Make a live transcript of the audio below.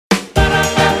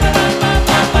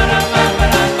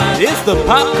It's the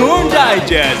Popcorn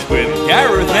Digest with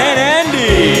Gareth and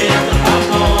Andy. It's the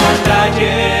Popcorn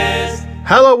Digest.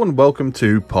 Hello and welcome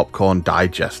to Popcorn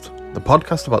Digest, the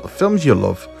podcast about the films you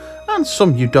love and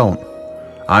some you don't.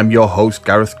 I'm your host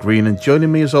Gareth Green, and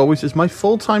joining me as always is my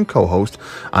full-time co-host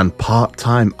and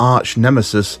part-time arch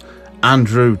nemesis,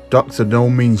 Andrew Dr.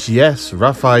 No Means Yes,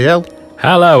 Raphael.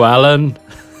 Hello, Alan.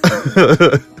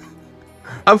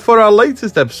 And for our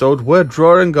latest episode, we're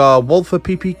drawing our Walther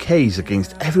PPKs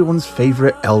against everyone's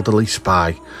favourite elderly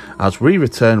spy, as we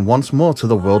return once more to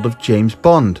the world of James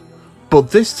Bond.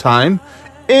 But this time,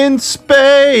 in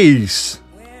space!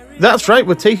 That's right,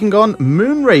 we're taking on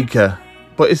Moonraker.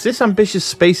 But is this ambitious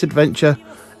space adventure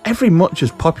every much as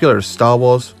popular as Star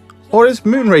Wars? Or is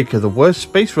Moonraker the worst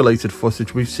space-related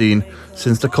footage we've seen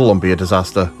since the Columbia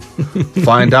disaster?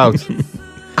 Find out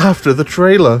after the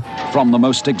trailer. From the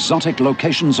most exotic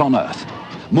locations on Earth,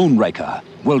 Moonraker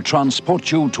will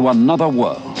transport you to another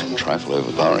world. Trifle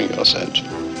overpowering your scent.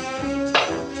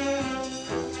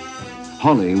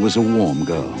 Holly was a warm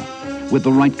girl with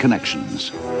the right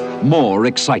connections. More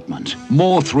excitement,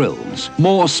 more thrills,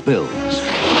 more spills.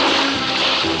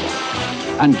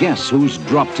 And guess who's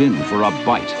dropped in for a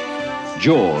bite?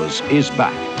 Jaws is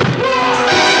back.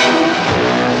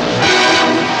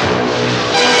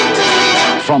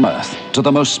 From Earth to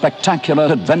the most spectacular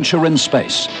adventure in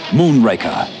space,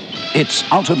 Moonraker. It's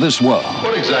out of this world.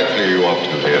 What exactly are you up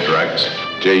to here, Drax?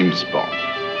 James Bond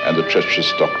and the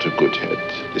treacherous Dr.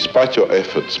 Goodhead. Despite your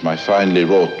efforts, my finely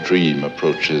wrought dream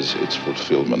approaches its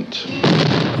fulfillment.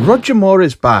 Roger Moore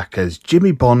is back as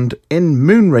Jimmy Bond in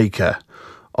Moonraker,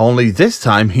 only this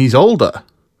time he's older.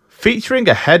 Featuring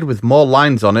a head with more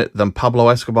lines on it than Pablo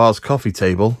Escobar's coffee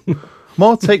table,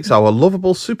 Moore takes our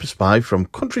lovable super spy from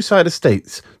countryside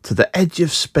estates to the edge of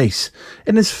space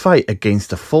in his fight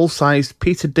against a full-sized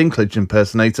Peter Dinklage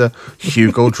impersonator,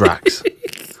 Hugo Drax.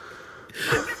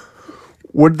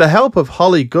 With the help of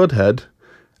Holly Goodhead,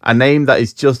 a name that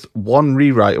is just one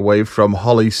rewrite away from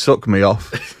Holly Suck Me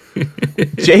Off,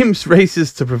 James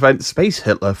races to prevent Space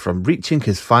Hitler from reaching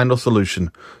his final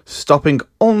solution, stopping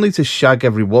only to shag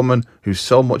every woman who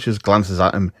so much as glances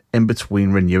at him in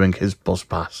between renewing his bus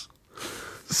pass.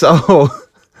 So,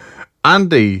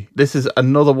 Andy, this is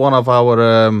another one of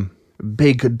our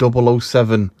big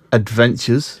 007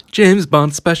 adventures. James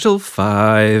Bond Special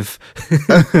 5.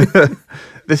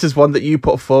 This is one that you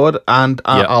put forward, and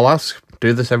Yep. I'll ask,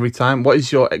 do this every time. What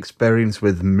is your experience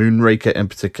with Moonraker in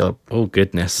particular? Oh,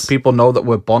 goodness. People know that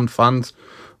we're Bond fans,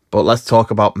 but let's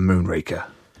talk about Moonraker.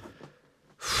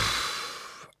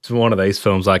 It's one of those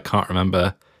films I can't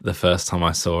remember the first time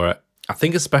I saw it. I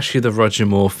think especially the Roger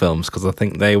Moore films, because I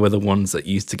think they were the ones that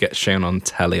used to get shown on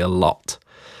telly a lot.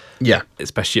 Yeah.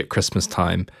 Especially at Christmas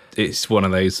time. It's one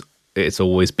of those, it's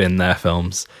always been their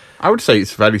films. I would say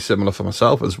it's very similar for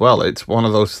myself as well. It's one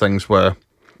of those things where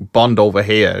Bond over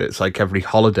here, it's like every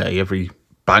holiday, every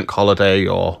bank holiday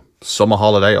or summer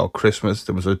holiday or Christmas,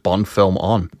 there was a Bond film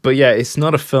on. But yeah, it's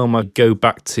not a film I go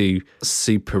back to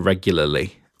super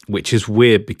regularly, which is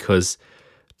weird because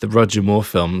the Roger Moore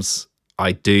films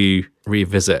I do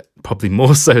revisit probably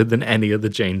more so than any other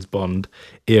James Bond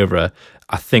era.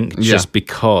 I think just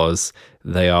because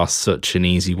they are such an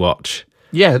easy watch.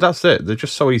 Yeah, that's it. They're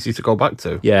just so easy to go back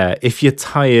to. Yeah, if you're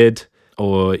tired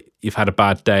or you've had a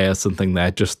bad day or something,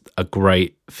 they're just a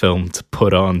great film to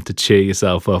put on to cheer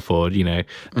yourself up, or, you know,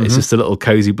 it's just a little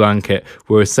cozy blanket.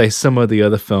 Whereas, say, some of the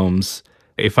other films,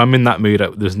 if I'm in that mood,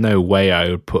 there's no way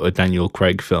I would put a Daniel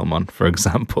Craig film on, for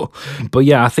example. But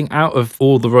yeah, I think out of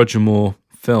all the Roger Moore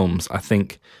films, I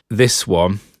think this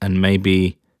one and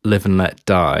maybe Live and Let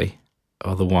Die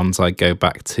are the ones I go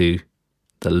back to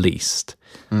the least.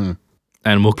 And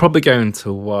we'll probably go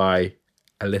into why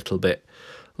a little bit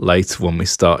later when we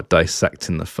start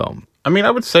dissecting the film. I mean,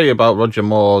 I would say about Roger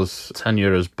Moore's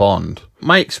tenure as Bond,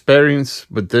 my experience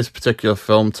with this particular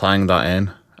film, tying that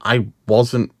in, I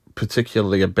wasn't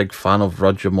particularly a big fan of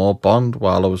Roger Moore Bond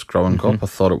while I was growing up. I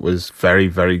thought it was very,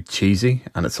 very cheesy,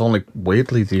 and it's only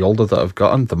weirdly the older that I've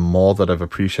gotten, the more that I've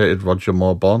appreciated Roger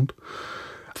Moore Bond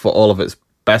for all of its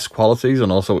best qualities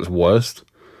and also its worst.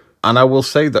 And I will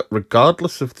say that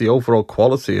regardless of the overall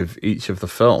quality of each of the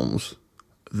films,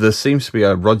 there seems to be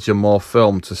a Roger Moore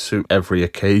film to suit every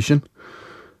occasion,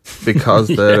 because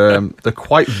they're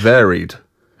quite varied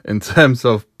in terms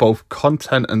of both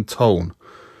content and tone.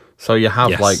 So you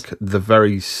have like the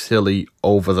very silly,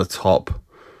 over the top.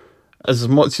 As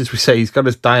much as we say he's got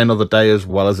his Die Another Day as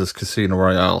well as his Casino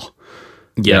Royale.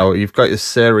 You know, you've got your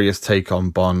serious take on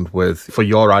Bond with For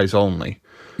Your Eyes Only.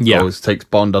 Always takes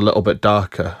Bond a little bit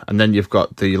darker. And then you've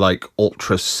got the like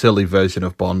ultra silly version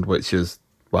of Bond, which is,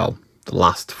 well, the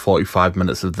last 45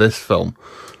 minutes of this film.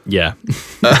 Yeah.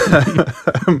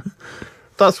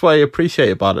 That's what I appreciate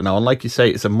about it now. And like you say,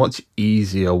 it's a much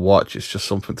easier watch. It's just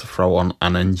something to throw on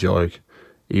and enjoy,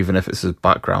 even if it's as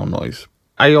background noise.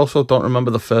 I also don't remember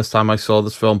the first time I saw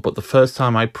this film, but the first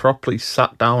time I properly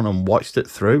sat down and watched it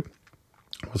through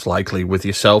was likely with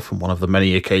yourself on one of the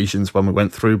many occasions when we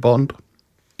went through Bond.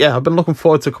 Yeah, I've been looking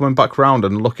forward to coming back round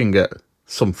and looking at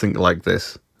something like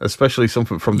this, especially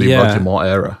something from the Roger Moore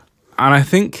era. And I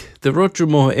think the Roger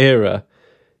Moore era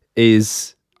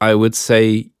is, I would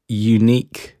say,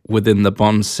 unique within the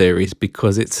Bond series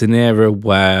because it's an era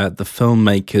where the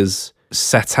filmmakers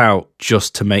set out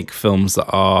just to make films that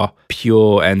are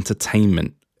pure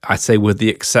entertainment. I'd say with the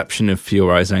exception of For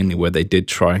Your Eyes Only, where they did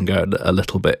try and go a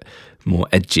little bit more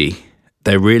edgy.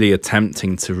 They're really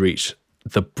attempting to reach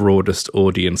the broadest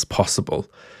audience possible.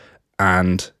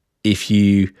 And if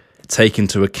you take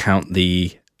into account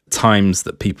the times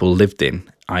that people lived in,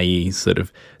 i.e. sort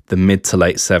of the mid to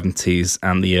late 70s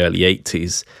and the early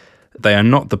 80s, they are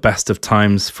not the best of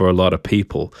times for a lot of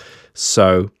people.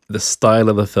 So the style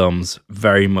of the films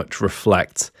very much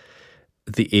reflect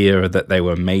the era that they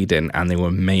were made in, and they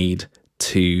were made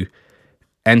to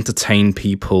entertain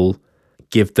people,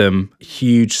 give them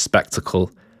huge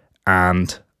spectacle,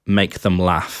 and make them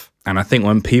laugh. And I think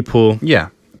when people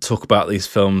talk about these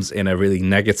films in a really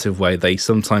negative way, they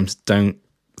sometimes don't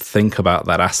think about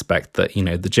that aspect that, you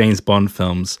know, the James Bond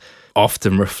films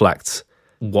often reflect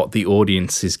what the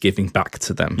audience is giving back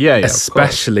to them.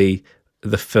 Especially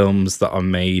the films that are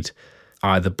made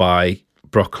either by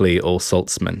Broccoli or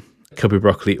Saltzman. Cubby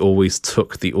Broccoli always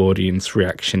took the audience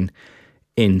reaction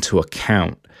into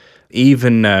account.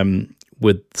 Even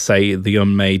with, say, the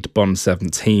unmade Bond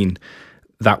 17,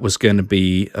 that was going to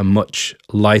be a much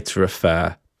lighter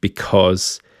affair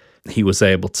because he was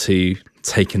able to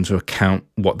take into account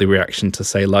what the reaction to,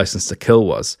 say, License to Kill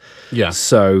was. Yeah.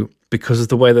 So because of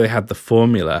the way they had the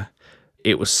formula,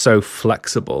 it was so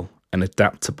flexible and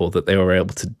adaptable that they were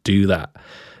able to do that.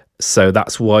 So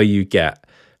that's why you get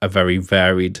a very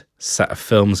varied set of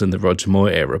films in the Roger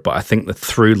Moore era. But I think the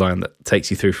through line that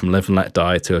takes you through from Live and Let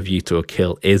Die to A View to a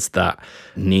Kill is that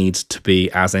need to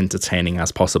be as entertaining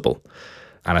as possible.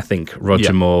 And I think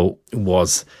Roger Moore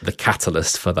was the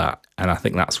catalyst for that. And I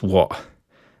think that's what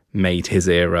made his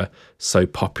era so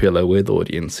popular with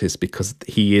audiences, because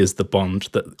he is the Bond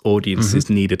that audiences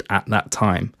needed at that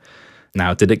time.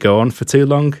 Now, did it go on for too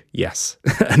long? Yes.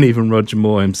 And even Roger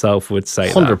Moore himself would say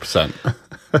 100%.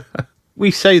 We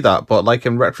say that, but like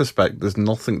in retrospect, there's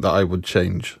nothing that I would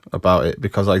change about it,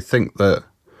 because I think that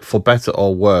for better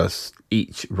or worse,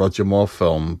 each Roger Moore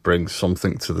film brings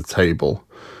something to the table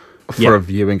for a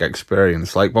viewing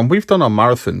experience. Like when we've done our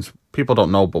marathons, people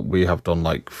don't know, but we have done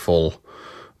like full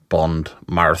Bond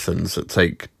marathons that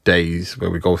take days where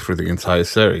we go through the entire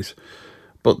series.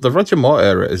 But the Roger Moore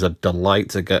era is a delight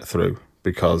to get through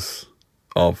because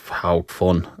of how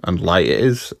fun and light it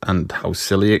is and how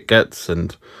silly it gets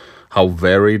and how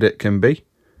varied it can be.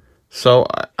 So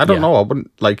I don't know, I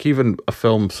wouldn't, like, even a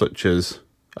film such as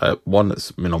one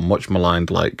that's, you know, much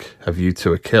maligned, like A View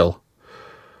to a Kill,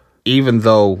 even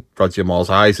though Roger Moore's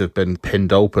eyes have been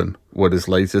pinned open with his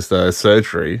latest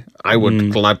surgery, I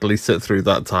would gladly sit through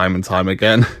that time and time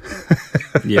again.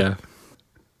 Yeah.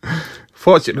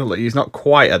 Fortunately, he's not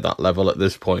quite at that level at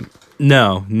this point.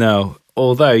 No.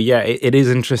 Although, it is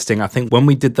interesting. I think when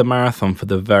we did the marathon for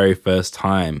the very first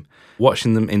time,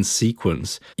 watching them in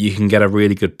sequence, you can get a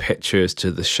really good picture as to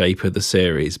the shape of the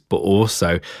series. But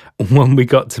also, when we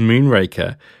got to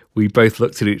Moonraker, we both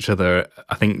looked at each other,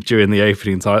 I think, during the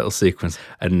opening title sequence,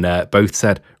 and both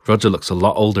said, Roger looks a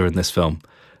lot older in this film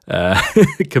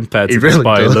compared to The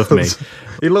Spy Who Loved Me.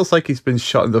 He looks like he's been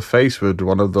shot in the face with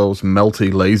one of those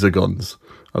melty laser guns,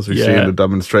 as we see in the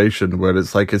demonstration, where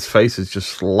it's like his face is just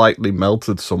slightly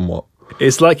melted somewhat.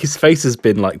 It's like his face has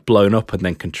been like blown up and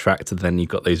then contracted, then you've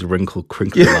got those wrinkled,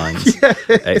 crinkly lines.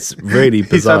 It's really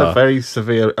bizarre. He's had a very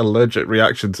severe allergic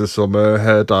reaction to some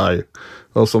hair dye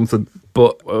or something.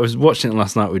 But I was watching it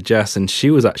last night with Jess, and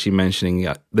she was actually mentioning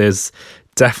there's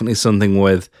definitely something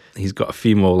with, he's got a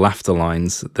few more laughter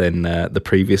lines than the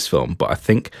previous film, but I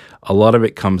think a lot of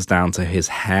it comes down to his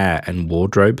hair and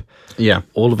wardrobe. Yeah.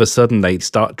 All of a sudden, they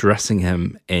start dressing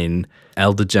him in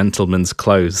elder gentleman's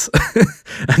clothes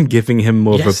and giving him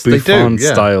more of a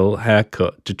Buffon-style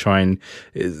haircut to try and...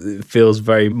 It feels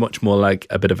very much more like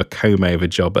a bit of a comb-over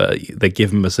job. They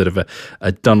give him a sort of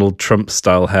a Donald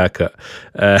Trump-style haircut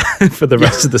for the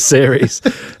rest of the series,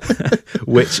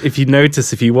 which, if you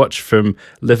notice, if you watch from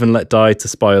Live and Let Die to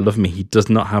Spy Who Loved Me, he does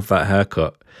not have that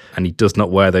haircut. and he does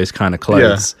not wear those kind of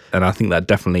clothes. And I think that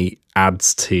definitely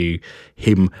adds to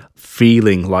him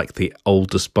feeling like the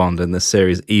oldest Bond in the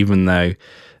series, even though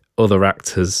other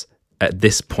actors at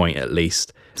this point, at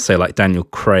least, say like Daniel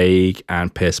Craig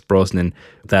and Pierce Brosnan,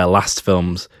 their last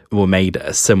films were made at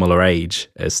a similar age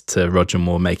as to Roger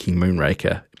Moore making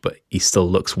Moonraker, but he still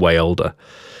looks way older.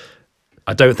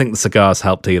 I don't think the cigars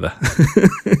helped either.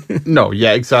 No,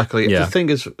 yeah, exactly. Yeah. The thing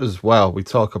is, as well, we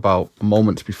talk about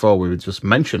moments before we were just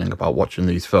mentioning about watching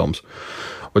these films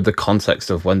with the context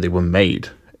of when they were made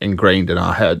ingrained in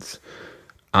our heads.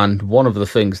 And one of the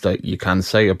things that you can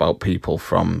say about people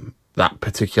from that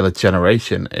particular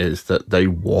generation is that they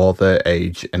wore their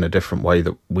age in a different way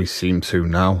that we seem to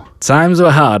now. Times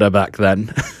were harder back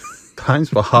then.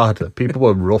 Times were harder. People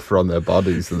were rougher on their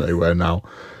bodies than they were now.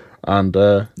 And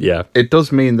Yeah. it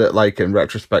does mean that, like, in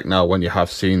retrospect now, when you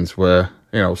have scenes where,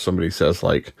 you know, somebody says,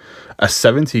 like, a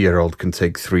 70-year-old can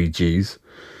take 3 Gs,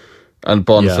 and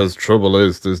Bond Yeah. says, trouble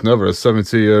is, there's never a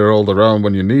 70-year-old around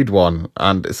when you need one.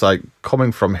 And it's, like,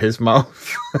 coming from his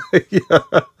mouth. Yeah.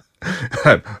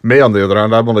 Me, on the other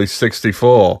hand, I'm only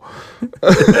 64.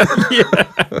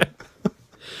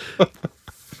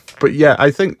 But yeah, I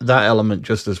think that element,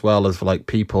 just as well as, like,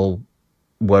 people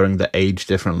wearing the age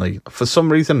differently. For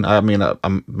some reason, I mean,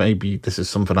 maybe this is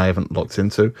something I haven't looked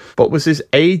into, but was his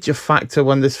age a factor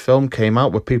when this film came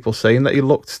out? Were people saying that he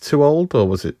looked too old, or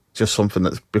was it just something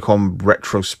that's become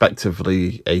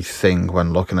retrospectively a thing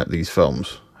when looking at these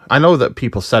films? I know that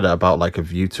people said it about, like, A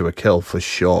View to a Kill for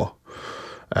sure.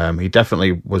 He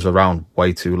definitely was around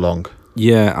way too long.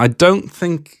 Yeah, I don't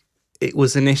think it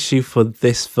was an issue for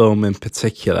this film in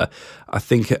particular. I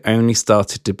think it only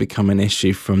started to become an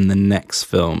issue from the next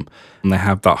film. And they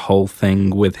have that whole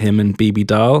thing with him and Bibi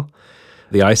Dahl,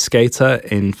 the ice skater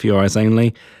in For Your Eyes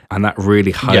Only. And that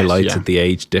really highlighted the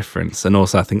age difference. And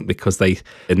also I think because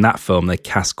in that film, they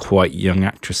cast quite young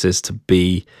actresses to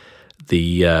be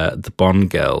the Bond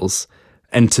girls.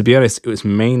 And to be honest, it was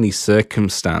mainly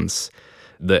circumstance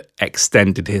that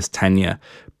extended his tenure,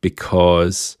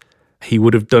 because he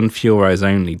would have done For Your Eyes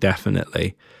Only,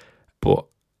 definitely. But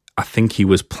I think he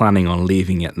was planning on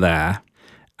leaving it there.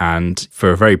 And for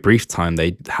a very brief time,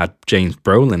 they had James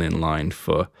Brolin in line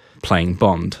for playing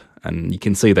Bond. And you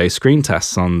can see those screen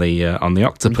tests on the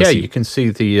Octopussy. Yeah, you can see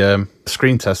the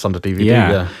screen tests on the DVD.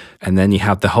 Yeah. And then you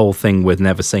had the whole thing with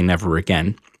Never Say Never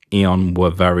Again. Eon were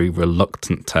very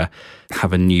reluctant to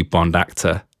have a new Bond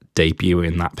actor debut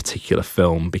in that particular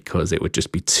film because it would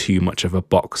just be too much of a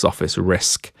box office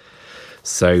risk.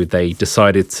 So they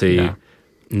decided to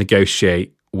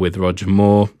negotiate with Roger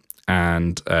Moore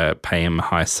and pay him a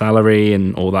high salary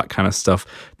and all that kind of stuff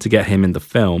to get him in the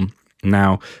film.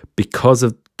 Now, because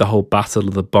of the whole Battle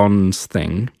of the Bonds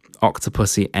thing,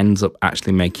 Octopussy ends up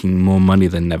actually making more money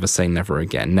than Never Say Never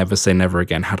Again. Never Say Never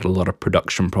Again had a lot of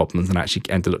production problems and actually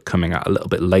ended up coming out a little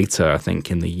bit later, I think,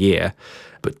 in the year,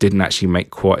 but didn't actually make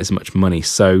quite as much money.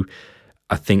 So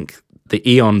I think the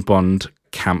Eon Bond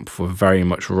camp were very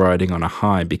much riding on a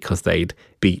high because they'd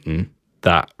beaten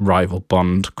that rival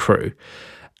Bond crew.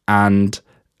 And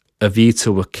A View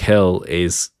to a Kill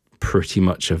is pretty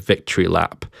much a victory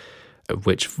lap,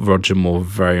 which Roger Moore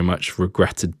very much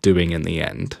regretted doing in the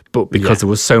end. But because there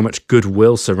was so much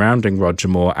goodwill surrounding Roger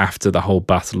Moore after the whole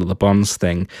Battle of the Bonds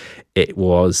thing, it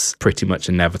was pretty much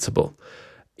inevitable,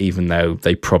 even though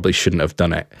they probably shouldn't have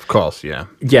done it. Of course, yeah.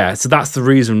 Yeah, so that's the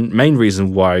main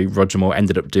reason why Roger Moore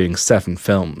ended up doing 7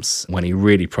 films when he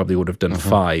really probably would have done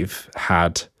 5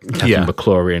 had Kevin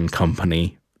McClory and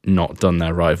company not done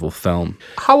their rival film.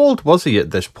 How old was he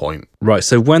at this point? Right,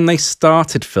 so when they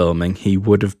started filming, he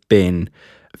would have been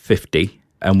 50,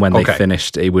 and when they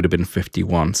finished, he would have been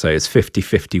 51. So it's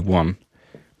 50-51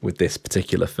 with this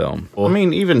particular film. I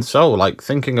mean, even so, like,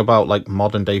 thinking about, like,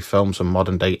 modern-day films and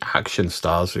modern-day action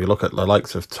stars, you look at the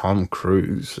likes of Tom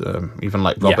Cruise, even,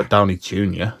 like, Robert Downey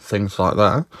Jr., things like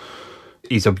that.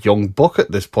 He's a young buck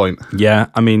at this point. Yeah,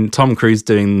 I mean, Tom Cruise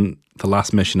doing the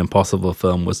last Mission Impossible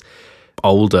film was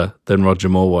older than Roger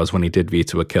Moore was when he did View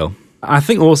to a Kill. I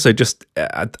think also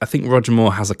I think Roger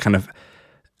Moore has a kind of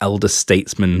elder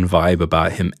statesman vibe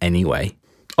about him anyway.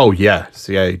 Oh, yes.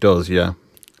 Yeah, he does, yeah.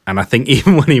 And I think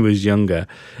even when he was younger,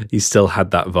 he still had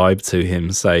that vibe to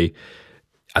him. So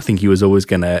I think he was always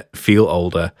going to feel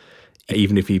older,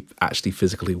 even if he actually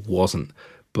physically wasn't.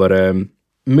 But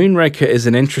Moonraker is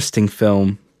an interesting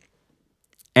film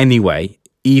anyway,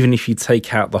 even if you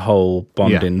take out the whole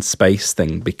Bond in space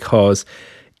thing, because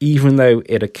even though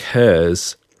it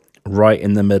occurs right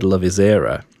in the middle of his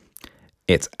era,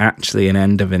 it's actually an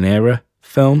end of an era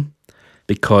film,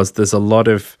 because there's a lot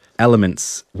of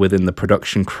elements within the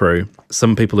production crew.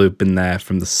 Some people who've been there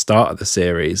from the start of the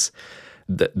series,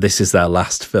 that this is their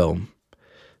last film.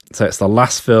 So it's the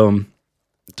last film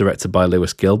directed by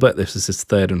Lewis Gilbert. This is his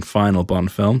third and final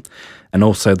Bond film, and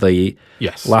also the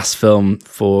last film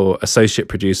for associate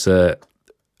producer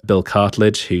Bill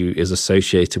Cartledge, who is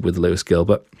associated with Lewis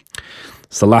Gilbert.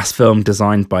 It's the last film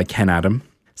designed by Ken Adam.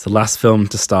 It's the last film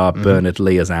to star Bernard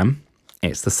Lee as M.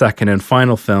 It's the second and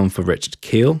final film for Richard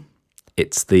Keel.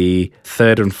 It's the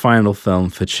third and final film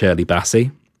for Shirley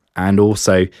Bassey. And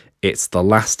also, it's the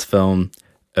last film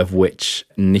of which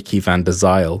Nikki van der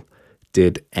Zyl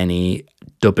did any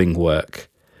dubbing work.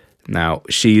 Now,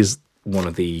 she's one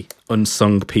of the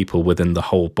unsung people within the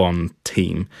whole Bond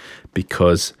team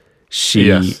because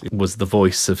she was the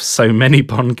voice of so many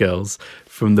Bond girls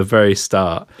from the very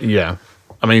start. Yeah.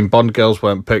 I mean, Bond girls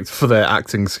weren't picked for their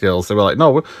acting skills. They were like,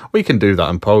 no, we can do that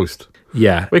in post.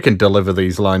 Yeah. We can deliver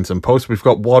these lines in post. We've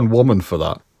got one woman for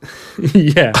that.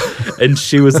 Yeah. And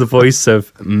she was the voice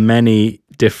of many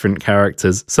different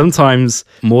characters, sometimes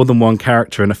more than one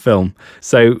character in a film.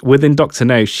 So within Dr.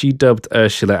 No, she dubbed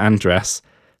Ursula Andress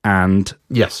and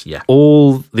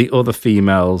all the other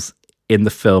females in the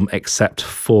film except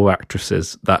 4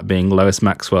 actresses, that being Lois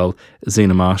Maxwell,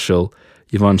 Zena Marshall,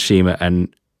 Yvonne Sheamer,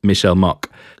 and Michelle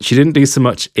Mock. She didn't do so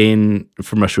much in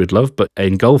From Russia With Love, but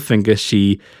in Goldfinger,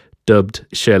 she dubbed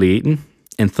Shirley Eaton.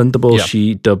 In Thunderball,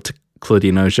 she dubbed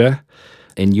Claudine Auger.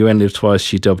 In You Only Live Twice,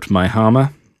 she dubbed Mai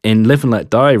Harmer. In Live and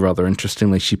Let Die, rather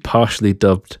interestingly, she partially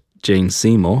dubbed Jane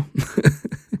Seymour.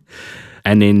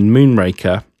 And in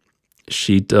Moonraker,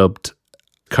 she dubbed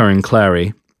Corinne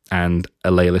Clary and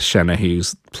Alayla Shenner, who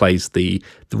plays the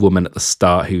woman at the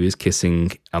start who is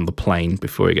kissing on the plane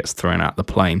before he gets thrown out the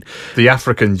plane. The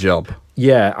African job.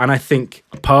 Yeah, and I think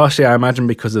partially, I imagine,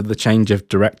 because of the change of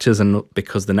directors and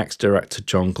because the next director,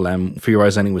 John Glenn, For Your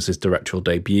Eyes Only was his directorial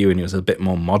debut, and he was a bit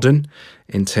more modern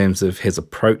in terms of his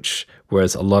approach,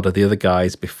 whereas a lot of the other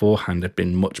guys beforehand had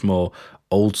been much more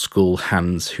old school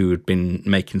hands who had been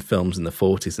making films in the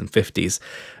 40s and 50s.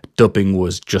 Dubbing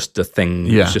was just a thing,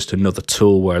 it was just another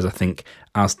tool, whereas I think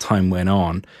as time went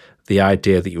on, the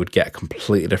idea that you would get a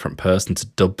completely different person to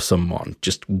dub someone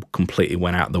just completely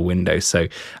went out the window. So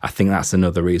I think that's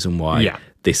another reason why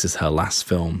this is her last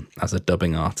film as a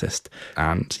dubbing artist.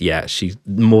 And yeah, she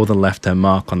more than left her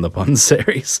mark on the Bond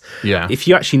series. Yeah. If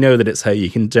you actually know that it's her, you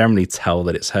can generally tell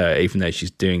that it's her, even though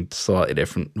she's doing slightly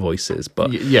different voices.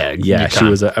 But she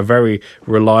was a very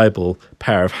reliable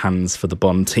pair of hands for the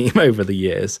Bond team over the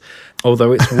years.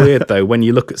 Although it's weird, though, when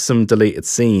you look at some deleted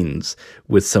scenes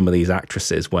with some of these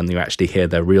actresses, when you actually hear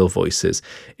their real voices,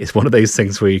 it's one of those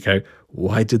things where you go,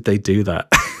 why did they do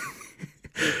that?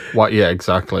 What? Yeah,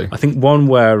 exactly. I think one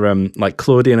where, like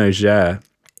Claudine Auger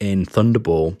in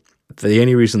Thunderball, the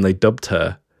only reason they dubbed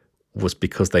her was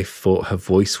because they thought her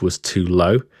voice was too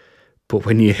low. But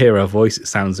when you hear her voice, it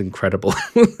sounds incredible.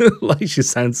 Like she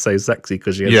sounds so sexy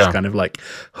because she has this kind of like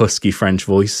husky French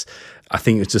voice. I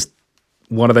think it's just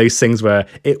one of those things where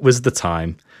it was the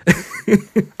time.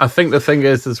 I think the thing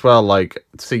is as well, like,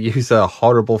 to use a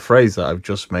horrible phrase that I've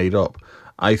just made up,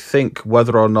 I think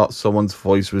whether or not someone's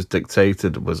voice was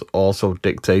dictated was also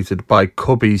dictated by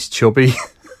Cubby's chubby.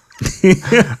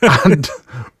 And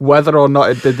whether or not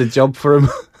it did the job for him.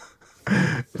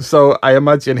 So I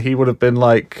imagine he would have been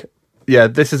like, yeah,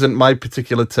 this isn't my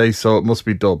particular taste, so it must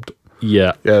be dubbed.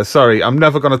 Yeah. Yeah, sorry, I'm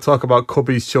never going to talk about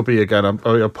Cubby's chubby again.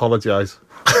 I apologise.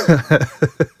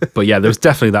 But yeah, there was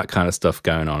definitely that kind of stuff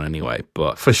going on anyway.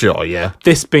 But for sure, yeah.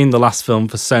 This being the last film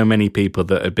for so many people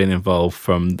that had been involved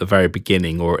from the very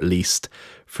beginning, or at least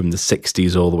from the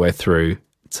 60s all the way through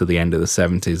to the end of the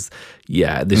 70s,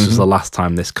 yeah, this was the last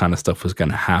time this kind of stuff was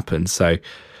going to happen. So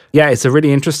yeah, it's a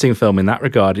really interesting film in that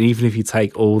regard. And even if you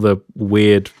take all the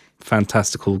weird,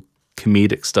 fantastical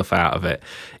comedic stuff out of it,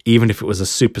 even if it was a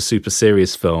super, super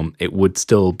serious film, it would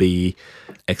still be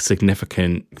a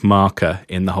significant marker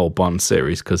in the whole Bond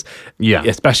series because,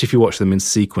 especially if you watch them in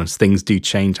sequence, things do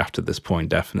change after this point,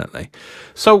 definitely.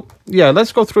 So, yeah,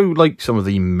 let's go through like some of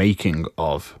the making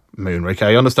of Moonraker.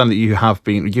 I understand that you have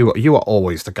been, you are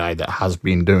always the guy that has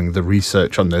been doing the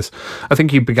research on this. I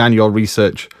think you began your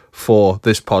research for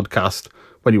this podcast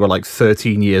when you were like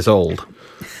 13 years old.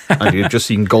 And you'd just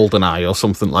seen GoldenEye or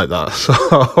something like that.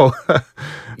 So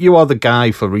you are the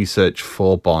guy for research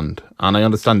for Bond. And I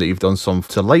understand that you've done some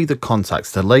to lay the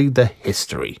context, to lay the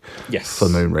history for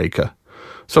Moonraker.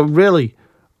 So really,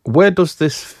 where does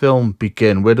this film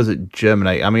begin? Where does it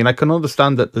germinate? I mean, I can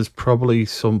understand that there's probably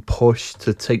some push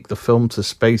to take the film to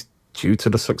space due to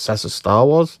the success of Star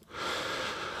Wars.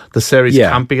 The series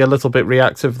can be a little bit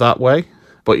reactive that way.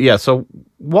 But yeah, so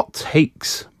what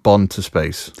takes Bond to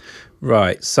space?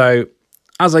 Right, so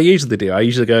as I usually do, I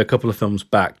usually go a couple of films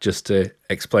back just to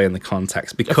explain the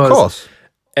context because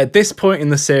at this point in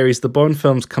the series, the Bond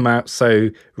films come out so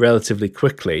relatively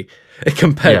quickly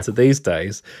compared to these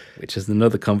days, which is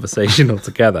another conversation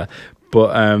altogether.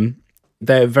 But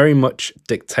they're very much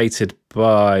dictated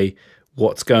by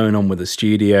what's going on with the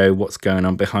studio, what's going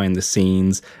on behind the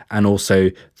scenes, and also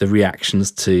the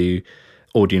reactions to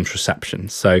audience reception.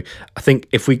 So I think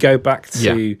if we go back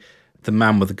to The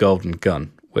Man with the Golden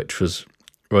Gun, which was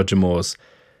Roger Moore's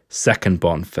second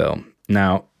Bond film.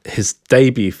 Now, his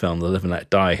debut film, The Live and Let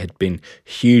Die, had been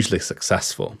hugely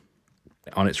successful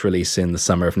on its release in the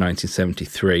summer of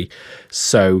 1973.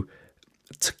 So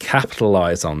to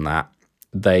capitalize on that,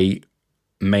 they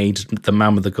made The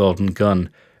Man with the Golden Gun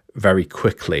very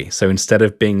quickly. So instead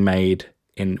of being made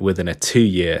within a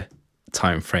 2-year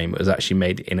time frame, it was actually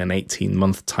made in an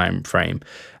 18-month time frame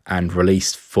and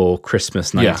released for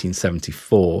Christmas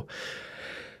 1974.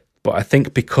 But I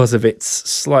think because of its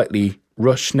slightly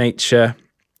rushed nature,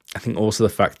 I think also the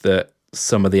fact that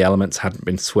some of the elements hadn't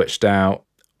been switched out,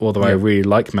 although I really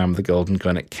like Man with the Golden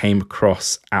Gun, it came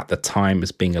across at the time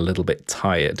as being a little bit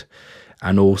tired.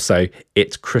 And also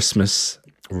its Christmas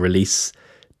release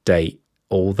date,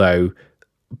 although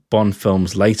Bond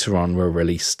films later on were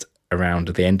released around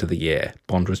the end of the year,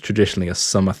 Bond was traditionally a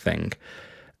summer thing.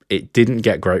 It didn't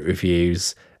get great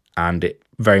reviews, and it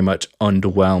very much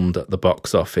underwhelmed at the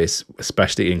box office,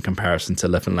 especially in comparison to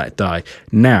Live and Let Die.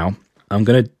 Now, I'm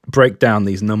going to break down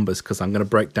these numbers because I'm going to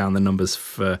break down the numbers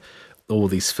for all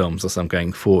these films as I'm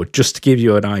going forward, just to give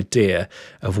you an idea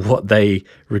of what they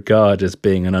regard as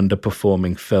being an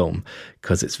underperforming film,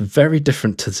 because it's very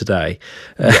different to today.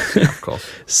 Of course.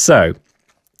 So,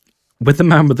 with The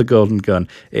Man with the Golden Gun,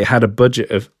 it had a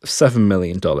budget of $7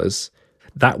 million.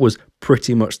 That was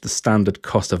pretty much the standard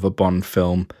cost of a Bond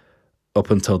film up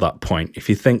until that point. If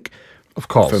you think, of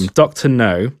course, from Dr.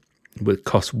 No, it would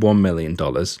cost $1 million.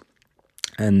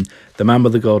 And The Man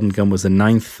with the Golden Gun was the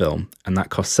 9th film, and that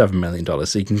cost $7 million.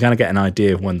 So you can kind of get an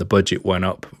idea of when the budget went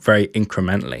up very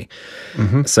incrementally.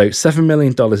 Mm-hmm. So $7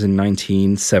 million in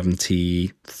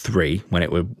 1973, when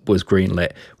it was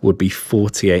greenlit, would be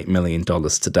 $48 million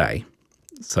today.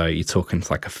 So you're talking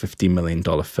like a $50 million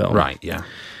film. Right, yeah.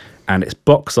 And its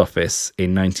box office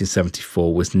in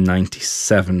 1974 was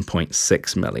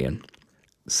 97.6 million.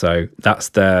 So that's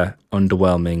their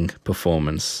underwhelming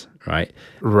performance, right?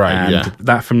 Right, and yeah.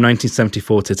 that from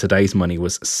 1974 to today's money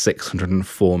was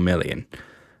 604 million.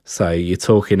 So you're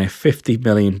talking a $50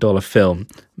 million film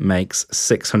makes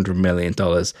 $600 million,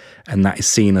 and that is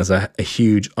seen as a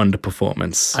huge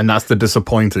underperformance. And that's the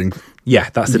disappointing. Yeah,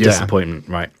 that's the disappointment,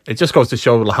 right? It just goes to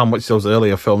show how much those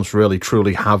earlier films really,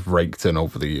 truly have raked in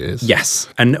over the years. Yes.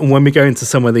 And when we go into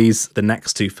some of the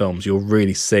next two films, you'll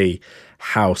really see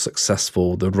how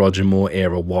successful the Roger Moore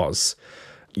era was.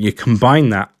 You combine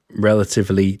that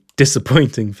relatively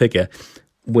disappointing figure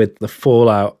with the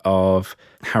fallout of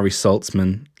Harry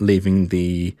Saltzman leaving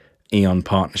the Eon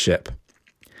partnership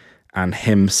and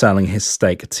him selling his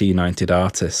stake to United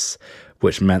Artists,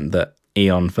 which meant that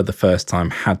Eon for the first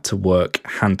time had to work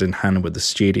hand in hand with the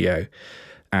studio.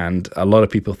 And a lot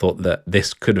of people thought that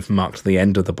this could have marked the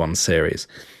end of the Bond series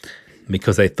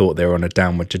because they thought they were on a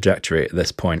downward trajectory at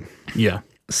this point. Yeah.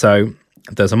 So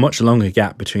there's a much longer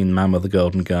gap between The Man with the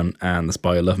Golden Gun and The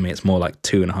Spy Who Loved Me. It's more like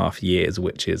 2.5 years,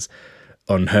 which is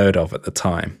unheard of at the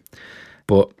time.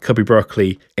 But Cubby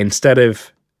Broccoli, instead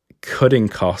of cutting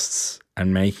costs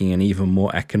and making an even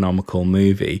more economical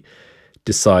movie,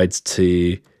 decides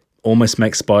to almost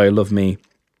make Spy Who Loved Me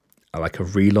like a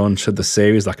relaunch of the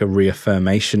series, like a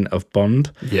reaffirmation of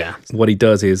Bond. Yeah. What he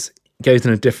does is goes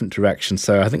in a different direction.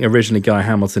 So I think originally Guy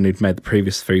Hamilton, who'd made the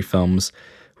previous 3 films,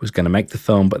 was going to make the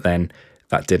film, but then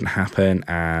that didn't happen,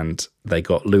 and they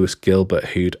got Lewis Gilbert,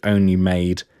 who'd only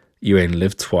made You Only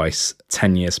Live Twice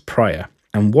 10 years prior.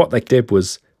 And what they did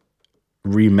was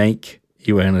remake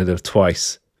You Only Live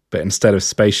Twice, but instead of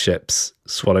spaceships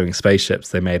swallowing spaceships,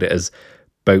 they made it as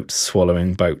boats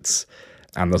swallowing boats.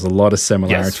 And there's a lot of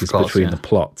similarities between the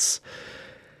plots.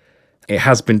 It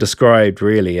has been described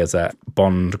really as a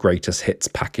Bond greatest hits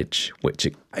package, which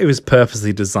it was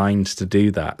purposely designed to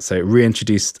do that. So it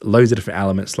reintroduced loads of different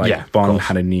elements, like Bond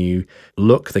had a new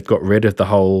look. They got rid of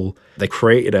they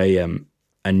created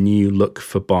a new look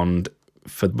for Bond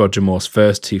for Roger Moore's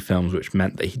first 2 films, which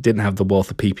meant that he didn't have the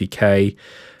Walther PPK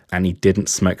and he didn't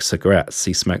smoke cigarettes,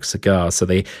 he smoked cigars. So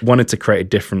they wanted to create a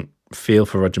different feel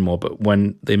for Roger Moore, but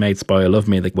when they made Spy Who Loved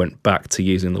Me, they went back to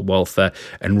using the Walther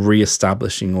and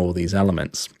re-establishing all these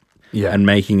elements and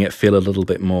making it feel a little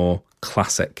bit more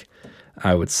classic,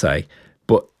 I would say.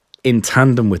 But in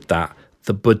tandem with that,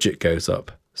 the budget goes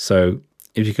up. So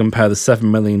if you compare the $7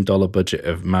 million budget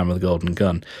of Man with the Golden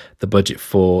Gun, the budget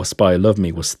for Spy Who Loved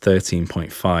Me was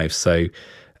 13.5. So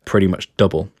pretty much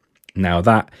double. Now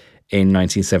that in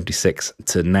 1976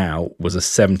 to now was a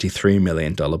 $73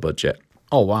 million budget.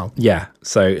 Oh, wow. Yeah,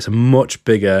 so it's a much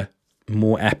bigger,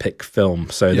 more epic film.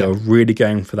 So they were really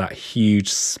going for that huge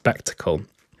spectacle,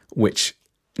 which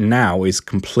now is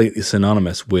completely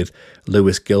synonymous with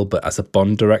Lewis Gilbert as a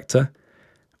Bond director,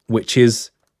 which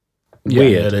is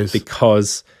weird it is.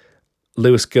 because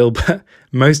Lewis Gilbert,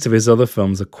 most of his other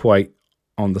films are quite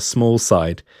on the small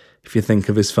side. If you think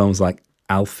of his films like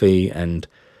Alfie and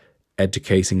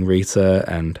Educating Rita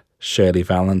and Shirley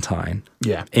Valentine.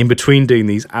 Yeah. In between doing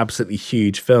these absolutely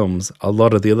huge films, a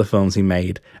lot of the other films he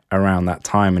made around that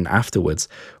time and afterwards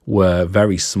were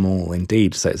very small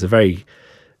indeed. So it's a very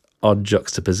odd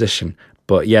juxtaposition.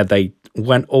 But yeah, they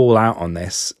went all out on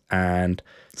this and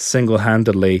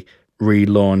single-handedly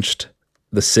relaunched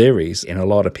the series in a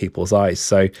lot of people's eyes.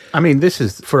 So I mean, this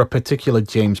is, for a particular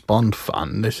James Bond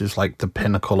fan, this is like the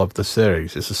pinnacle of the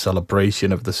series. It's a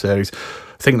celebration of the series.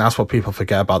 I think that's what people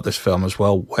forget about this film as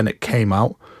well. When it came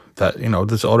out, that, you know,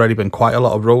 there's already been quite a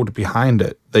lot of road behind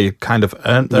it. They kind of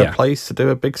earned their place to do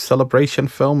a big celebration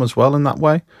film as well in that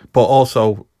way. But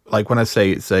also, like when I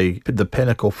say it's the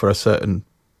pinnacle for a certain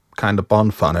kind of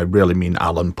Bond fan, I really mean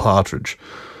Alan Partridge.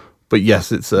 But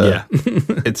yes, it's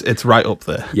it's right up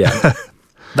there. yeah,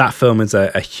 that film is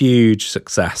a huge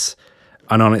success.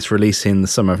 And on its release in the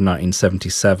summer of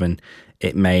 1977,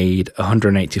 it made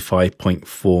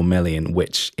 185.4 million,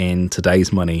 which in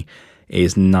today's money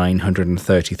is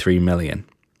 933 million.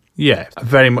 Yeah,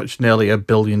 very much nearly $1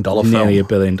 billion film. Nearly $1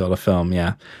 billion film,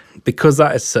 yeah. Because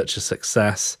that is such a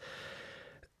success,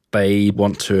 they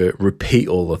want to repeat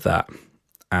all of that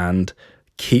and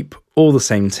keep all the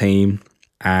same team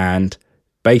and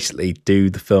basically do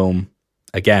the film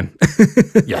again.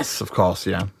 Yes, of course,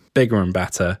 yeah. Bigger and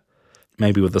better,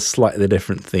 maybe with a slightly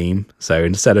different theme. So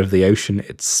instead of the ocean,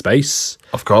 it's space.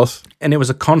 Of course. And it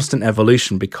was a constant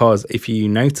evolution because if you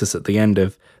notice at the end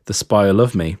of The Spy Who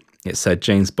Loved Me, it said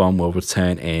James Bond will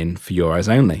return in For Your Eyes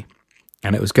Only.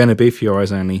 And it was going to be For Your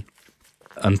Eyes Only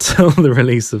until the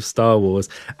release of Star Wars.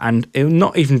 And it,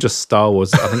 not even just Star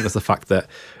Wars. I think there's the fact that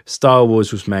Star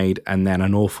Wars was made and then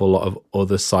an awful lot of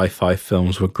other sci-fi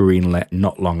films were greenlit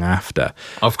not long after.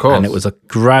 Of course. And it was a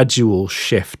gradual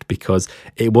shift because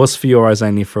it was For Your Eyes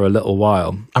Only for a little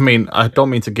while. I mean, I don't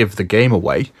mean to give the game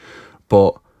away,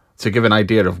 but to give an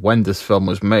idea of when this film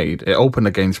was made, it opened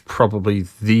against probably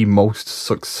the most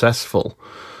successful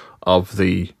of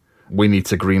the we need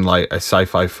to greenlight a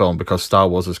sci-fi film because Star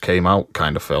Wars has came out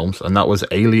kind of films, and that was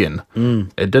Alien.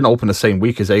 It didn't open the same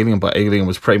week as Alien, but Alien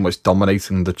was pretty much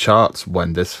dominating the charts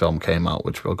when this film came out,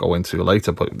 which we'll go into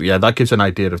later. But yeah, that gives an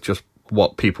idea of just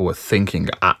what people were thinking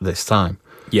at this time.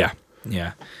 Yeah,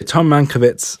 yeah. Tom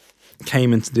Mankiewicz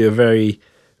came in to do a very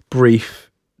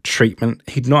brief treatment.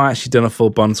 He'd not actually done a full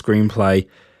Bond screenplay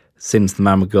since The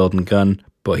Man with Golden Gun,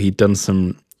 but he'd done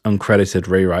some uncredited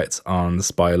rewrites on The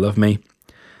Spy Who Loved Me.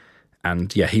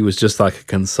 And yeah, he was just like a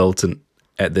consultant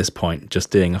at this point, just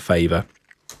doing a favour.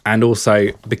 And also,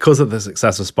 because of the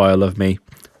success of Spy Who Loved Me,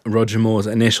 Roger Moore's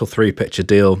initial 3-picture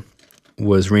deal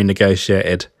was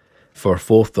renegotiated for a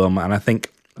 4th film. And I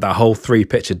think that whole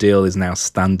 3-picture deal is now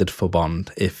standard for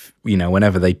Bond. If, you know,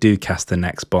 whenever they do cast the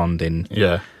next Bond in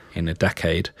a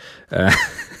decade,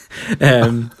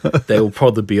 they will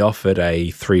probably be offered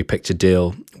a 3-picture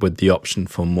deal with the option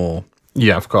for more.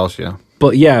 Yeah, of course, yeah.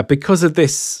 But yeah, because of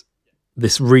this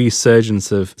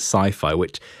resurgence of sci-fi,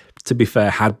 which, to be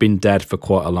fair, had been dead for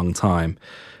quite a long time,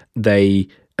 they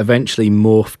eventually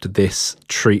morphed this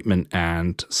treatment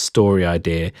and story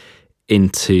idea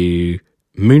into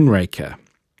Moonraker.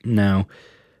 Now,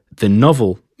 the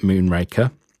novel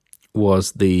Moonraker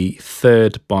was the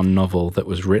 3rd Bond novel that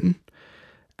was written,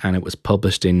 and it was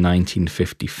published in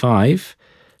 1955.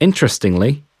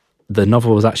 Interestingly, the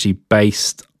novel was actually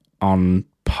based on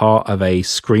part of a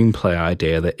screenplay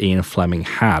idea that Ian Fleming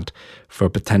had for a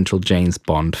potential James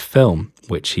Bond film,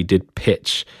 which he did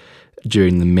pitch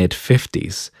during the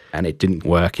mid-50s, and it didn't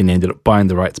work, and he ended up buying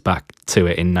the rights back to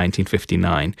it in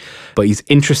 1959. But it's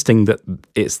interesting that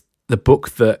it's the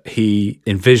book that he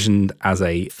envisioned as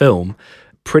a film.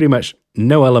 Pretty much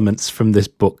no elements from this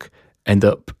book end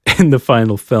up in the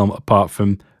final film apart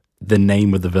from the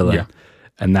name of the villain. Yeah.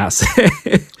 And that's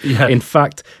it. Yeah. In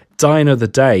fact, Die Another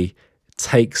Day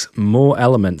takes more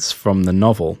elements from the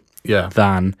novel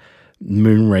than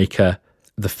Moonraker,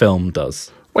 the film,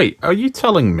 does. Wait, are you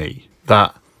telling me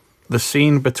that the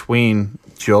scene between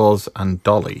Jaws and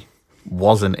Dolly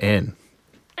wasn't in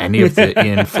any of the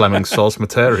Ian Fleming source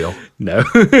material? No.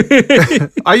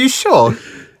 Are you sure?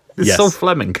 It's Yes. so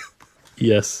Fleming.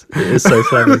 Yes, it is so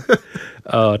Fleming.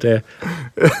 Oh, dear.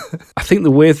 I think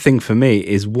the weird thing for me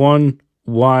is, one,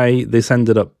 why this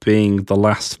ended up being the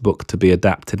last book to be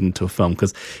adapted into a film,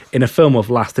 because in a film of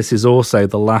last, this is also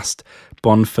the last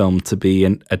Bond film to be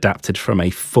adapted from a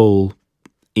full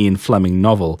Ian Fleming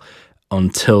novel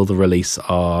until the release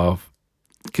of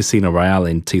Casino Royale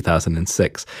in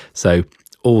 2006. So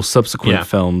all subsequent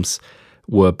films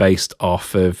were based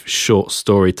off of short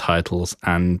story titles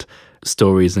and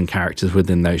stories and characters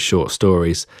within those short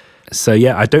stories. So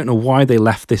yeah, I don't know why they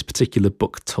left this particular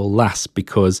book till last,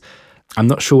 because I'm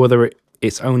not sure whether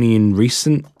it's only in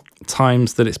recent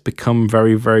times that it's become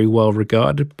very, very well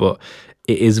regarded, but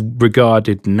it is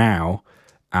regarded now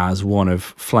as one of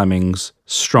Fleming's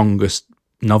strongest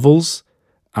novels.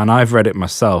 And I've read it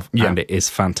myself, and it is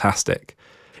fantastic.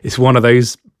 It's one of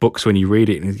those books when you read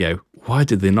it and you go, why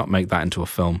did they not make that into a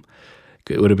film?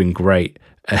 It would have been great.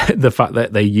 The fact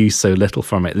that they use so little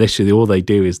from it, literally all they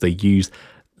do is they use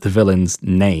the villain's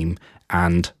name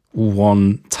and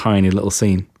one tiny little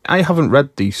scene. I haven't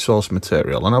read the source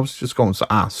material, and I was just going to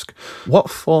ask, what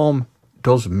form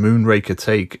does Moonraker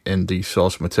take in the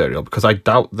source material? Because I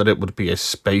doubt that it would be a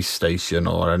space station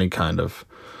or any kind of...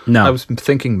 No. I was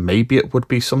thinking maybe it would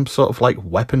be some sort of like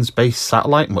weapons-based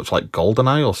satellite, much like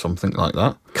GoldenEye or something like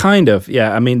that. Kind of,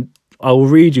 yeah. I mean, I'll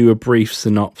read you a brief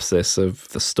synopsis of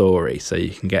the story so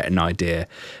you can get an idea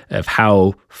of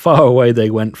how far away they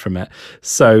went from it.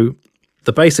 So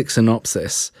the basic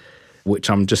synopsis, which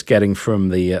I'm just getting from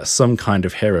the Some Kind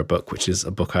of Hero book, which is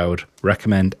a book I would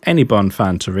recommend any Bond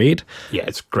fan to read. Yeah,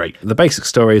 it's great. The basic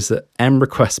story is that M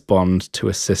requests Bond to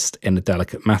assist in a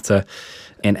delicate matter.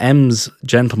 In M's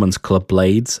Gentleman's Club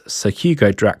Blades, Sir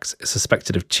Hugo Drax is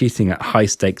suspected of cheating at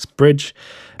high-stakes bridge.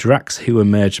 Drax, who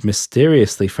emerged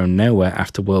mysteriously from nowhere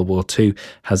after World War II,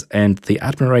 has earned the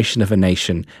admiration of a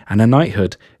nation and a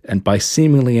knighthood, and by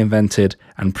seemingly invented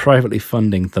and privately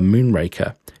funding the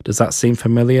Moonraker. Does that seem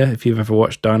familiar if you've ever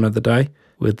watched Die Another Day?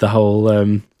 With the whole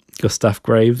Gustav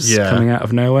Graves coming out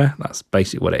of nowhere? That's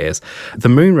basically what it is. The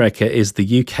Moonraker is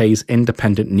the UK's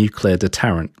independent nuclear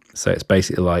deterrent. So it's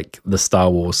basically like the Star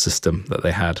Wars system that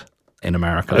they had in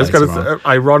America.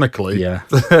 Ironically. Yeah.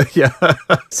 Yeah.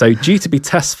 So due to be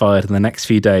test fired in the next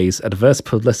few days, adverse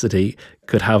publicity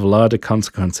could have larger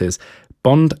consequences.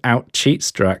 Bond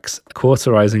out-cheats Drax,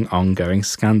 cauterizing ongoing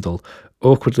scandal.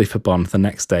 Awkwardly for Bond, the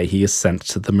next day he is sent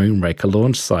to the Moonraker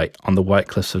launch site on the White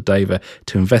Cliffs of Dover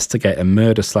to investigate a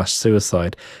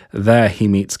murder/suicide. There he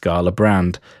meets Gala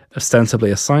Brand, ostensibly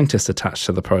a scientist attached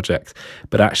to the project,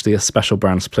 but actually a Special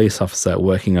Branch police officer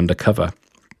working undercover.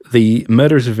 The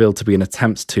murder is revealed to be an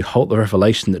attempt to halt the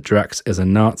revelation that Drax is a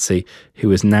Nazi who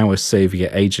is now a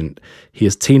Soviet agent. He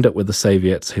has teamed up with the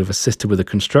Soviets who have assisted with the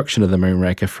construction of the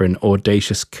Moonraker for an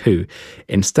audacious coup.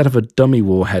 Instead of a dummy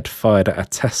warhead fired at a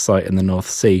test site in the North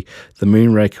Sea, the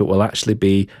Moonraker will actually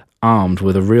be armed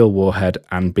with a real warhead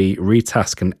and be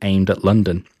retasked and aimed at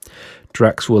London.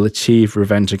 Drax will achieve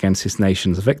revenge against his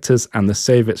nation's victors, and the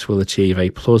Soviets will achieve a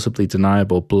plausibly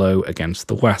deniable blow against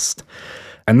the West.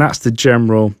 And that's the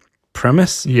general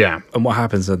premise. Yeah. And what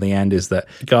happens at the end is that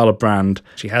Gala Brand,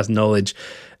 she has knowledge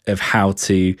of how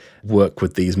to work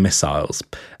with these missiles,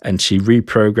 and she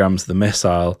reprograms the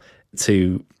missile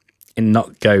to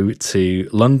not go to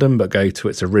London, but go to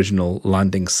its original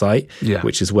landing site,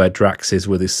 which is where Drax is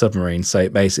with his submarine. So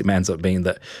it basically ends up being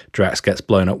that Drax gets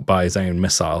blown up by his own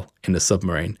missile in the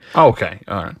submarine. Okay,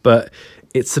 all right. But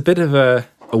it's a bit of a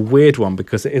weird one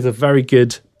because it is a very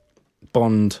good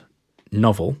Bond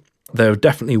novel. There are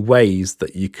definitely ways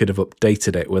that you could have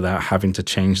updated it without having to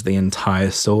change the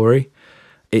entire story.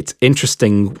 It's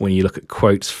interesting when you look at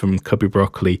quotes from Cubby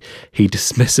Broccoli. He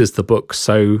dismisses the book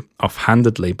so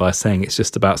offhandedly by saying it's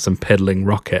just about some piddling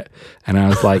rocket. And I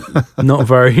was like, not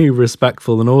very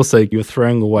respectful. And also, you're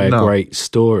throwing away a great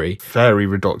story. Very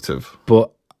reductive.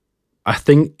 But I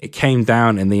think it came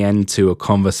down in the end to a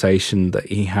conversation that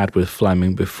he had with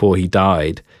Fleming before he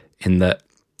died, in that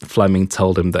Fleming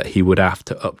told him that he would have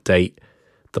to update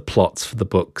the plots for the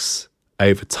books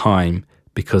over time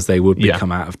because they would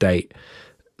become out of date.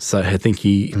 So I think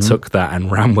he took that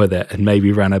and ran with it, and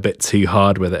maybe ran a bit too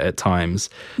hard with it at times.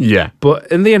 Yeah.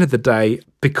 But in the end of the day,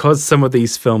 because some of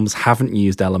these films haven't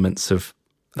used elements of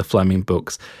the Fleming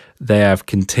books, they have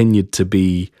continued to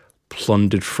be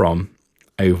plundered from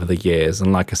over the years.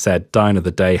 And like I said, Die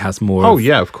Another Day has more. Oh,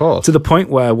 yeah, of course. To the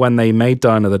point where when they made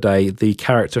Die Another Day, the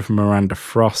character from Miranda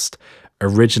Frost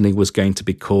originally was going to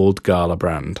be called Gala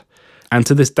Brand. And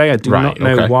to this day, I do not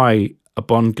know why a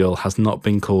Bond girl has not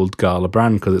been called Gala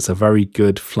Brand, because it's a very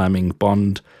good Fleming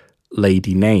Bond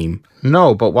lady name.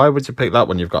 No, but why would you pick that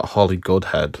when you've got Holly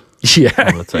Goodhead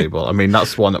on the table? I mean,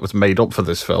 that's one that was made up for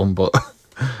this film, but...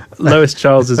 Lois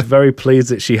Charles is very pleased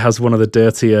that she has one of the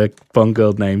dirtier Bond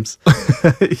girl names.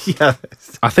 Yeah.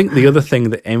 I think the other thing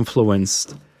that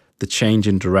influenced the change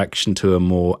in direction to a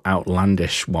more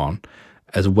outlandish one,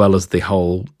 as well as the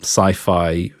whole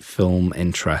sci-fi film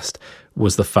interest,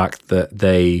 was the fact that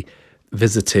they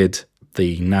visited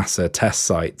the NASA test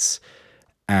sites,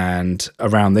 and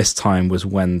around this time was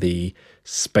when the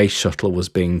space shuttle was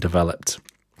being developed,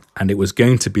 and it was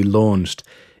going to be launched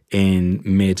in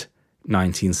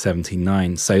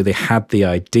mid-1979. So they had the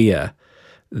idea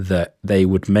that they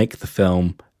would make the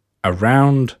film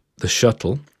around the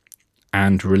shuttle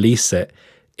and release it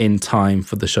in time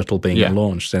for the shuttle being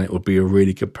launched, and it would be a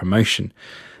really good promotion.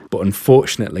 But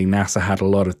unfortunately, NASA had a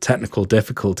lot of technical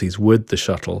difficulties with the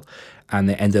shuttle, and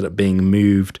it ended up being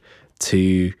moved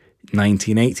to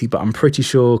 1980. But I'm pretty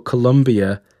sure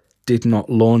Columbia did not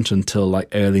launch until like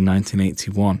early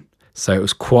 1981. So it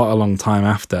was quite a long time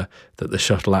after that the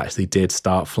shuttle actually did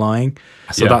start flying.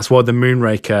 So that's why the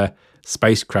Moonraker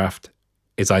spacecraft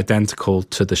is identical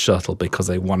to the shuttle, because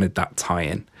they wanted that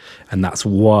tie-in. And that's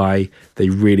why they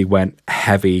really went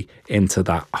heavy into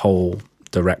that whole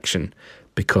direction,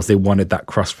 because they wanted that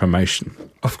cross-promotion.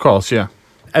 Of course, yeah.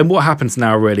 And what happens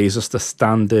now really is just a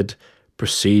standard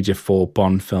procedure for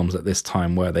Bond films at this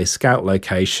time, where they scout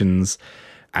locations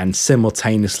and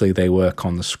simultaneously they work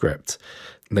on the script.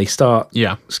 They start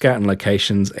scouting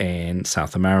locations in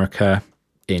South America,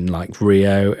 in like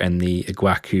Rio and the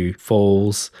Iguacu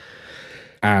Falls.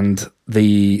 And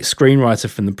the screenwriter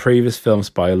from the previous film,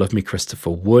 Spy Who Loved Me,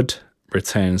 Christopher Wood,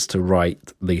 returns to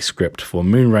write the script for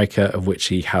Moonraker, of which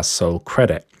he has sole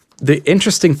credit. The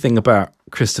interesting thing about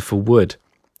Christopher Wood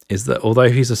is that although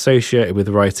he's associated with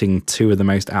writing two of the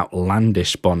most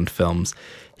outlandish Bond films,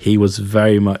 he was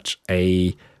very much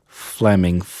a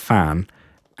Fleming fan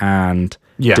and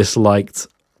disliked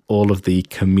all of the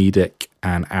comedic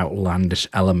and outlandish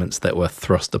elements that were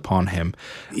thrust upon him.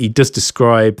 He does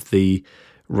describe the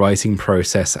writing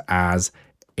process as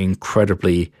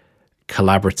incredibly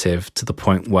collaborative, to the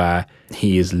point where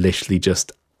he is literally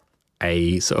just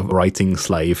a sort of writing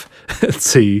slave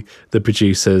to the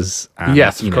producers. And,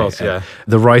 yes, of course, yeah.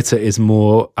 The writer is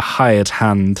more a hired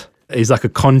hand. He's like a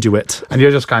conduit. And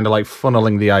you're just kind of like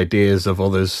funneling the ideas of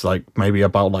others, like maybe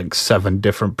about like 7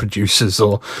 different producers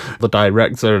or the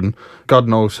director and God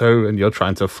knows who, and you're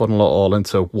trying to funnel it all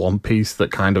into one piece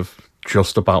that kind of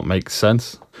just about makes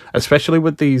sense. Especially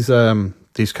with these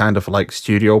kind of like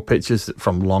studio pictures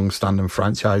from long-standing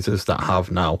franchises that have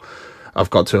now, I've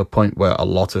got to a point where a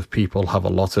lot of people have a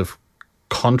lot of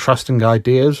contrasting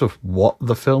ideas of what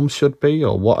the film should be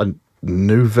or what a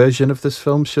new version of this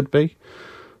film should be.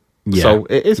 Yeah. So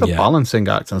it is a balancing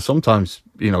act, and sometimes,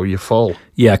 you fall.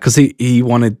 Yeah, because he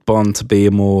wanted Bond to be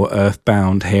a more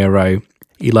earthbound hero.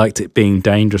 He liked it being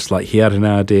dangerous. Like, he had an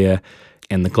idea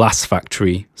in the glass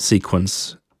factory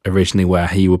sequence originally where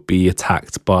he would be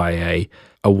attacked by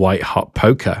a white hot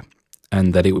poker,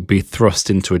 and that it would be thrust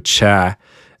into a chair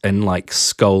and like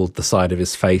scald the side of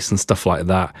his face and stuff like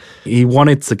that. He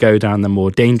wanted to go down the more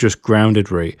dangerous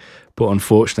grounded route, but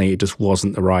unfortunately it just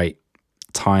wasn't the right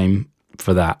time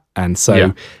for that. And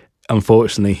so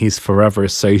unfortunately he's forever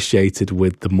associated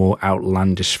with the more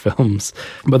outlandish films.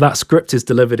 But that script is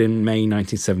delivered in May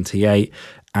 1978,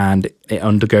 and it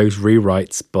undergoes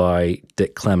rewrites by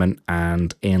Dick Clement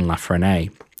and Ian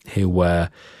LaFrennais, who were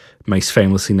most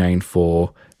famously known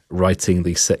for writing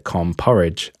the sitcom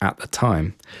Porridge at the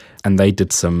time. And they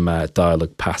did some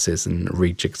dialogue passes and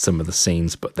rejigged some of the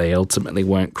scenes, but they ultimately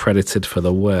weren't credited for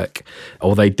the work.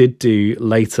 Or they did do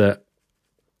later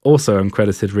also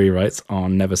uncredited rewrites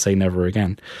on Never Say Never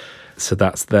Again. So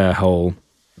that's their whole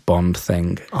Bond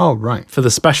thing. Oh, right. For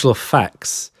the special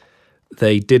effects,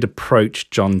 they did approach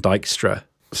John Dykstra.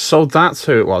 So that's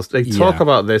who it was. They talk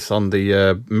about this on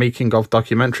the making of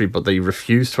documentary, but they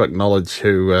refuse to acknowledge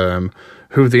who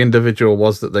the individual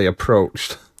was that they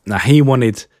approached. Now, he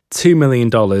wanted $2 million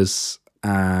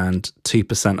and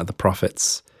 2% of the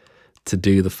profits to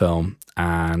do the film,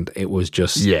 and it was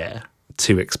just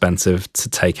too expensive to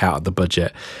take out of the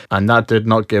budget. And that did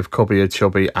not give Cubby a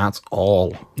chubby at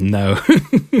all. No.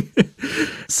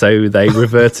 So they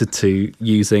reverted to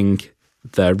using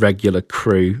their regular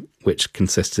crew, which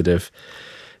consisted of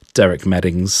Derek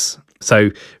Meddings.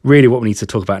 So really what we need to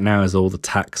talk about now is all the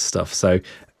tax stuff. So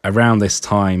around this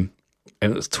time, it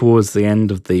was towards the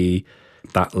end of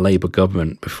that Labour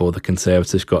government, before the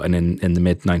Conservatives got in the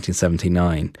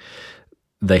mid-1979,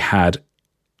 they had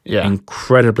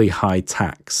incredibly high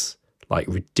tax, like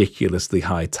ridiculously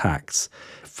high tax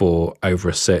for over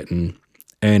a certain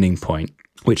earning point,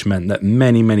 which meant that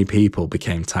many, many people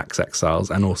became tax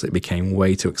exiles, and also it became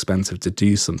way too expensive to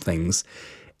do some things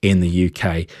in the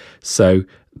UK. So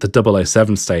the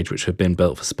 007 stage, which had been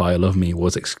built for Spy Who Loved Me,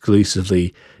 was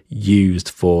exclusively used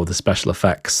for the special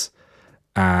effects,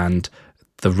 and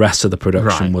the rest of the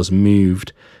production was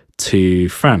moved to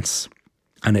France,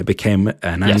 and it became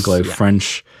an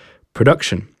Anglo-French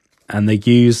production. And they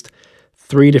used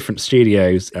 3 different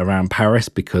studios around Paris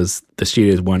because the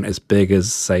studios weren't as big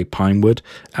as, say, Pinewood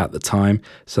at the time.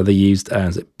 So they used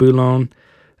Boulogne,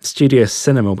 Studio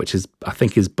Cinema, which I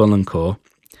think is Bullencourt,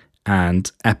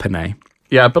 and Epinay.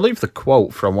 Yeah, I believe the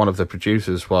quote from one of the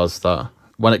producers was that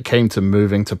when it came to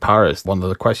moving to Paris, one of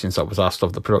the questions that was asked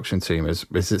of the production team is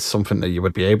it something that you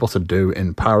would be able to do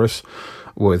in Paris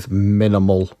with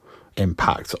minimal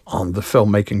impact on the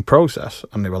filmmaking process?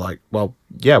 And they were like, well,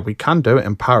 yeah, we can do it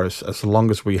in Paris as long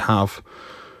as we have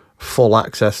full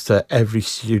access to every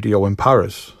studio in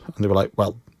Paris. And they were like,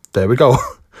 well, there we go.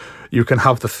 You can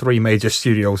have the 3 major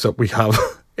studios that we have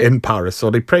in Paris. So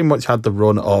they pretty much had the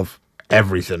run of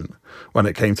everything when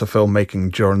it came to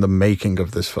filmmaking during the making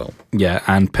of this film. Yeah,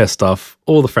 and pissed off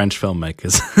all the French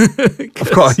filmmakers.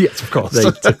 Of course, yes, of course. They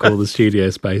took all the studio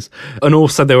space. And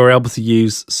also they were able to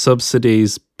use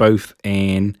subsidies both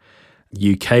in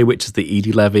UK, which is the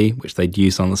Edie levy, which they'd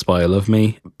used on The Spy Who Loved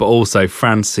Me, but also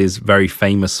France is very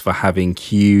famous for having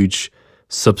huge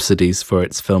subsidies for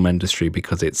its film industry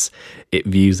because it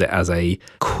views it as a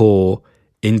core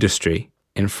industry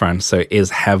in France, so it is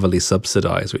heavily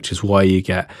subsidized, which is why you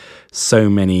get so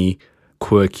many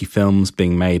quirky films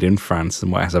being made in France,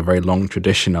 and why it has a very long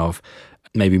tradition of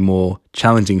maybe more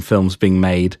challenging films being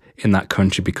made in that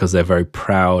country because they're very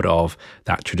proud of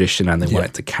that tradition and they want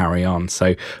it to carry on.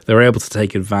 So they were able to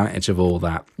take advantage of all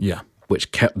that,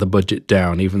 which kept the budget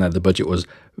down, even though the budget was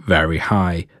very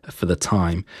high for the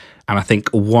time. And I think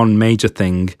one major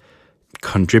thing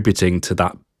contributing to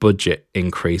that budget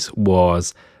increase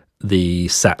was the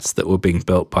sets that were being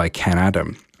built by Ken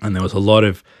Adam. And there was a lot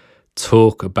of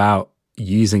talk about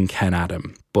using Ken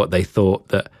Adam, but they thought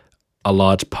that a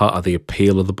large part of the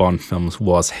appeal of the Bond films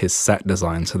was his set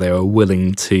design. So they were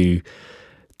willing to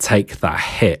take that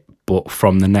hit. But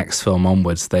from the next film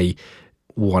onwards, they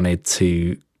wanted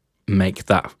to make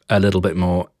that a little bit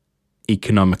more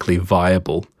economically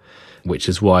viable, which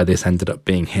is why this ended up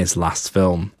being his last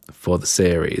film for the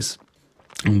series,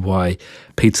 and why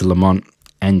Peter Lamont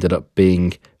ended up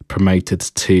being promoted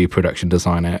to production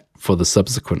designer for the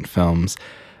subsequent films.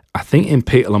 I think in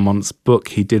Peter Lamont's book,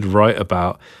 he did write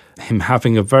about him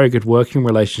having a very good working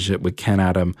relationship with Ken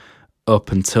Adam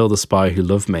up until The Spy Who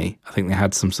Loved Me. I think they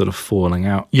had some sort of falling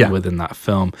out within that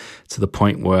film, to the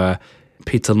point where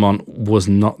Peter Lamont was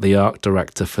not the art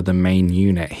director for the main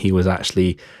unit. He was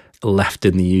actually left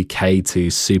in the UK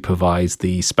to supervise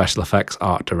the special effects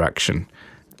art direction.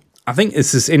 I think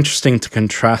this is interesting to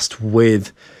contrast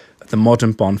with the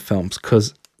modern Bond films,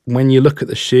 because when you look at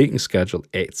the shooting schedule,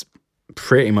 it's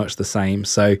pretty much the same.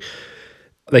 So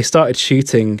they started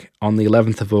shooting on the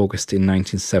 11th of August in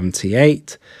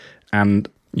 1978, and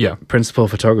principal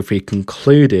photography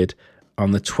concluded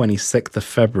on the 26th of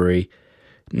February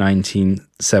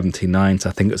 1979. So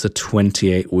I think it was a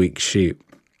 28-week shoot.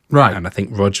 Right. And I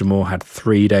think Roger Moore had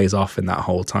 3 days off in that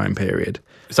whole time period.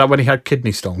 Is that when he had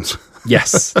kidney stones?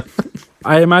 Yes.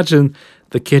 I imagine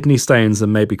the kidney stones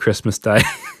and maybe Christmas Day.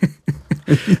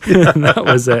 And that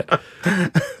was it.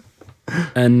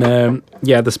 And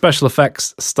the special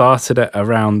effects started at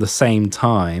around the same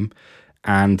time,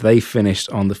 and they finished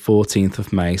on the 14th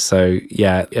of May. So,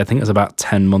 I think it was about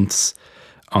 10 months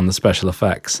on the special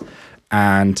effects.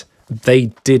 And they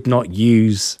did not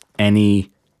use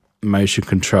any motion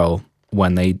control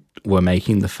when they were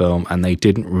making the film, and they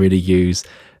didn't really use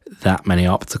that many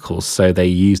opticals. So they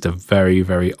used a very,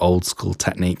 very old school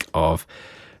technique of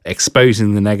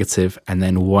exposing the negative and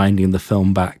then winding the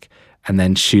film back, and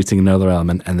then shooting another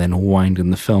element and then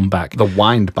winding the film back. The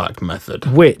wind back method.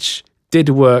 Which did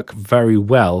work very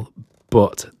well,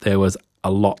 but there was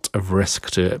a lot of risk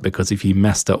to it, because if you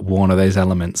messed up one of those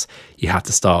elements, you had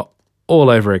to start all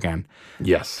over again.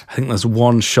 Yes. I think there's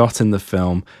one shot in the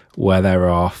film where there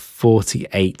are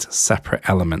 48 separate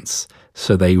elements.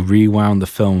 So they rewound the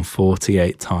film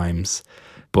 48 times,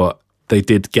 but they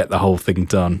did get the whole thing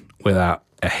done without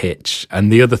a hitch.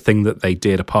 And the other thing that they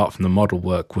did, apart from the model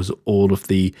work, was all of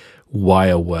the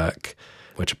wire work,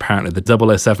 which apparently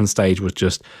the 007 stage was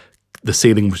just, the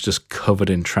ceiling was just covered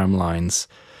in tram lines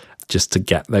just to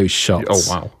get those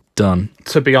shots done.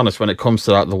 To be honest, when it comes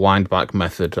to the wind back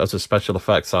method, as a special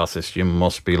effects artist, you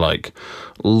must be like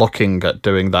looking at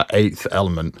doing that 8th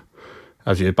element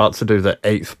as you're about to do the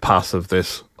 8th pass of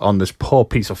this on this poor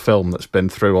piece of film that's been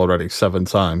through already 7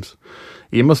 times.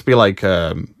 You must be like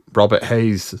Robert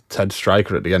Hayes, Ted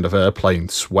Stryker at the end of Airplane,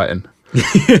 sweating.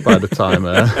 by the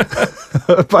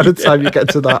time you get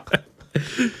to that.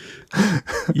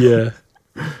 Yeah.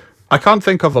 I can't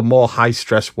think of a more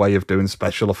high-stress way of doing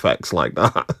special effects like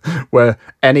that, where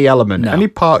any element, any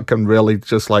part can really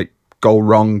just like go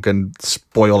wrong and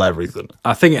spoil everything.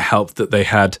 I think it helped that they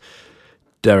had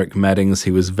Derek Meddings,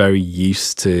 who was very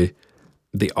used to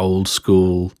the old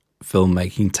school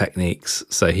filmmaking techniques.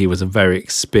 So he was a very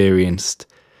experienced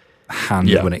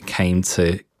hand when it came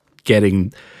to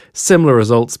getting similar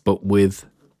results, but with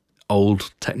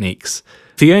old techniques.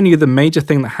 The only other major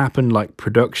thing that happened, like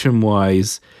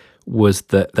production-wise, was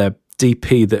that their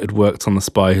DP that had worked on The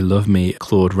Spy Who Loved Me,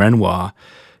 Claude Renoir,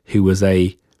 who was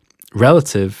a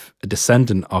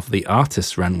descendant of the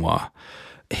artist Renoir,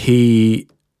 he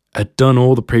had done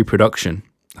all the pre-production.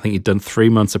 I think he'd done 3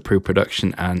 months of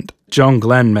pre-production, and John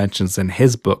Glenn mentions in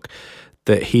his book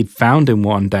that he'd found him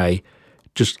one day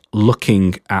just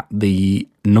looking at the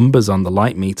numbers on the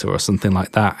light meter or something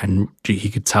like that, and he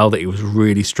could tell that he was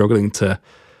really struggling to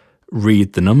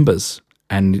read the numbers.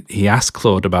 And he asked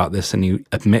Claude about this, and he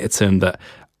admitted to him that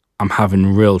I'm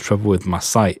having real trouble with my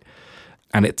sight.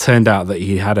 And it turned out that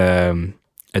he had a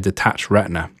detached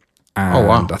retina.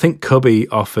 And I think Cubby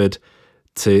offered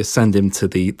to send him to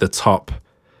the top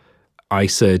eye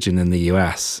surgeon in the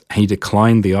US. He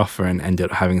declined the offer and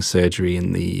ended up having surgery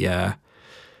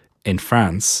in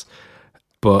France.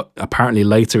 But apparently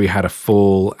later he had a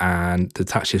fall and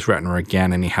detached his retina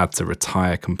again, and he had to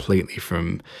retire completely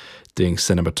from doing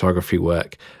cinematography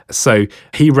work. So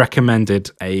he recommended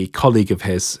a colleague of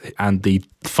his, and the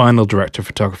final director of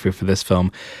photography for this film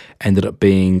ended up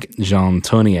being Jean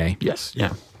Tournier. Yes,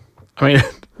 yeah. I mean,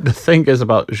 the thing is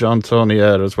about Jean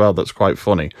Tournier as well that's quite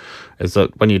funny is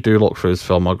that when you do look through his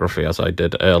filmography, as I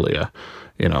did earlier,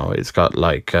 you know, it's got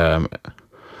like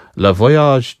Le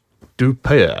Voyage du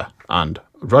Père and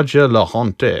Roger Le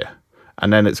Honte,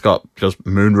 and then it's got just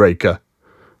Moonraker.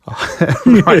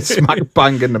 Right smack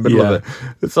bang in the middle of it.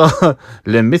 It's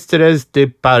Les Mystères de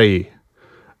Paris.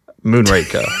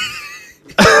 Moonraker.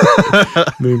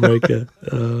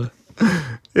 Moonraker.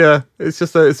 Yeah, it's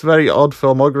just it's very odd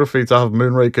filmography to have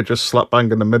Moonraker just slap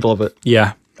bang in the middle of it.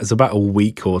 Yeah, it's about a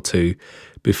week or two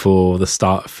before the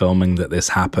start of filming that this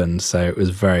happened, so it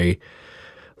was very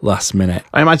last minute.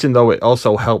 I imagine, though, it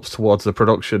also helps towards the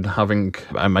production having,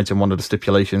 I imagine one of the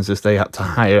stipulations is they had to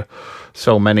hire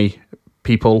so many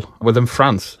people within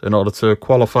France in order to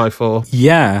qualify for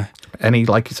any,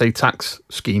 like you say, tax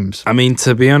schemes. I mean,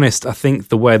 to be honest, I think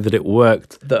the way that it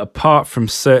worked, that apart from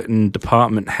certain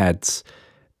department heads,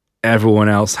 everyone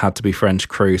else had to be French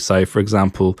crew. So, for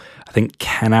example, I think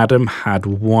Ken Adam had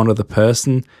one other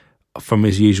person from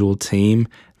his usual team,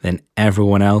 then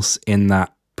everyone else in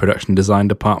that production design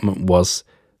department was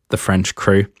the French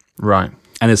crew. Right.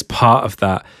 And as part of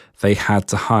that, they had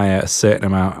to hire a certain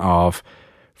amount of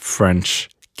French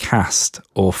cast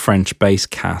or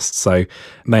French-based cast. So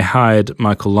they hired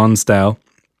Michael Lonsdale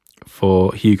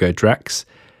for Hugo Drex,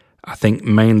 I think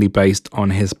mainly based on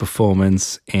his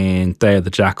performance in Day of the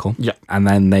Jackal. Yeah. And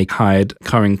then they hired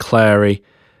Corinne Clary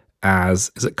as,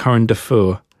 is it Corinne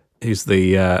Dufour, who's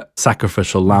the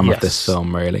sacrificial lamb of this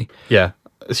film, really. Yeah.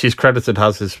 She's credited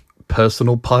as his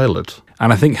personal pilot.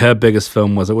 And I think her biggest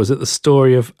film was it The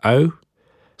Story of O?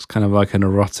 It's kind of like an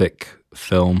erotic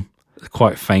film.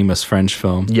 Quite famous French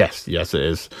film. Yes, it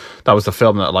is. That was the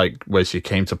film that, like, where she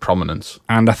came to prominence.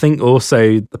 And I think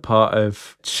also the part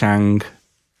of Chang,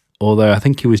 although I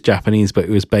think he was Japanese, but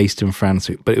it was based in France,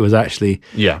 but it was actually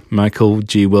Michael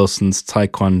G. Wilson's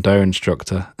Taekwondo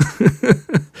instructor.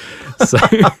 So,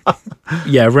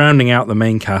 rounding out the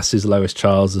main cast is Lois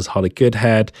Charles as Holly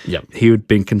Goodhead. Yep. He had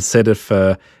been considered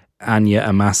for Anya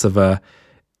Amasova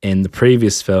in the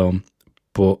previous film,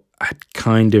 but had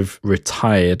kind of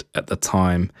retired at the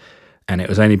time, and it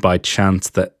was only by chance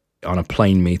that on a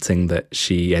plane meeting that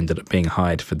she ended up being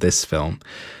hired for this film.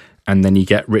 And then you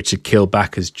get Richard Kiel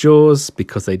back as Jaws,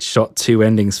 because they'd shot 2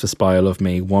 endings for Spy Who Loved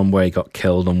Me, one where he got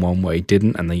killed and one where he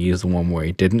didn't, and they used the one where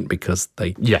he didn't because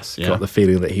they got the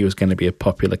feeling that he was going to be a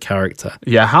popular character.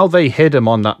 Yeah, how they hid him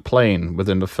on that plane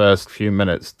within the first few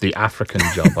minutes, the African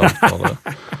job, I'd call it.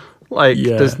 Like,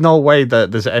 there's no way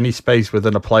that there's any space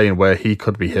within a plane where he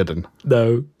could be hidden.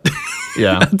 No.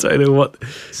 Yeah. I don't know what.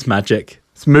 It's magic.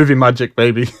 It's movie magic,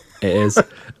 baby. It is.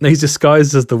 And he's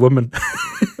disguised as the woman.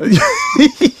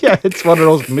 Yeah, it's one of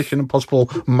those Mission Impossible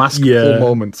maskful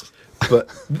moments. But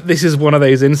this is one of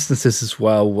those instances as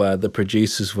well where the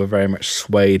producers were very much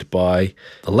swayed by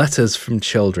the letters from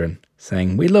children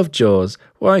saying, "We love Jaws.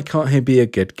 Why can't he be a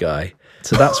good guy?"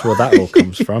 So that's where that all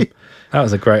comes from. That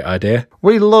was a great idea.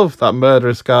 We love that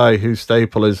murderous guy whose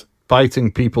staple is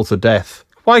biting people to death.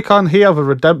 Why can't he have a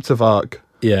redemptive arc?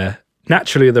 Yeah.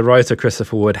 Naturally, the writer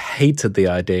Christopher Wood hated the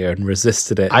idea and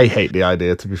resisted it. I hate the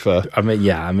idea, to be fair. I mean,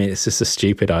 it's just a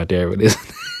stupid idea, really,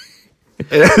 isn't it?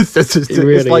 It's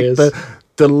really like is.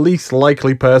 the least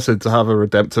likely person to have a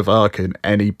redemptive arc in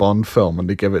any Bond film, and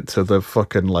they give it to the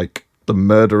fucking, like, the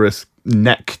murderous,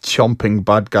 neck-chomping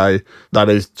bad guy that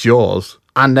is Jaws,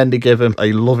 and then they give him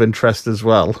a love interest as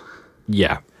well.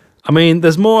 Yeah. I mean,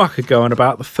 there's more I could go on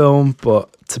about the film,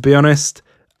 but to be honest,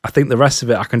 I think the rest of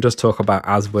it I can just talk about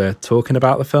as we're talking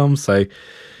about the film. So,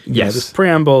 yeah, this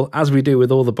preamble, as we do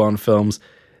with all the Bond films,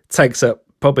 takes up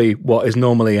probably what is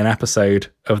normally an episode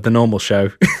of the normal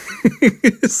show.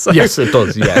 Yes, it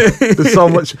does, yeah. There's so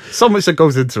much that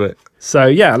goes into it. So,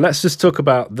 yeah, let's just talk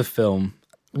about the film.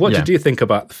 What did you think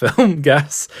about the film,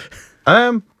 Gas?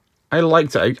 I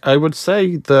liked it. I would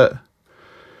say that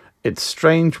it's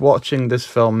strange watching this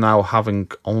film now,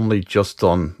 having only just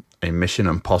done a Mission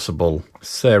Impossible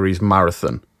series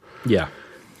marathon. Yeah.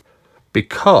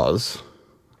 Because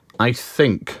I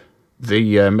think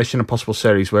the Mission Impossible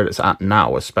series where it's at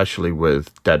now, especially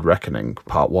with Dead Reckoning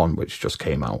Part 1, which just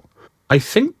came out, I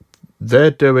think they're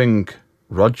doing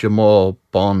Roger Moore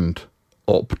Bond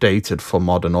updated for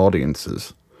modern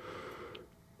audiences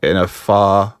in a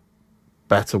far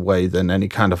better way than any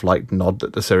kind of like nod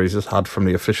that the series has had from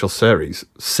the official series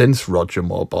since Roger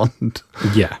Moore Bond.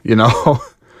 Yeah. You know,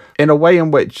 in a way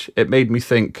in which it made me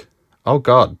think, oh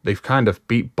God, they've kind of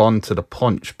beat Bond to the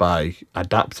punch by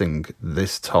adapting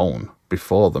this tone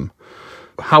before them.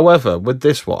 However, with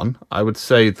this one, I would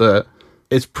say that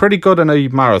it's pretty good in a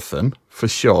marathon, for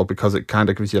sure, because it kind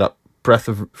of gives you that breath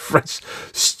of fresh,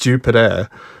 stupid air.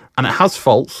 And it has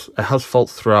faults. It has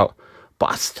faults throughout.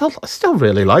 But I still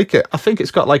really like it. I think it's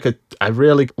got like a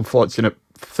really unfortunate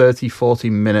 30,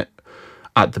 40 minute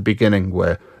at the beginning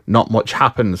where not much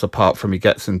happens apart from he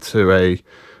gets into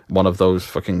one of those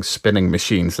fucking spinning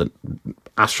machines that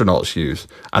astronauts use,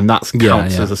 and that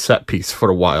counts as a set piece for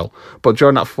a while. But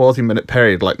during that 40-minute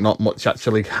period, like, not much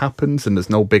actually happens and there's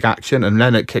no big action, and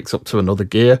then it kicks up to another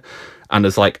gear and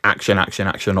there's like action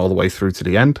all the way through to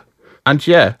the end. And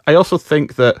yeah, I also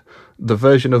think that the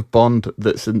version of Bond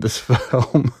that's in this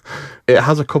film, it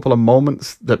has a couple of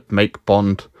moments that make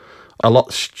Bond a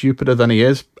lot stupider than he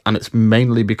is, and it's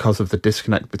mainly because of the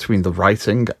disconnect between the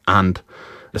writing and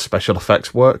the special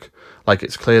effects work. Like,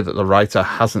 it's clear that the writer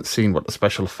hasn't seen what the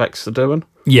special effects are doing.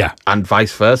 Yeah. And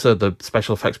vice versa, the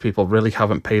special effects people really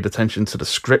haven't paid attention to the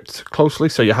script closely.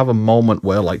 So you have a moment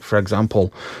where, like, for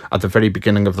example, at the very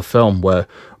beginning of the film, where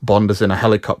Bond is in a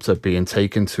helicopter being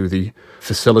taken to the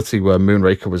facility where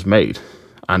Moonraker was made.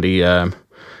 And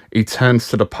he turns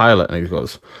to the pilot and he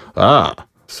goes,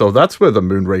 so that's where the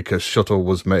Moonraker shuttle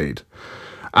was made.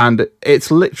 And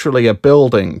it's literally a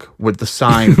building with the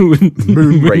sign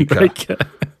Moonraker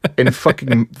in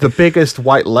fucking the biggest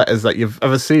white letters that you've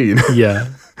ever seen. Yeah.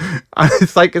 And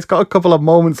it's like, it's got a couple of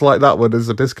moments like that where there's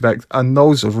a disconnect, and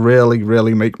those really,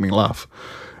 really make me laugh.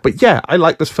 But yeah, I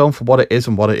like this film for what it is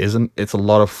and what it isn't. It's a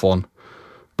lot of fun.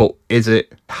 But is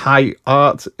it high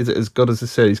art? Is it as good as the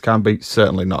series can be?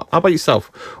 Certainly not. How about yourself?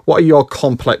 What are your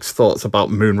complex thoughts about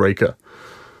Moonraker?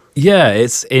 Yeah,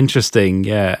 it's interesting.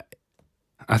 Yeah.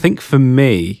 I think for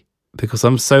me, because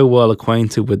I'm so well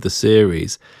acquainted with the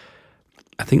series,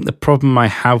 I think the problem I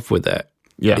have with it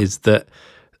is that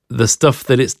the stuff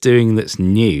that it's doing that's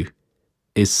new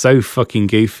is so fucking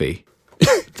goofy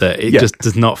that it just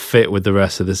does not fit with the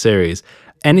rest of the series.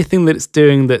 Anything that it's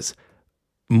doing that's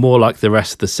more like the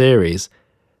rest of the series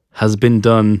has been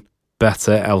done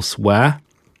better elsewhere.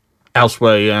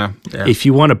 Elsewhere, yeah. If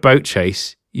you want a boat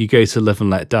chase, you go to Live and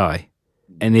Let Die.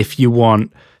 And if you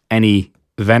want any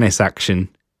Venice action,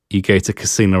 you go to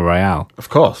Casino Royale. Of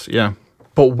course, yeah.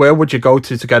 But where would you go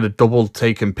to get a double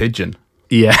taken pigeon?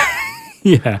 Yeah.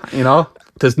 Yeah. You know,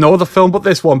 there's no other film but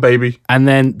this one, baby. And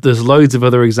then there's loads of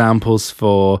other examples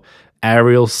for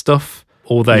aerial stuff.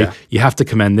 Although you have to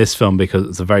commend this film because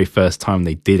it's the very first time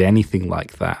they did anything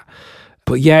like that.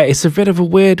 But yeah, it's a bit of a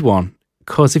weird one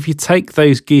because if you take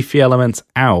those goofy elements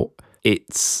out,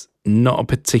 it's not a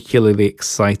particularly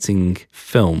exciting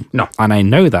film. No. And I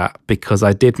know that because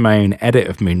I did my own edit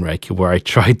of Moonraker where I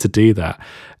tried to do that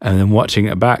and then watching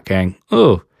it back going,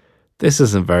 oh, this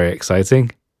isn't very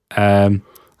exciting. So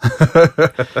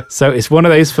it's one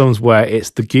of those films where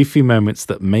it's the goofy moments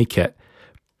that make it,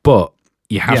 but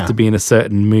you have to be in a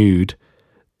certain mood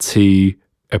to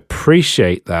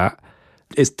appreciate that.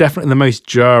 It's definitely the most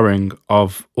jarring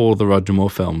of all the Roger Moore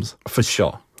films. For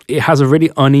sure. It has a really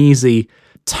uneasy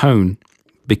tone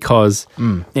because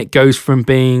it goes from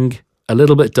being a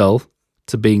little bit dull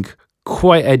to being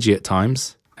quite edgy at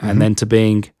times and then to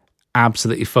being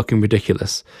absolutely fucking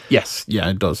ridiculous. Yes, yeah,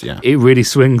 it does, yeah. It really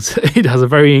swings. It has a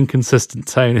very inconsistent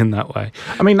tone in that way.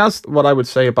 I mean, that's what I would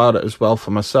say about it as well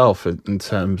for myself in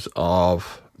terms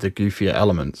of the goofier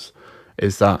elements,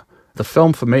 is that the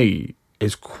film for me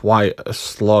is quite a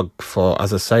slog for,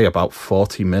 as I say, about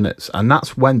 40 minutes. And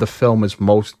that's when the film is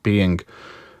most being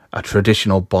a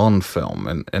traditional Bond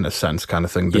film, in a sense, kind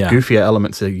of thing. The goofier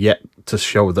elements are yet to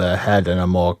show their head in a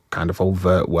more kind of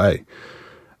overt way.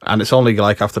 And it's only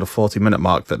like after the 40-minute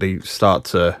mark that the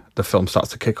film starts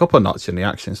to kick up a notch and the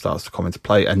action starts to come into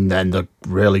play, and then the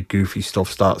really goofy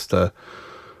stuff starts to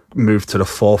move to the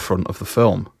forefront of the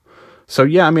film. So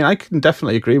yeah, I mean, I can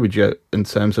definitely agree with you in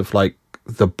terms of like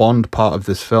the Bond part of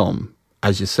this film.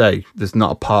 As you say, there's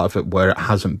not a part of it where it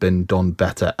hasn't been done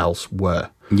better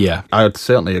elsewhere. Yeah, I would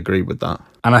certainly agree with that.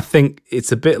 And I think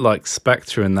it's a bit like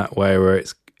Spectre in that way, where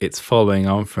it's following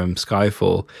on from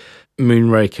Skyfall.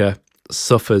 Moonraker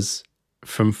suffers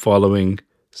from following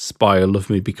Spy Who Loved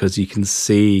Me because you can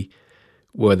see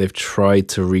where they've tried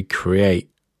to recreate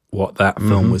what that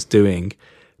film was doing,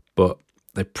 but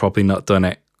they've probably not done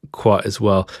it quite as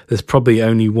well. There's probably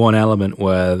only one element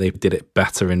where they did it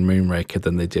better in Moonraker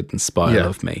than they did in Spy Who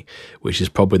Loved Me, which is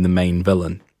probably the main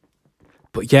villain.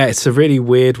 But yeah, it's a really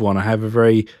weird one. I have a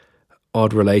very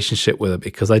odd relationship with it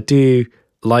because I do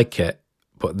like it,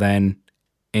 but then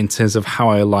in terms of how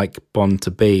I like Bond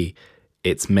to be,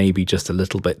 it's maybe just a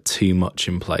little bit too much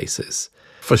in places.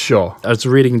 For sure. I was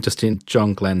reading just in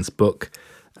John Glenn's book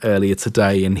earlier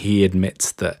today, and he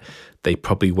admits that they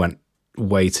probably went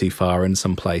way too far in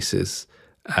some places.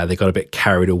 They got a bit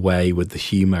carried away with the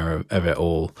humour of it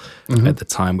all at the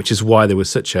time, which is why there was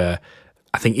such a...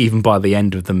 I think even by the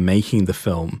end of them making the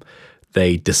film,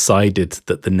 they decided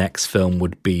that the next film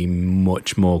would be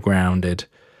much more grounded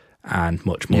and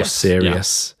much more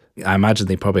serious. Yeah. I imagine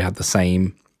they probably had the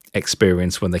same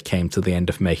experience when they came to the end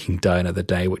of making Die Another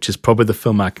Day, which is probably the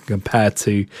film I can compare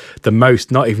to the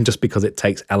most, not even just because it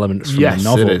takes elements from the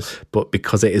novel, but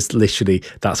because it is literally,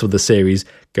 that's where the series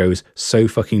goes so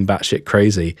fucking batshit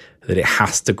crazy that it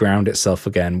has to ground itself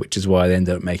again, which is why they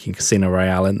ended up making Casino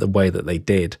Royale in the way that they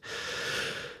did.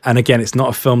 And again, it's not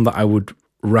a film that I would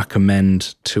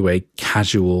recommend to a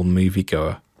casual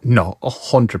moviegoer. No,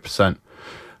 100%.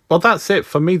 Well, that's it.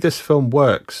 For me, this film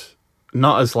works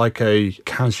not as like a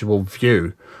casual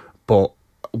view, but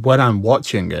when I'm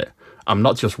watching it, I'm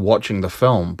not just watching the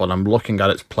film, but I'm looking at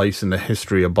its place in the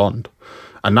history of Bond.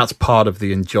 And that's part of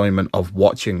the enjoyment of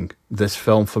watching this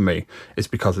film for me, is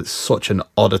because it's such an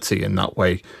oddity in that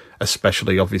way,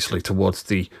 especially obviously towards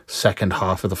the second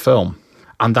half of the film.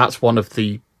 And that's one of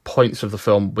the points of the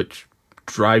film which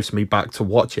drives me back to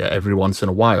watch it every once in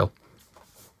a while.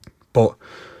 But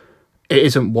it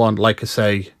isn't one, like I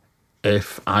say,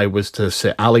 if I was to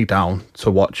sit Ali down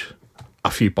to watch a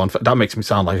few Bond films, that makes me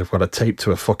sound like I've got a tape to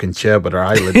a fucking chair with her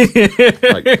eyelids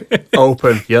like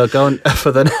open. You're going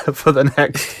for the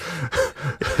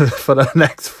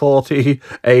next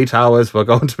 48 hours. We're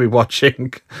going to be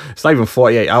watching. It's not even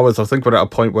 48 hours. I think we're at a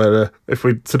point where if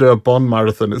we to do a Bond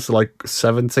marathon, it's like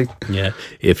 70. Yeah.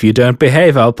 If you don't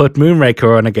behave, I'll put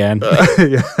Moonraker on again.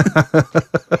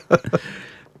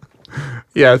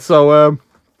 Yeah. So.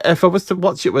 If I was to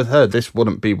watch it with her, this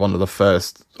wouldn't be one of the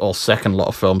first or second lot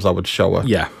of films I would show her.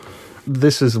 Yeah.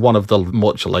 This is one of the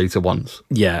much later ones.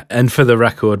 Yeah, and for the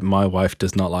record, my wife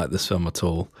does not like this film at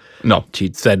all. No.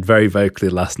 She said very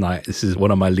vocally last night, this is one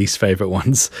of my least favourite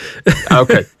ones.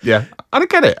 Okay, yeah. And I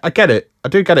get it. I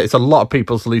do get it. It's a lot of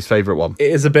people's least favourite one.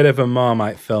 It is a bit of a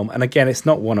Marmite film. And again, it's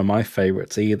not one of my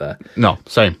favourites either. No,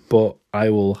 same. But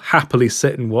I will happily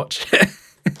sit and watch it.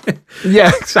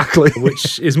 Yeah, exactly.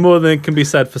 Which is more than can be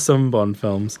said for some Bond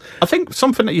films. I think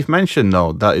something that you've mentioned,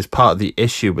 though, that is part of the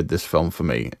issue with this film for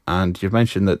me, and you've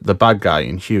mentioned that the bad guy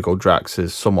in Hugo Drax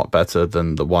is somewhat better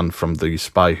than the one from The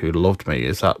Spy Who Loved Me.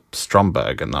 Is that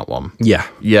Stromberg in that one? Yeah.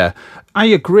 Yeah. I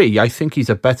agree. I think he's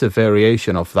a better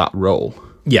variation of that role.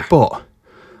 Yeah. But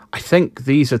I think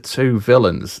these are two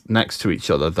villains next to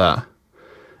each other that,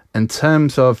 in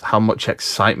terms of how much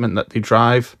excitement that they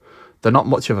drive, they're not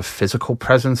much of a physical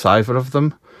presence, either of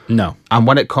them. No. And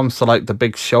when it comes to like the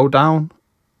big showdown,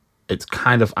 it's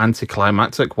kind of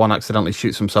anticlimactic. One accidentally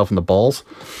shoots himself in the balls,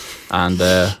 and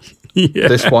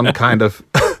this one kind of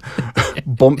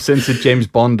bumps into James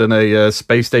Bond in a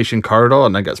space station corridor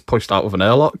and then gets pushed out of an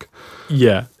airlock.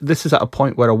 Yeah. This is at a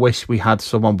point where I wish we had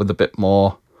someone with a bit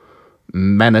more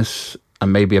menace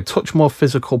and maybe a touch more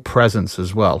physical presence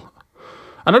as well.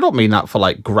 And I don't mean that for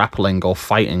like grappling or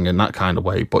fighting in that kind of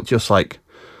way, but just like,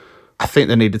 I think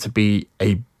there needed to be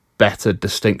a better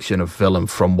distinction of villain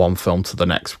from one film to the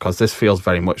next, because this feels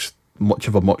very much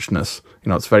of a muchness. You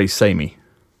know, it's very samey.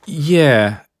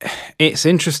 Yeah. it's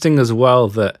interesting as well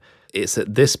that it's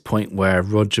at this point where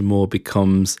Roger Moore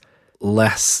becomes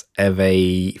less of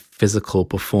a physical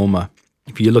performer.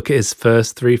 If you look at his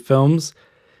first 3 films,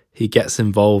 he gets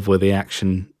involved with the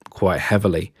action quite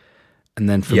heavily. And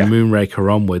then from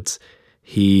Moonraker onwards,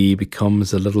 he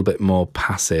becomes a little bit more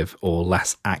passive or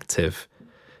less active,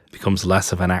 becomes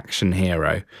less of an action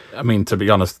hero. I mean, to be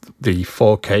honest, the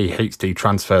 4K HD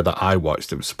transfer that I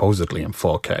watched, it was supposedly in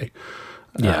 4K.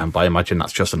 But I imagine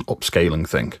that's just an upscaling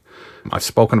thing. I've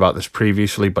spoken about this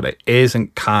previously, but it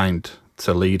isn't kind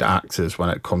to lead actors when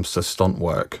it comes to stunt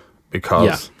work,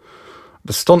 because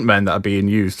the stuntmen that are being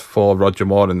used for Roger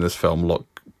Moore in this film look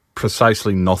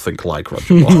precisely nothing like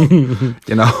Roger Moore,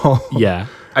 you know? Yeah.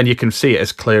 And you can see it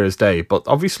as clear as day. But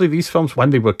obviously these films, when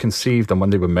they were conceived and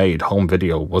when they were made, home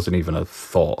video wasn't even a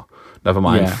thought. Never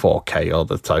mind 4K or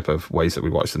the type of ways that we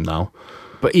watch them now.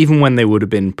 But even when they would have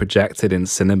been projected in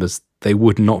cinemas, they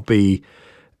would not be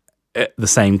at the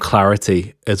same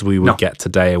clarity as we would get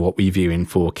today, or what we view in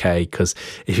 4K. Because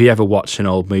if you ever watch an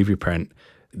old movie print,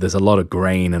 there's a lot of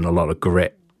grain and a lot of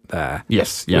grit there.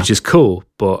 Yes, which is cool,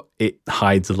 but it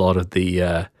hides a lot of the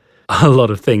a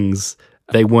lot of things.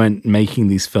 They weren't making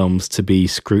these films to be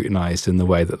scrutinized in the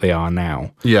way that they are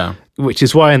now. Yeah. Which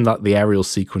is why in the aerial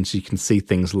sequence you can see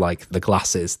things like the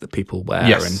glasses that people wear.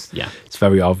 Yes. And it's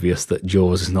very obvious that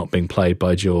Jaws is not being played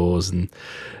by Jaws and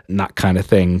that kind of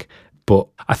thing. But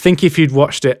I think if you'd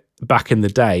watched it back in the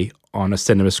day on a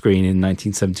cinema screen in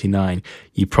 1979,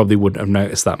 you probably wouldn't have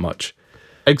noticed that much.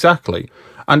 Exactly.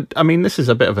 And I mean, this is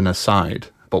a bit of an aside,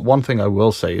 but one thing I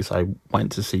will say is I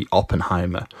went to see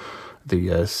Oppenheimer, the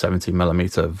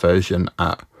 70mm version,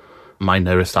 at my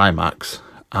nearest IMAX,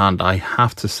 and I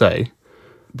have to say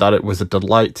that it was a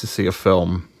delight to see a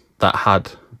film that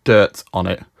had dirt on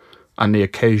it and the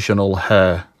occasional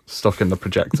hair stuck in the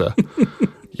projector.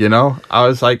 You know, I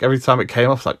was like, every time it came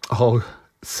off, like, oh,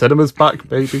 cinema's back,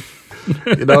 baby.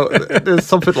 You know, there's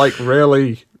something like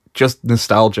really just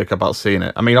nostalgic about seeing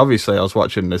it. I mean, obviously I was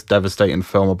watching this devastating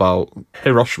film about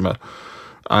Hiroshima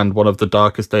and one of the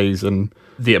darkest days in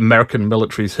the American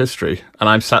military's history, and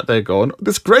I'm sat there going,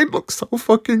 this grain looks so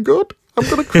fucking good, I'm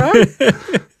gonna cry.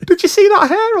 Did you see that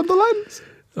hair on the lens?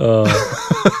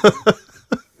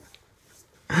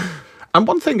 And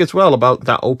one thing as well about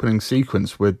that opening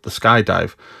sequence with the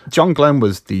skydive, John Glenn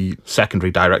was the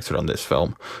secondary director on this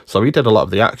film, so he did a lot of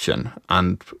the action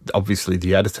and obviously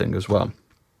the editing as well.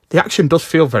 The action does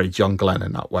feel very John Glenn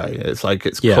in that way. It's like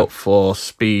it's cut for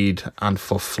speed and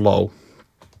for flow,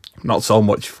 not so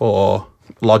much for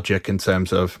logic in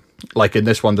terms of, like in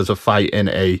this one, there's a fight in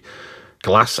a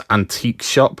glass antique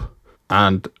shop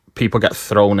and people get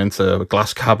thrown into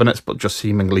glass cabinets but just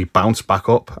seemingly bounce back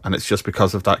up, and it's just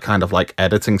because of that kind of like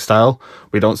editing style.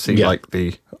 We don't see like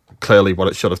the clearly what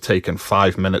it should have taken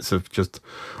 5 minutes of just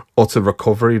utter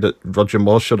recovery that Roger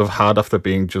Moore should have had after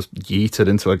being just yeeted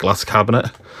into a glass cabinet,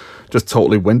 just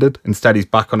totally winded. Instead he's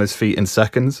back on his feet in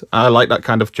seconds. I like that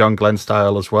kind of John Glenn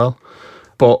style as well.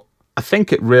 But I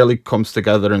think it really comes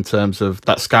together in terms of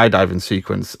that skydiving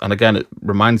sequence. And again, it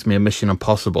reminds me of Mission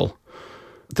Impossible.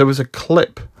 There was a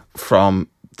clip from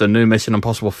the new Mission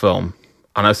Impossible film,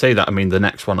 and I say that, I mean the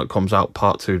next one that comes out,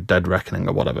 Part 2, Dead Reckoning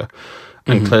or whatever.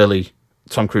 And clearly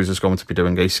Tom Cruise is going to be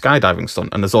doing a skydiving stunt.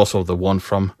 And there's also the one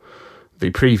from the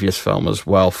previous film as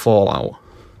well, Fallout.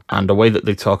 And the way that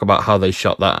they talk about how they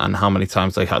shot that and how many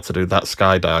times they had to do that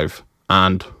skydive.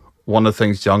 And one of the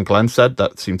things John Glenn said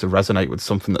that seemed to resonate with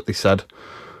something that they said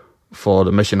for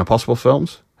the Mission Impossible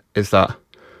films is that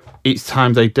each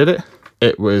time they did it,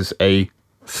 it was a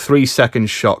 3-second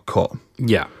shot cut.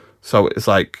 Yeah. So it's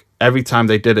like every time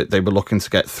they did it, they were looking to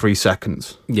get 3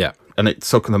 seconds. Yeah. And it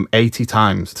took them 80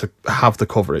 times to have the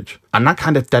coverage. And that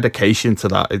kind of dedication to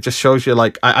that, it just shows you,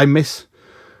 like, I do miss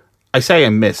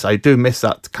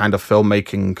that kind of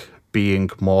filmmaking being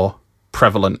more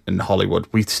prevalent in Hollywood.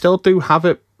 We still do have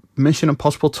it. Mission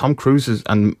Impossible, Tom Cruise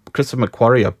and Christopher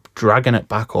McQuarrie are dragging it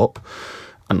back up.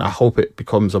 And I hope it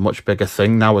becomes a much bigger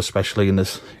thing now, especially in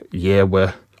this year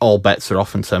where all bets are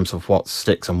off in terms of what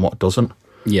sticks and what doesn't.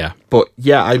 Yeah. But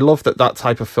yeah, I love that that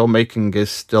type of filmmaking is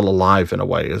still alive in a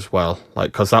way as well.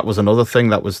 Like, because that was another thing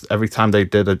that was every time they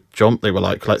did a jump, they were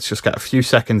like, let's just get a few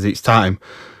seconds each time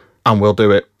and we'll do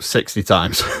it 60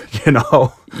 times, you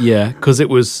know? Yeah, because it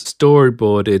was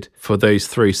storyboarded for those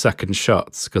 3-second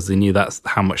shots because they knew that's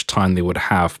how much time they would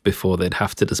have before they'd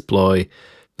have to deploy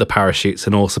the parachutes,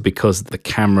 and also because the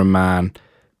cameraman,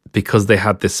 because they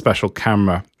had this special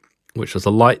camera, which was a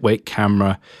lightweight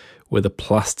camera with a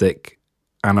plastic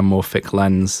anamorphic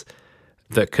lens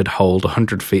that could hold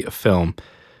 100 feet of film.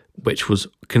 which was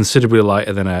considerably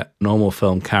lighter than a normal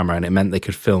film camera, and it meant they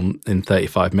could film in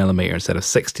 35mm instead of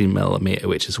 16mm,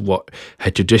 which is what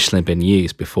had traditionally been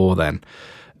used before then.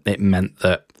 It meant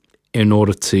that in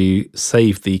order to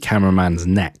save the cameraman's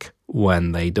neck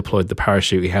when they deployed the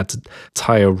parachute, he had to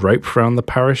tie a rope around the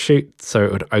parachute so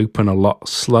it would open a lot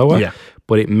slower. Yeah.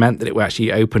 But it meant that it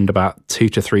actually opened about 2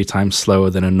 to 3 times slower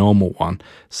than a normal one.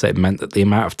 So it meant that the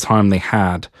amount of time they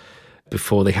had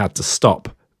before they had to stop,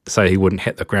 so he wouldn't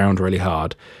hit the ground really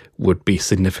hard, would be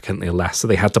significantly less. So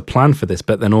they had to plan for this,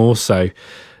 but then also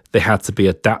they had to be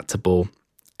adaptable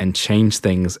and change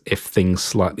things if things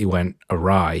slightly went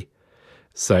awry.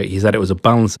 So he said it was a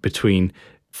balance between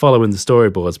following the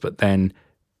storyboards, but then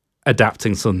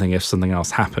adapting something if something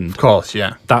else happened. Of course,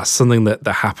 yeah. That's something that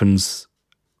happens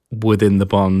within the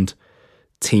Bond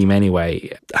team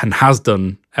anyway, and has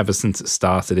done ever since it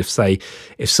started.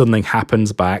 If something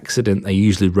happens by accident, they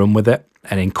usually run with it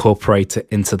and incorporate it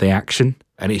into the action,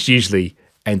 and it's usually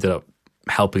ended up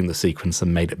helping the sequence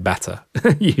and made it better,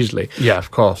 usually. Yeah,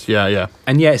 of course, yeah.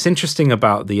 And yeah, it's interesting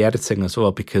about the editing as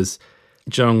well, because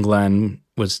John Glenn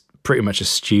was pretty much a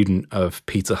student of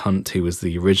Peter Hunt, who was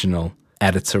the original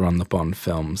editor on the Bond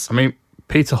films. I mean,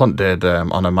 Peter Hunt did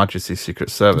on Her Majesty's Secret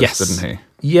Service, Yes. didn't he?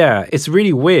 Yeah, it's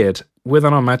really weird. With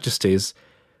On Her Majesty's,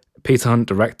 Peter Hunt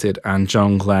directed and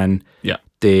John Glenn Yeah.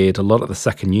 did a lot of the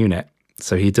second unit.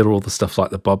 So he did all the stuff like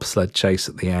the bobsled chase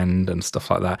at the end and stuff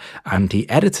like that. And he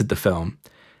edited the film.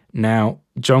 Now,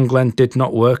 John Glenn did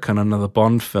not work on another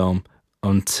Bond film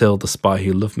until The Spy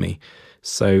Who Loved Me.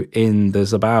 So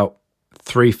there's about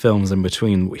 3 films in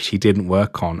between which he didn't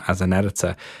work on as an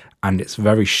editor. And it's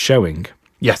very showing.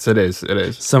 Yes, it is. It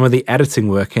is. Some of the editing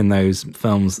work in those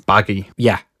films, Baggy.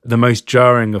 yeah, the most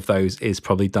jarring of those is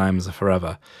probably Diamonds Are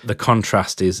Forever. The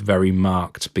contrast is very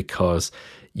marked because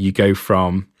you go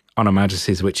from On Her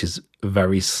Majesty's, which is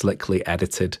very slickly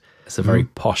edited, it's a very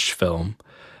posh film,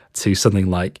 to something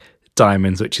like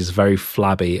Diamonds, which is very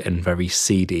flabby and very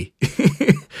seedy.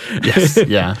 Yes,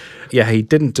 yeah. Yeah, he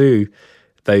didn't do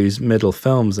those middle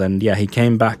films, and yeah, he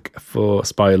came back for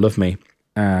Spy Who Loved Me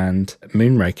and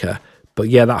Moonraker. But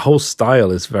yeah, that whole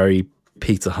style is very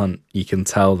Peter Hunt. You can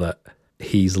tell that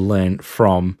he's learned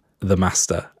from the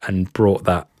master and brought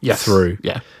that through.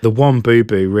 Yeah. The one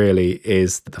boo-boo really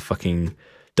is the fucking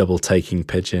double-taking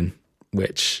pigeon,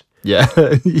 which Yeah.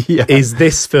 Yeah. is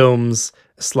this film's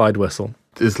slide whistle.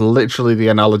 Is literally the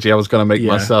analogy I was going to make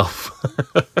myself.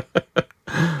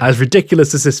 As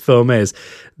ridiculous as this film is,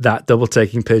 that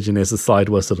double-taking pigeon is the slide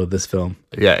whistle of this film.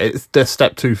 Yeah, it's a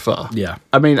step too far. Yeah.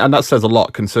 I mean, and that says a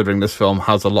lot considering this film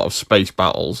has a lot of space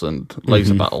battles and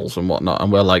laser battles and whatnot.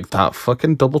 And we're like, that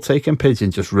fucking double-taking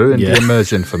pigeon just ruined the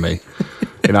immersion for me.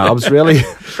 You know, I was really,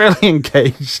 really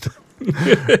engaged.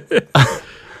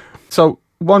 So,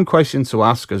 one question to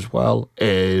ask as well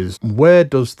is, where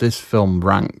does this film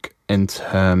rank in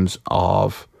terms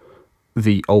of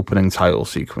the opening title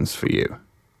sequence for you?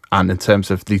 And in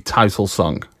terms of the title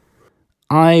song?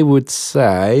 I would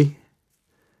say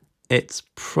it's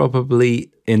probably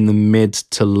in the mid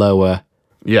to lower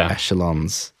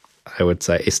echelons, I would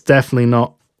say. It's definitely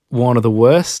not one of the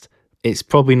worst. It's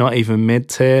probably not even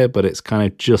mid-tier, but it's kind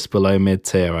of just below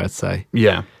mid-tier, I'd say.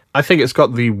 Yeah. I think it's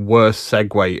got the worst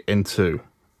segue into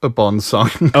a Bond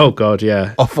song. Oh, God,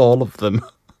 yeah. Of all of them.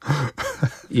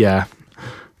 Yeah.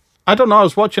 I don't know, I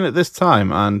was watching it this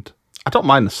time, and I don't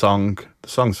mind the song. The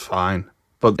song's fine.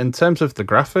 But in terms of the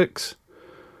graphics,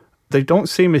 they don't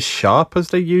seem as sharp as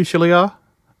they usually are.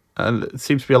 And it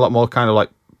seems to be a lot more kind of like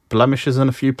blemishes in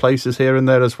a few places here and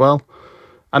there as well.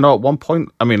 I know at one point,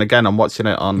 I mean, again, I'm watching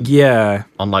it on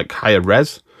like higher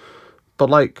res, but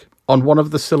like on one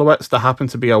of the silhouettes, there happened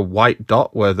to be a white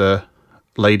dot where the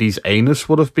lady's anus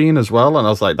would have been as well. And I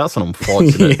was like, that's an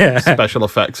unfortunate special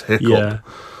effects hiccup.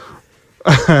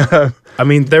 Yeah. I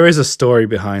mean, there is a story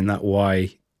behind that,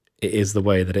 why it is the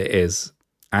way that it is.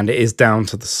 And it is down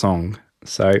to the song.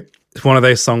 So it's one of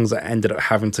those songs that ended up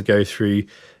having to go through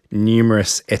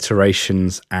numerous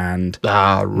iterations and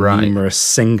numerous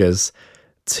singers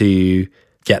to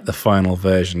get the final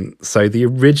version. So the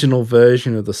original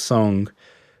version of the song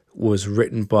was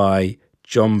written by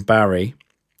John Barry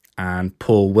and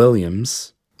Paul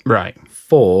Williams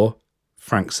for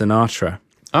Frank Sinatra.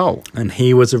 Oh. And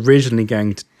he was originally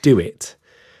going to do it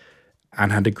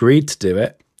and had agreed to do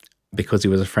it because he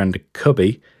was a friend of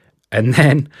Cubby. And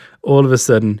then all of a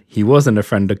sudden he wasn't a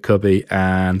friend of Cubby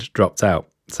and dropped out.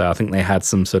 So I think they had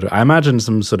some sort of, I imagine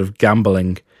some sort of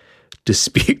gambling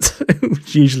dispute,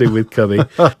 usually with Cubby.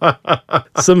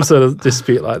 Some sort of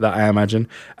dispute like that, I imagine,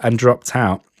 and dropped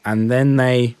out. And then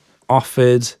they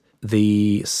offered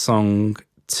the song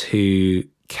to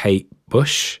Kate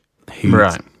Bush, who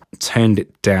turned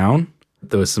it down.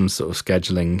 There was some sort of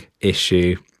scheduling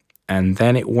issue. And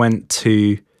then it went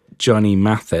to Johnny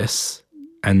Mathis,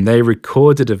 and they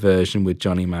recorded a version with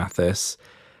Johnny Mathis,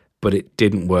 but it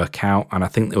didn't work out. And I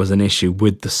think there was an issue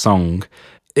with the song.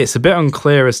 It's a bit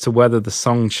unclear as to whether the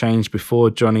song changed before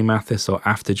Johnny Mathis or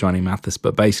after Johnny Mathis,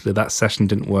 but basically that session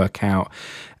didn't work out.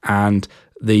 And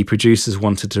the producers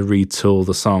wanted to retool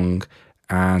the song,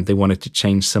 and they wanted to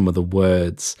change some of the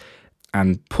words.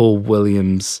 And Paul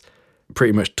Williams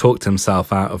pretty much talked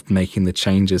himself out of making the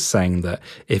changes, saying that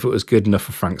if it was good enough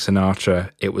for Frank Sinatra,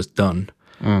 it was done.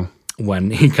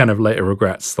 When he kind of later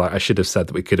regrets, like, I should have said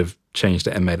that we could have changed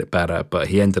it and made it better, but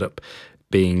he ended up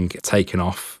being taken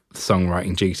off the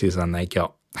songwriting duties, and they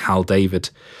got Hal David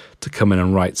to come in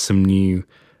and write some new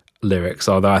lyrics,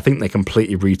 although I think they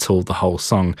completely retooled the whole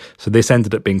song. So this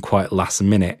ended up being quite last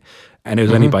minute, and it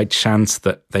was only by chance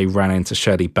that they ran into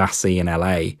Shirley Bassey in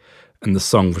LA, and the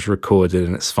song was recorded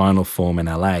in its final form in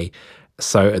LA.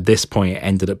 So at this point, it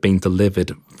ended up being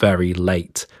delivered very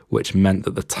late, which meant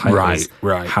that the titles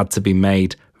had to be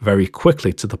made very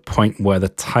quickly, to the point where the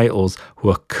titles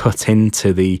were cut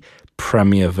into the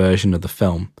premiere version of the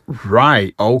film.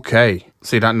 Right, okay.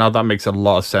 See, that now that makes a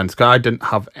lot of sense, because I didn't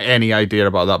have any idea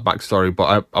about that backstory,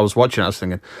 but I was watching it, I was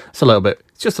thinking,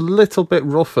 it's just a little bit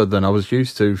rougher than I was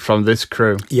used to from this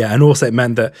crew. Yeah, and also it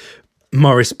meant that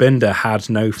Maurice Binder had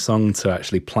no song to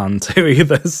actually plan to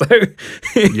either, so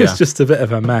it was just a bit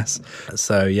of a mess.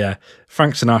 So yeah,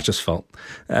 Frank Sinatra's fault.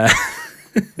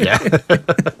 Yeah.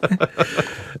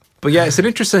 But yeah, it's an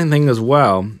interesting thing as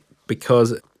well,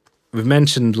 because we've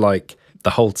mentioned like the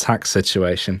whole tax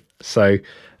situation. So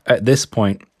at this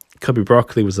point, Cubby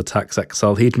Broccoli was a tax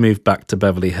exile. He'd moved back to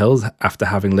Beverly Hills after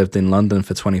having lived in London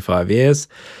for 25 years.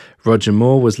 Roger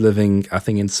Moore was living, I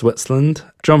think, in Switzerland.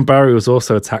 John Barry was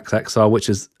also a tax exile, which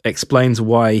explains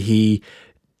why he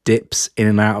dips in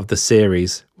and out of the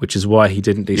series, which is why he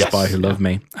didn't do Spy Who Loved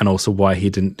Me, and also why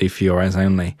he didn't do For Your Eyes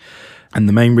Only. And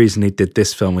the main reason he did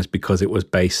this film is because it was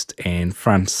based in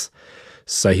France.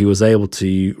 So he was able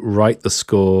to write the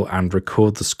score and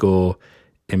record the score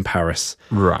in Paris.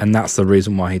 Right. And that's the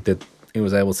reason why he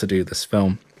was able to do this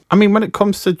film. I mean, when it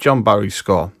comes to John Barry's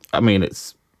score, I mean,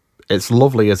 it's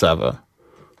lovely as ever.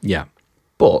 Yeah.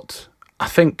 But I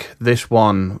think this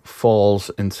one falls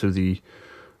into the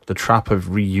trap of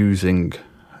reusing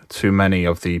too many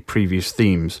of the previous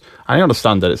themes. I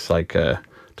understand that it's like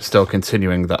still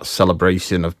continuing that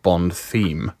celebration of Bond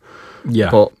theme. Yeah.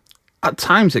 But at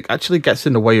times it actually gets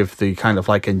in the way of the kind of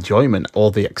like enjoyment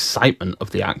or the excitement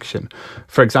of the action.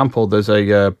 For example, there's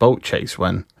a boat chase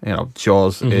when,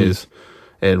 Jaws is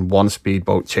in one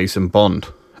speedboat chasing Bond,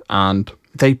 and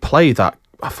they play that,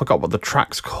 I forgot what the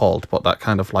track's called, but that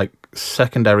kind of like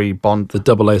secondary Bond.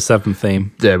 The 007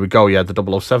 theme. There we go, yeah,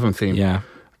 the 007 theme. Yeah.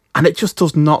 And it just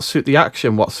does not suit the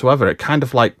action whatsoever. It kind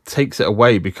of like takes it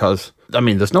away because, I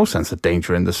mean, there's no sense of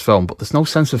danger in this film, but there's no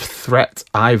sense of threat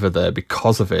either there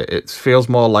because of it. It feels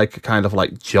more like a kind of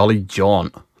like jolly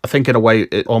jaunt. I think in a way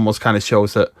it almost kind of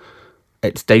shows that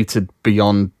it's dated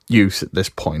beyond use at this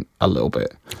point a little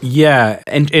bit. Yeah,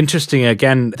 and interesting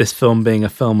again, this film being a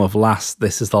film of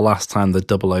this is the last time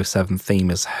the 007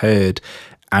 theme is heard,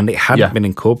 and it hadn't been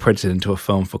incorporated into a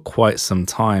film for quite some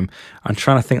time. I'm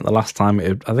trying to think the last time,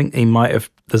 I think he might have,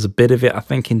 there's a bit of it, I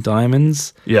think, in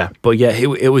Diamonds. Yeah. But yeah,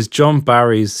 it was John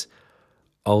Barry's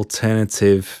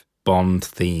alternative Bond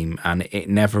theme, and it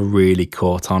never really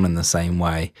caught on in the same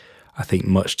way, I think,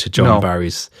 much to John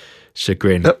Barry's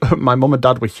chagrin. My mum and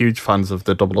dad were huge fans of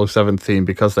the 007 theme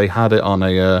because they had it on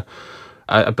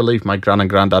I believe my gran and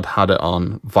granddad had it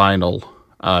on vinyl.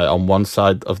 On one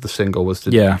side of the single was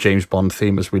the James Bond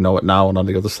theme as we know it now, and on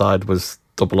the other side was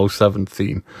 007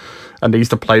 theme. And they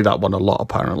used to play that one a lot,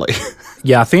 apparently.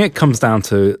 Yeah, I think it comes down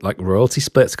to like royalty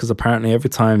splits, because apparently every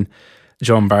time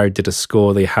John Barry did a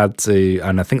score, they had to,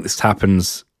 and I think this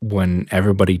happens when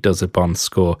everybody does a Bond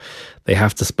score, they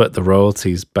have to split the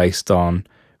royalties based on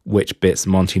which bit's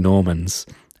Monty Norman's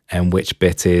and which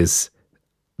bit is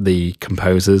the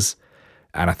composer's.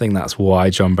 And I think that's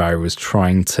why John Barry was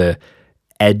trying to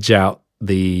edge out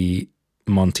the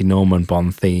Monty Norman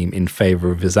Bond theme in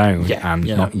favor of his own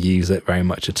not use it very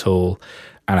much at all.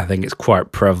 And I think it's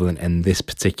quite prevalent in this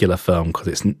particular film because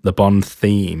it's the Bond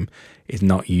theme is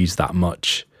not used that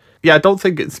much. Yeah, I don't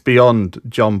think it's beyond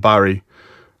John Barry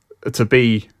to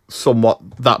be somewhat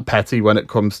that petty when it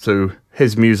comes to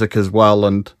his music as well,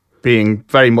 and being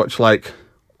very much like,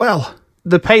 well,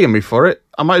 they're paying me for it.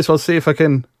 I might as well see if I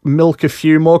can milk a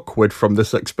few more quid from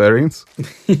this experience.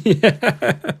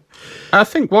 Yeah. I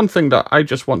think one thing that I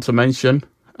just want to mention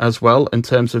as well in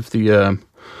terms of the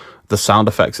sound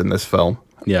effects in this film,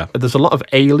 Yeah. There's a lot of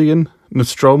alien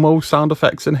Nostromo sound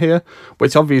effects in here,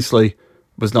 which obviously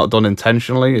was not done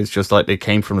intentionally. It's just like they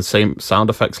came from the same sound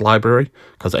effects library,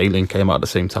 because Alien came out at the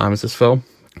same time as this film.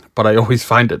 But I always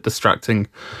find it distracting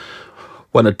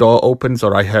when a door opens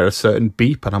or I hear a certain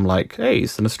beep and I'm like, hey,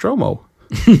 it's the Nostromo.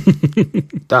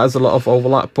 That has a lot of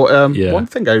overlap. But one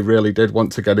thing I really did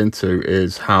want to get into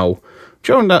is how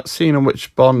during that scene in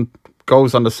which Bond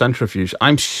goes on the centrifuge,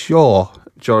 I'm sure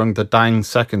during the dying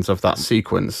seconds of that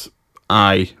sequence,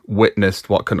 I witnessed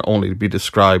what can only be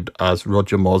described as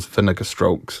Roger Moore's vinegar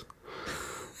strokes.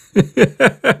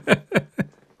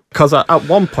 Because at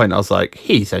one point I was like,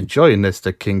 he's enjoying this,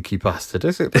 the kinky bastard,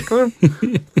 is it?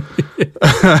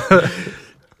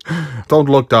 Don't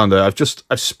look down there.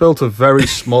 I've spilt a very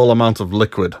small amount of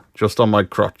liquid just on my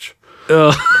crotch.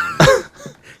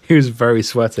 He was very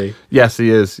sweaty. Yes, he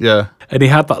is, yeah. And he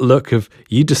had that look of,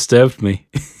 you disturbed me.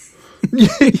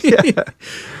 Yeah.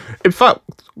 In fact,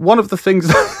 one of the things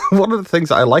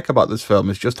that I like about this film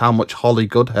is just how much Holly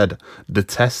Goodhead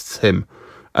detests him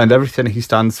and everything he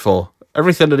stands for.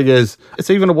 Everything that he is. It's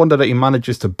even a wonder that he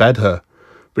manages to bed her,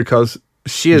 because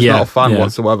she is not a fan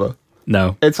whatsoever.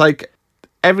 No. It's like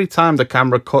every time the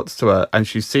camera cuts to her and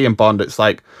she's seeing Bond, it's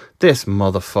like, this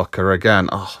motherfucker again.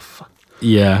 Oh, fuck.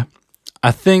 Yeah.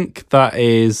 I think that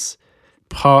is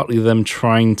partly them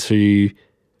trying to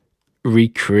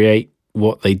recreate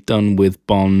what they'd done with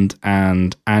Bond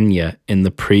and Anya in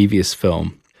the previous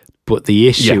film. But the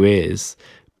issue is,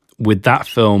 with that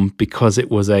film, because it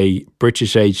was a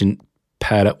British agent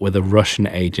paired up with a Russian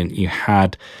agent, you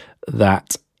had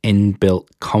that inbuilt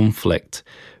conflict.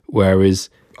 Whereas,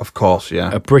 of course,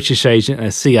 a British agent and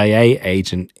a CIA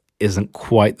agent isn't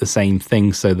quite the same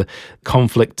thing. So the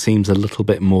conflict seems a little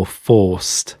bit more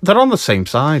forced. They're on the same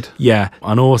side. Yeah.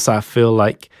 And also, I feel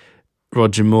like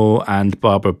Roger Moore and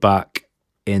Barbara Bach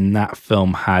in that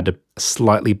film had a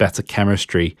slightly better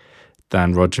chemistry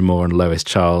than Roger Moore and Lois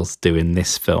Charles do in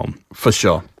this film. For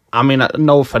sure. I mean,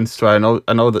 no offense to her.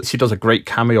 I know that she does a great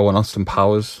cameo on Austin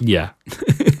Powers. Yeah.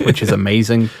 Which is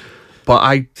amazing. But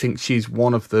I think she's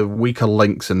one of the weaker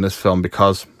links in this film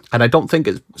because, and I don't think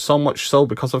it's so much so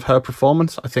because of her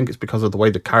performance. I think it's because of the way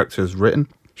the character is written.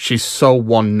 She's so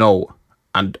one note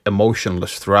and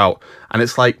emotionless throughout. And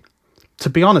it's like, to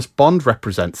be honest, Bond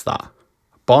represents that.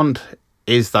 Bond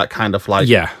is that kind of like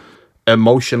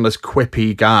emotionless,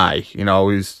 quippy guy, you know,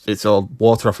 who's it's all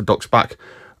water off a duck's back.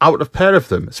 Out of pair of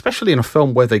them, especially in a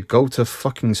film where they go to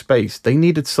fucking space, they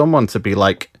needed someone to be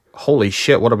like, holy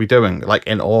shit, what are we doing? Like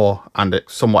in awe and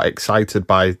somewhat excited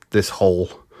by this whole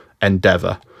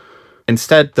endeavor.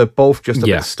 Instead, they're both just a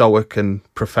bit stoic and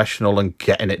professional and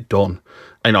getting it done.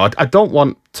 You know, I don't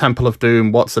want Temple of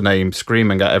Doom, what's the name,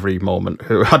 screaming at every moment,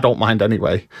 who I don't mind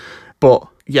anyway. But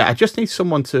yeah, I just need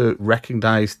someone to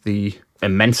recognize the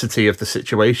immensity of the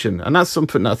situation. And that's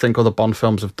something that I think other Bond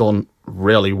films have done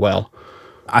really well.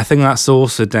 I think that's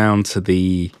also down to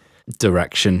the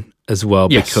direction as well,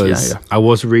 because I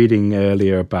was reading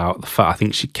earlier about the fact I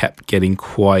think she kept getting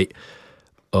quite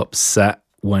upset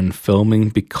when filming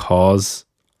because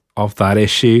of that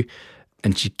issue,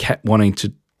 and she kept wanting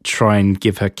to try and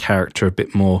give her character a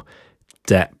bit more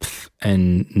depth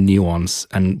and nuance,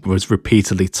 and was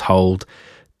repeatedly told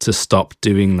to stop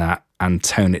doing that and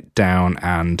tone it down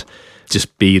and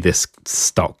just be this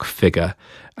stock figure.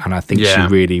 And I think she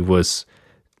really was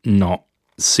not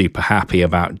super happy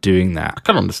about doing that. I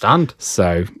can understand.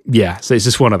 So so it's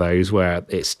just one of those where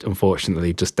it's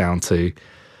unfortunately just down to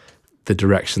the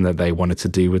direction that they wanted to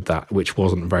do with that, which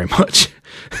wasn't very much.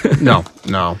 No.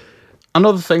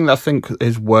 Another thing that I think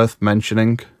is worth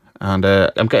mentioning, and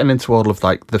I'm getting into all of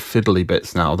like the fiddly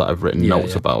bits now that I've written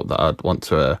notes about that I'd want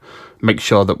to make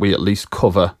sure that we at least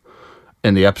cover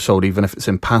in the episode, even if it's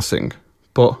in passing.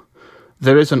 But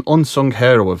there is an unsung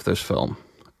hero of this film,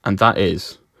 and that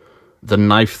is the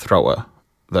knife thrower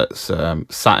that's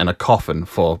sat in a coffin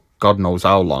for God knows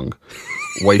how long,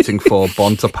 waiting for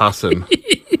Bond to pass him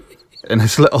in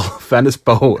his little Venice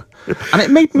boat. And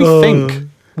it made me think,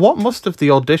 what must have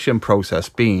the audition process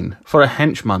been for a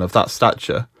henchman of that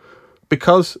stature?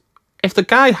 Because if the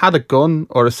guy had a gun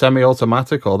or a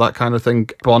semi-automatic or that kind of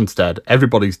thing, Bond's dead,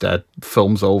 everybody's dead,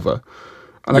 film's over.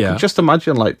 And I can just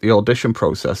imagine like the audition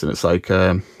process, and it's like,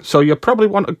 so you probably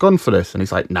want a gun for this? And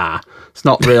he's like, nah, it's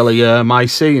not really my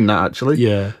scene, that actually.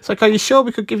 Yeah. It's like, are you sure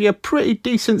we could give you a pretty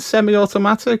decent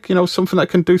semi-automatic, you know, something that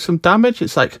can do some damage?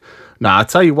 It's like, nah, I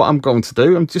tell you what I'm going to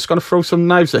do. I'm just going to throw some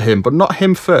knives at him, but not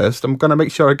him first. I'm going to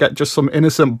make sure I get just some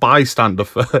innocent bystander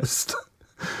first.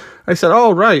 I said,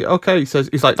 oh, right, okay.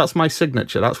 He's like, that's my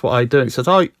signature. That's what I do. He says,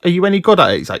 oh, are you any good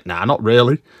at it? He's like, nah, not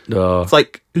really. Oh. It's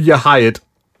like, you're hired.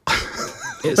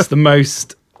 It's the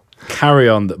most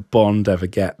carry-on that Bond ever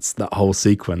gets, that whole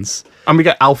sequence. And we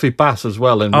get Alfie Bass as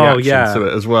well in reaction to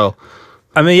it as well.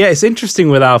 I mean, yeah, it's interesting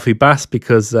with Alfie Bass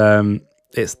because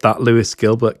it's that Lewis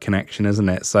Gilbert connection, isn't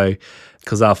it? So,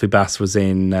 because Alfie Bass was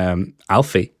in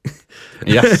Alfie.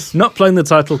 Yes. Not playing the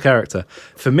title character.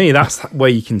 For me, that's where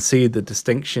you can see the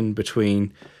distinction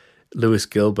between Lewis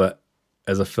Gilbert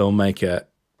as a filmmaker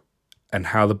and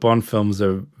how the Bond films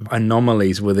are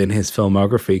anomalies within his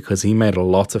filmography, because he made a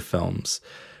lot of films.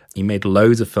 He made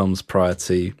loads of films prior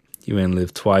to You Only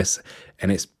Live Twice,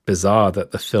 and it's bizarre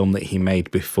that the film that he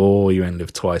made before You Only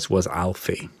Live Twice was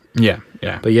Alfie. Yeah.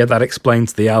 But yeah, that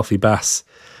explains the Alfie Bass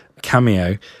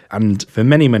cameo. And for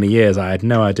many, many years, I had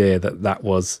no idea that that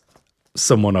was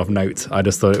someone of note. I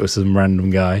just thought it was some random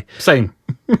guy. Same.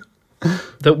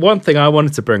 The one thing I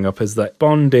wanted to bring up is that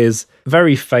Bond is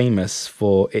very famous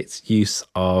for its use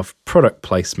of product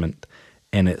placement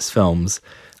in its films.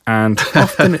 And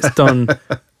often it's done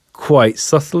quite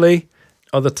subtly,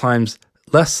 other times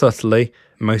less subtly,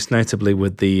 most notably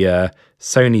with the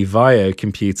Sony Vaio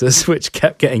computers, which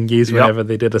kept getting used whenever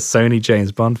they did a Sony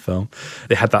James Bond film.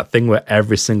 They had that thing where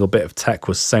every single bit of tech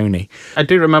was Sony. I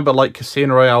do remember, like,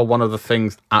 Casino Royale, one of the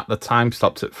things at the time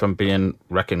stopped it from being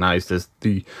recognised as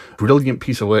the brilliant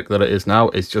piece of work that it is now.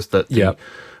 Is just that the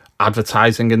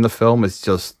advertising in the film is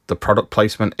just, the product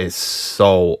placement is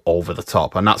so over the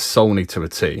top, and that's Sony to a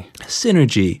T.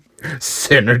 Synergy.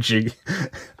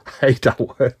 I hate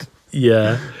that word.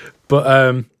 Yeah.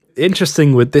 But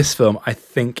interesting with this film, I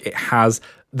think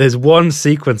there's one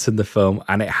sequence in the film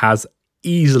and it has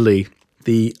easily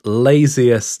the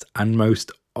laziest and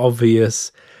most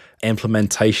obvious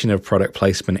implementation of product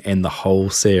placement in the whole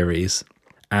series.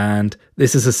 And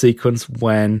this is a sequence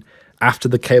when, after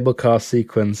the cable car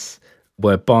sequence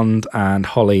where Bond and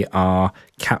Holly are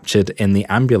captured in the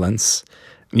ambulance,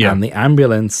 and the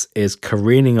ambulance is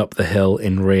careening up the hill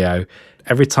in Rio.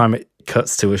 Every time it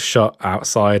cuts to a shot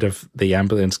outside of the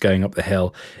ambulance going up the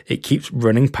hill, it keeps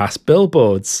running past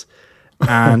billboards,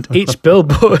 and each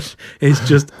billboard is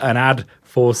just an ad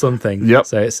for something.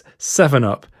 So it's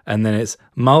 7-Up, and then it's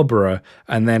Marlboro,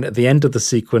 and then at the end of the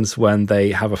sequence when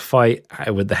they have a fight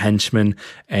with the henchman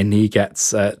and he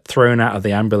gets thrown out of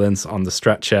the ambulance on the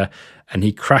stretcher and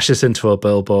he crashes into a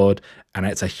billboard, and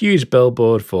it's a huge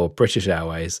billboard for British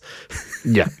Airways.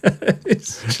 Yeah.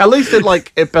 At least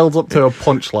it builds up to a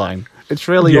punchline. It's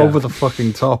really over the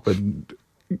fucking top and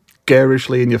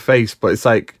garishly in your face, but it's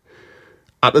like,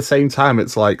 at the same time,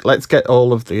 it's like, let's get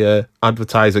all of the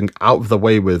advertising out of the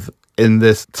way with in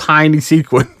this tiny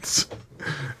sequence,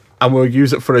 and we'll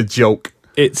use it for a joke.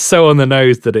 It's so on the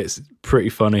nose that it's pretty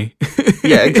funny.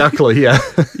 Yeah, exactly, yeah.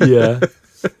 Yeah.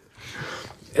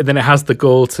 And then it has the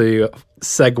goal to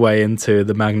segue into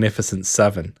the Magnificent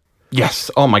Seven.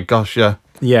 Yes, oh my gosh, yeah.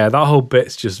 Yeah, that whole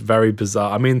bit's just very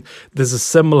bizarre. I mean, there's a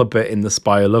similar bit in The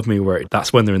Spy Who Loved Me where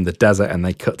that's when they're in the desert and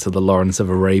they cut to the Lawrence of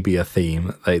Arabia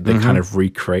theme. They kind of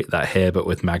recreate that here, but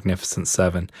with Magnificent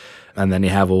Seven. And then you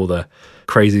have all the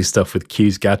crazy stuff with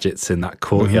Q's gadgets in that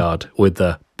courtyard with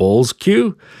the balls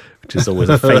Q, which is always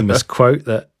a famous quote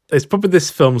that it's probably this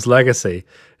film's legacy,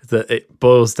 that it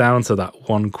boils down to that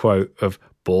one quote of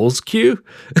balls Q.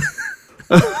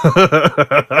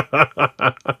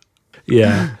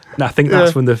 Yeah, and I think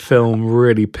that's when the film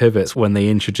really pivots, when they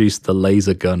introduce the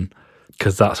laser gun,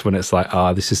 because that's when it's like,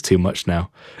 this is too much now.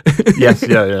 Yes,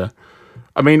 yeah.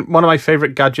 I mean, one of my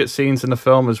favourite gadget scenes in the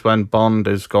film is when Bond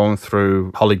is going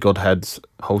through Holly Goodhead's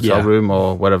hotel room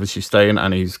or wherever she's staying,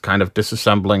 and he's kind of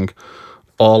disassembling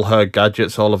all her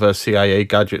gadgets, all of her CIA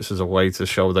gadgets, as a way to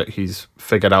show that he's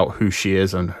figured out who she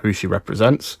is and who she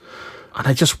represents. And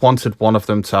I just wanted one of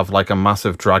them to have like a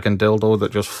massive dragon dildo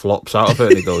that just flops out of it,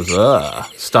 and he goes,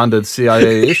 standard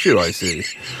CIA issue, I see.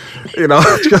 You know,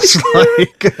 just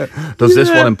like, does this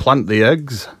one implant the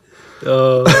eggs?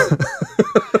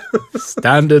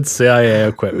 Standard CIA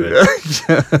equipment.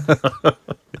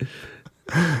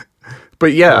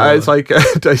 But yeah, it's like,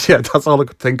 that's all I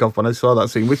could think of when I saw that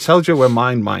scene, which tells you where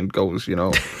my mind goes, you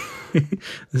know.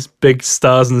 This big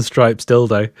stars and stripes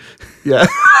dildo. Yeah.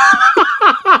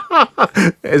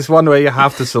 It's one where you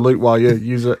have to salute while you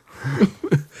use it.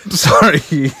 Sorry.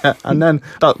 Yeah. And then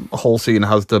that whole scene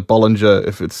has the Bollinger,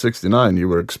 if it's 69, you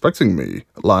were expecting me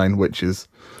line, which is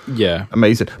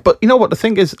amazing. But you know what the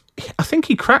thing is? I think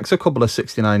he cracks a couple of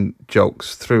 69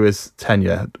 jokes through his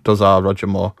tenure, does our Roger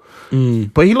Moore.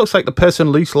 But he looks like the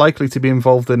person least likely to be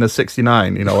involved in a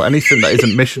 69, you know, anything that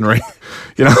isn't missionary.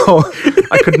 You know,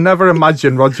 I could never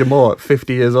imagine Roger Moore at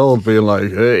 50 years old being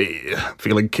like, hey,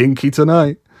 feeling kinky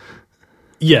tonight.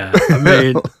 Yeah, I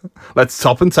mean... Let's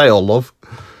top and tail, love.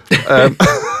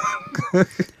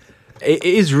 It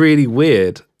is really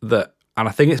weird that And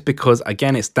I think it's because,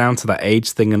 again, it's down to that age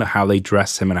thing and how they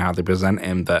dress him and how they present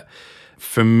him, that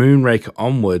from Moonraker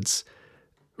onwards,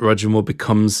 Roger Moore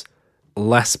becomes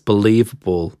less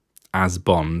believable as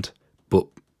Bond, but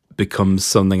becomes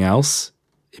something else.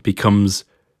 It becomes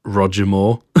Roger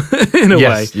Moore in a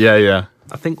way. Yeah.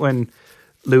 I think when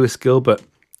Lewis Gilbert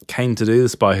came to do The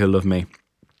Spy Who Loved Me,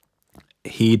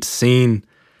 he'd seen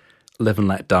Live and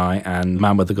Let Die and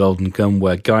Man with the Golden Gun,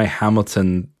 where Guy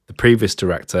Hamilton, the previous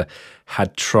director,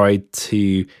 had tried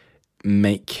to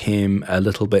make him a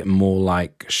little bit more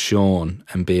like Sean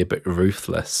and be a bit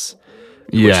ruthless.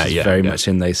 Which is very much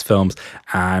in those films.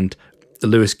 And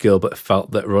Lewis Gilbert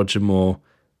felt that Roger Moore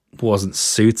wasn't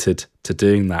suited to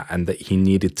doing that and that he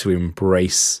needed to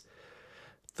embrace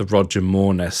the Roger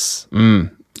Moore-ness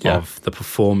of the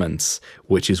performance,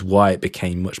 which is why it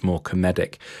became much more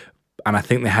comedic. And I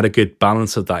think they had a good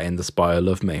balance of that in The Spy Who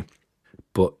Loved Me.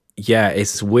 But yeah,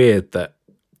 it's weird that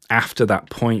after that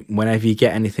point, whenever you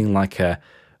get anything like a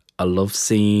love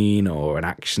scene or an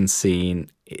action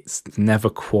scene, it's never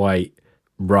quite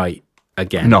right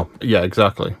again. No, yeah,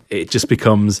 exactly. It just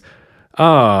becomes,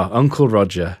 Uncle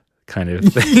Roger kind of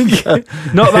thing.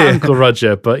 Not that Uncle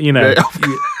Roger, but, you know.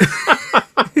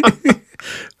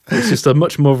 It's just a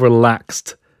much more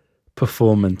relaxed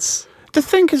performance. The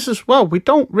thing is as well, we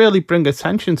don't really bring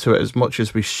attention to it as much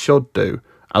as we should do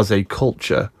as a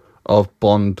culture of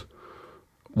Bond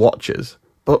watchers.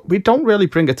 But we don't really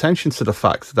bring attention to the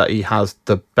fact that he has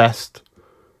the best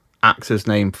actor's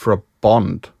name for a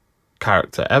Bond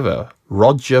character ever,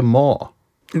 Roger Moore.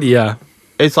 Yeah.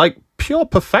 It's like pure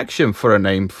perfection for a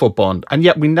name for Bond, and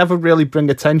yet we never really bring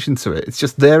attention to it. It's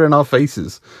just there in our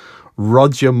faces.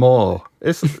 Roger Moore.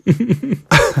 It's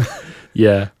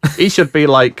Yeah. he should be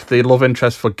like the love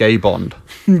interest for Gay Bond.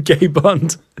 Gay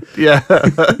Bond. Yeah.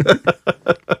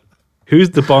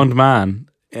 Who's the Bond man?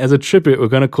 As a tribute, we're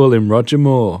going to call him Roger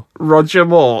Moore. Roger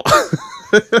Moore.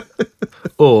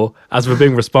 Or, as we're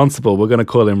being responsible, we're going to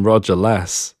call him Roger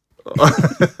Less.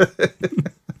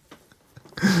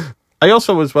 I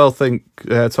also as well think,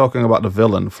 talking about the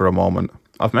villain for a moment,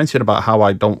 I've mentioned about how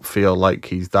I don't feel like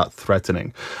he's that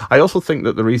threatening. I also think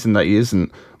that the reason that he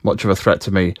isn't much of a threat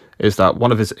to me is that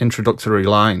one of his introductory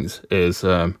lines is,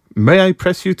 "May I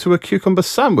press you to a cucumber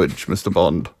sandwich, Mr.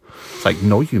 Bond?" It's like,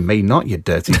 no, you may not, you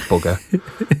dirty bugger.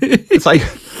 It's like,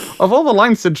 of all the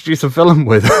lines to introduce a villain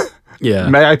with, Yeah.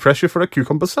 "May I press you for a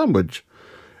cucumber sandwich?"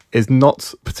 is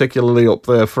not particularly up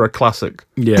there for a classic.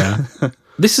 Yeah.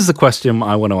 This is the question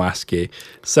I want to ask you.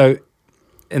 So,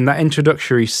 in that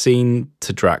introductory scene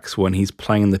to Drax when he's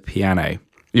playing the piano,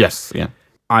 Yes, yeah.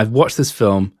 I've watched this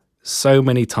film so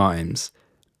many times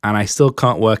and I still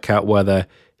can't work out whether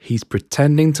he's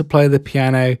pretending to play the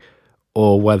piano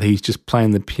or whether he's just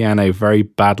playing the piano very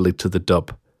badly to the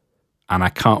dub. And I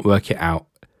can't work it out.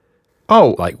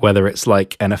 Oh, Like whether it's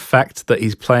like an effect that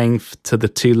he's playing to the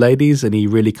two ladies and he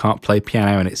really can't play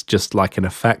piano and it's just like an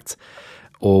effect,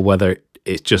 or whether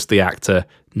it's just the actor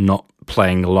not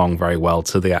playing along very well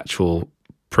to the actual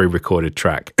pre-recorded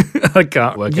track. I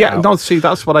can't work it out. no, see,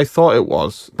 that's what I thought it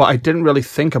was. But I didn't really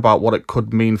think about what it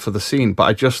could mean for the scene. But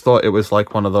I just thought it was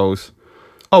like one of those,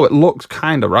 oh, it looks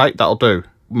kind of right, that'll do,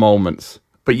 moments.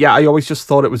 But yeah, I always just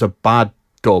thought it was a bad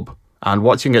dub. And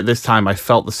watching it this time, I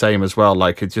felt the same as well.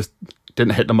 Like, it just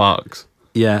didn't hit the marks.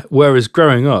 Yeah, whereas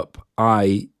growing up,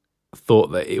 I thought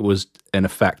that it was an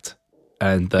effect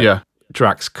and that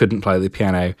Drax couldn't play the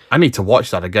piano. I need to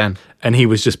watch that again. And he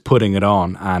was just putting it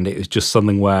on, and it was just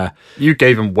something where... You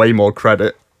gave him way more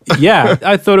credit. Yeah,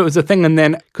 I thought it was a thing. And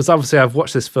then, because obviously I've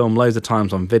watched this film loads of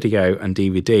times on video and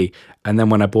DVD, and then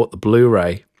when I bought the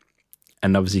Blu-ray,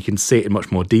 and obviously you can see it in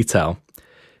much more detail,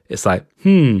 it's like,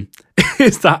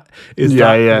 is that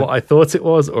what I thought it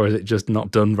was, or is it just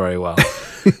not done very well?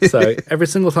 So every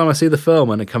single time I see the film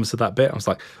and it comes to that bit, I was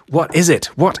like, what is it?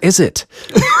 What is it?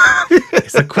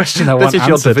 It's a question I want answered. This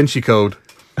is answered. your Da Vinci Code.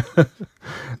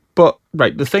 But,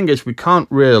 right, the thing is, we can't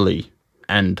really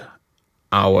end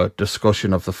our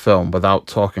discussion of the film without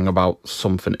talking about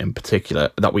something in particular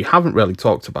that we haven't really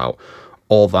talked about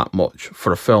all that much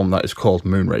for a film that is called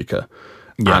Moonraker.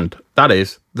 Yeah. And that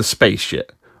is the space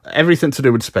shit. Everything to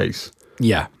do with space.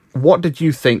 Yeah. What did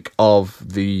you think of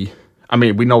the... I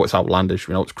mean, we know it's outlandish,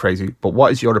 we know it's crazy, but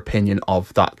what is your opinion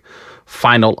of that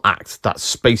final act, that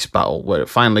space battle, where it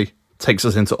finally takes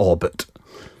us into orbit?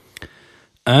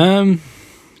 You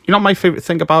know what my favourite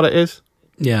thing about it is?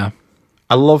 Yeah.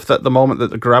 I love that the moment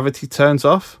that the gravity turns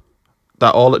off,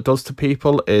 that all it does to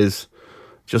people is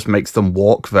just makes them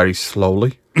walk very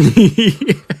slowly.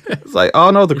 It's like,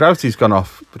 oh no, the gravity's gone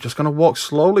off. We're just going to walk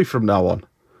slowly from now on.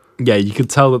 Yeah, you could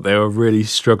tell that they were really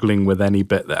struggling with any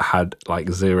bit that had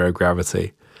like zero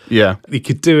gravity. Yeah. You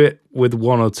could do it with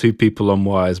one or two people on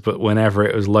wires, but whenever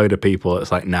it was a load of people,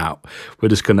 it's like, now we're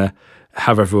just going to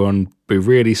have everyone be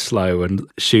really slow and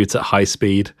shoot at high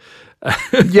speed.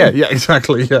 Yeah,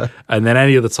 exactly, yeah. And then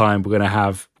any other time, we're going to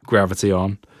have gravity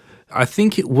on. I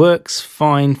think it works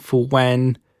fine for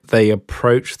when they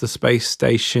approach the space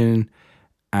station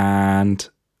and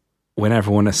when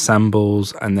everyone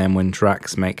assembles, and then when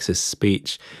Drax makes his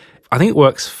speech. I think it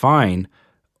works fine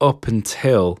up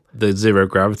until the zero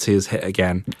gravity is hit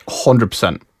again.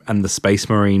 100%. And the Space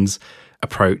Marines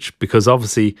approach, because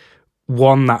obviously,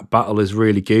 one, that battle is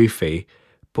really goofy,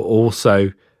 but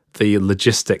also the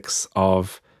logistics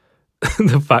of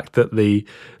the fact that the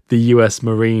US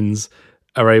Marines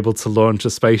are able to launch a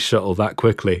space shuttle that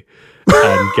quickly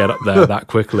and get up there that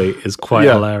quickly is quite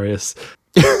hilarious.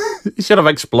 He should have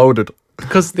exploded.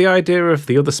 Because the idea of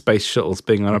the other space shuttles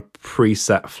being on a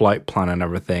preset flight plan and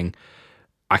everything,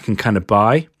 I can kind of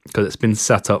buy, because it's been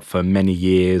set up for many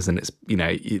years and it's, you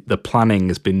know, the planning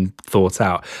has been thought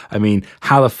out. I mean,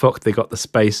 how the fuck they got the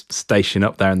space station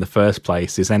up there in the first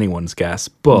place is anyone's guess.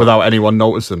 But without anyone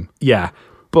noticing. Yeah,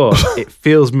 but it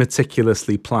feels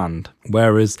meticulously planned.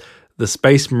 Whereas the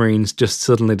Space Marines just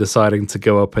suddenly deciding to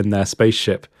go up in their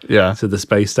spaceship to the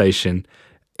space station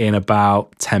in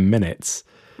about 10 minutes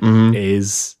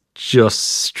is just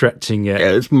stretching it.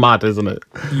 Yeah, it's mad, isn't it?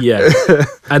 Yeah.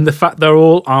 And the fact they're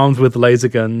all armed with laser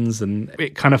guns, and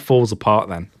it kind of falls apart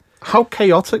then. How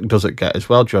chaotic does it get as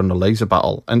well during the laser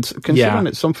battle? And considering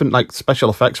it's something like special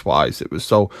effects wise, it was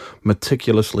so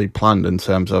meticulously planned in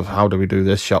terms of how do we do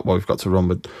this shot? Well, we've got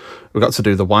to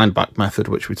do the wind back method,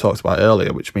 which we talked about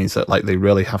earlier, which means that like they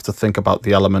really have to think about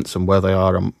the elements and where they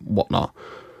are and whatnot.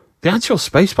 The actual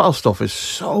space battle stuff is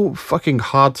so fucking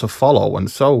hard to follow and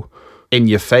so in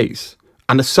your face.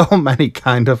 And there's so many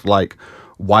kind of like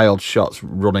wild shots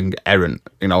running errant,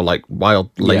 you know, like wild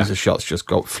laser shots just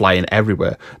go flying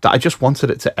everywhere, that I just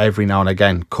wanted it to every now and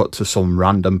again cut to some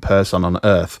random person on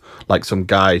Earth, like some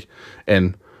guy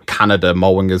in Canada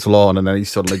mowing his lawn, and then he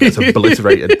suddenly gets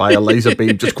obliterated by a laser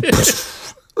beam.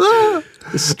 Just a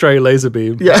stray laser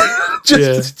beam. Yeah.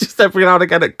 Just every now and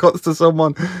again it cuts to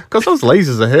someone, because those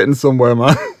lasers are hitting somewhere,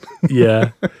 man.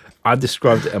 Yeah. I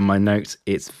described it in my notes.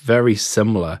 It's very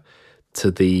similar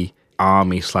to the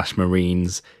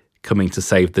Army/Marines coming to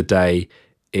save the day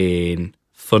in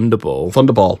Thunderball.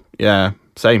 Thunderball, yeah,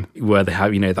 same. Where they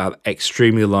have, you know, that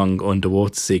extremely long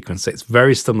underwater sequence. It's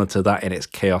very similar to that in its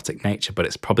chaotic nature, but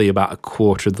it's probably about a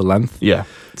quarter of the length. Yeah.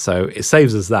 So it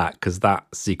saves us that, because that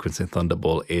sequence in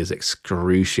Thunderball is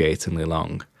excruciatingly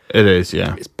long. It is,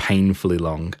 yeah. It's painfully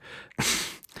long.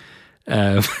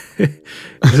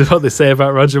 This is what they say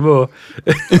about Roger Moore.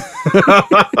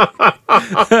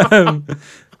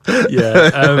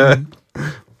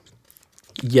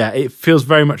 Yeah, it feels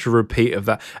very much a repeat of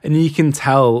that. And you can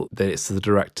tell that it's the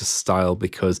director's style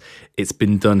because it's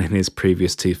been done in his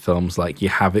previous two films. Like, you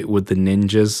have it with the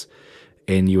ninjas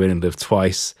in You Only Live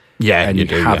Twice. Yeah, and you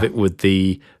have it with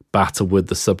the battle with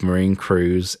the submarine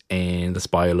crews in The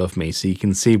Spy Who Loved Me. So you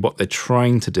can see what they're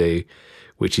trying to do,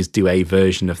 which is do a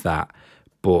version of that.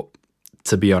 But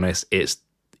to be honest, it's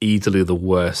easily the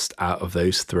worst out of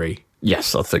those three.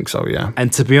 Yes, I think so, yeah.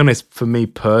 And to be honest, for me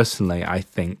personally, I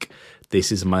think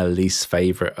this is my least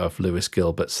favourite of Lewis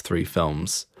Gilbert's three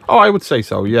films. Oh, I would say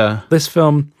so, yeah. This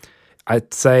film,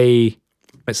 I'd say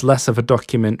it's less of a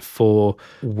document for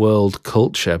world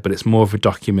culture, but it's more of a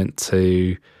document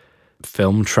to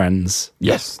film trends.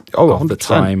 Yes. Oh, of 100%. the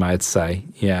time, I'd say.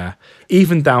 Yeah.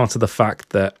 Even down to the fact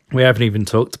that we haven't even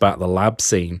talked about the lab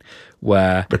scene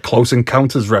where the Close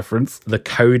Encounters reference. The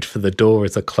code for the door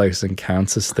is a Close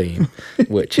Encounters theme,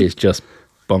 which is just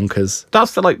bonkers.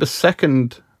 That's the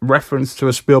second reference to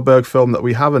a Spielberg film that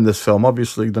we have in this film.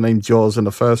 Obviously, the name Jaws in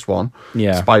the first one.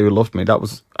 Yeah. Spy Who Loved Me. That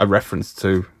was a reference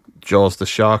to Jaws the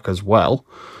shark as well.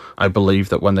 I believe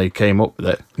that when they came up with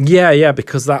it. Yeah,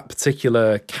 because that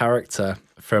particular character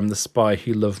from the Spy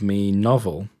Who Loved Me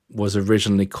novel was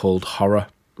originally called Horror.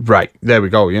 Right, there we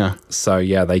go, yeah. So,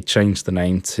 yeah, they changed the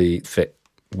name to fit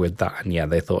with that. And, yeah,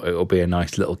 they thought it would be a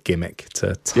nice little gimmick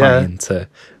to tie into,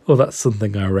 oh, that's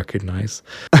something I recognise.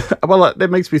 Well,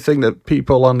 it makes me think that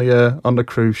people on the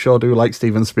crew sure do like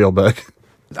Steven Spielberg.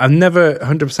 I'm never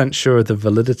 100% sure of the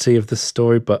validity of this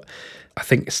story, but I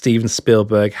think Steven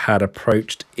Spielberg had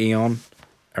approached Eon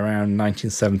around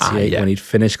 1978 when he'd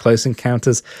finished Close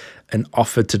Encounters and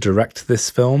offered to direct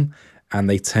this film, and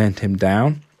they turned him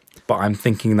down. But I'm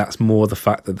thinking that's more the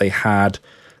fact that they had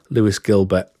Lewis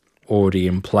Gilbert already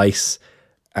in place,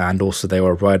 and also they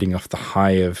were riding off the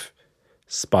high of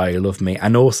Spy Who Loved Me.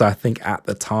 And also I think at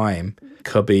the time,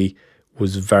 Cubby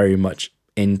was very much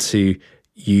into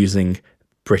using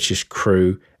British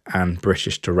crew and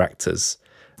British directors.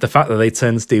 The fact that they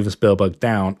turned Steven Spielberg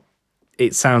down,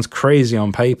 it sounds crazy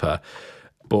on paper,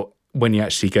 but when you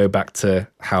actually go back to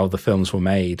how the films were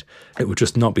made, it would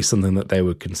just not be something that they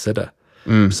would consider.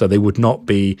 So they would not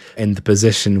be in the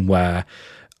position where,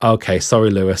 okay, sorry,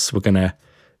 Lewis, we're going to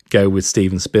go with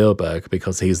Steven Spielberg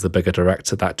because he's the bigger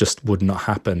director. That just would not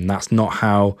happen. That's not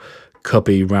how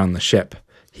Cubby ran the ship.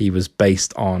 He was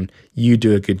based on, you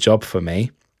do a good job for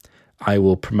me, I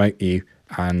will promote you,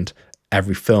 and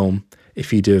every film,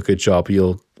 if you do a good job,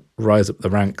 you'll rise up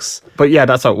the ranks. But yeah,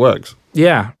 that's how it works.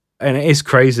 Yeah. And it is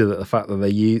crazy that the fact that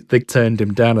they turned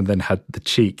him down and then had the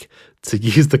cheek to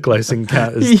use the Close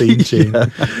Encounters theme tune.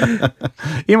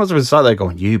 He must have been sat there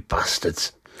going, you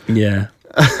bastards. Yeah.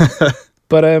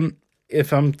 But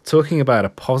if I'm talking about a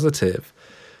positive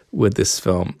with this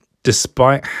film,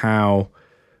 despite how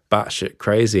batshit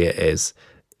crazy it is,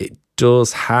 it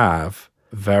does have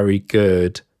very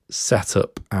good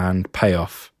setup and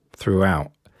payoff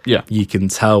throughout. Yeah. You can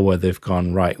tell where they've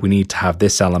gone, right, we need to have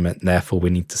this element, therefore we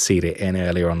need to seed it in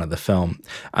earlier on in the film.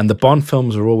 And the Bond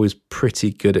films are always pretty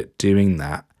good at doing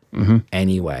that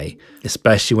anyway,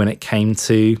 especially when it came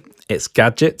to its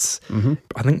gadgets.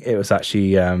 I think it was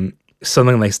actually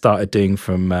something they started doing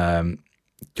from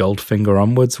Goldfinger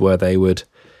onwards, where they would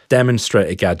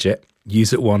demonstrate a gadget,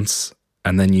 use it once,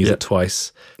 and then use it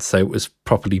twice. So it was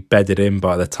properly bedded in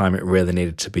by the time it really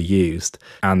needed to be used.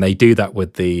 And they do that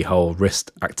with the whole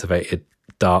wrist-activated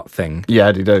dart thing.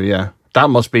 Yeah, they do, yeah. That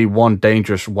must be one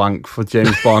dangerous wank for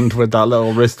James Bond with that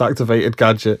little wrist-activated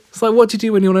gadget. It's like, what do you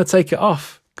do when you want to take it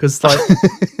off? Because, like,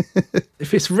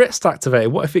 if it's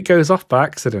wrist-activated, what if it goes off by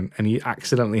accident and you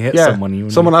accidentally hit someone?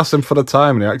 Someone asked him for the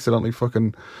time and he accidentally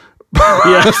fucking...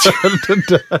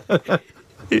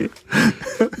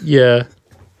 Yeah.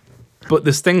 But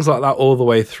there's things like that all the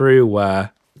way through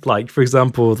where, like, for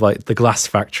example, like the glass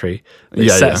factory, it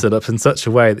sets it up in such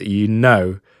a way that you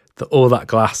know that all that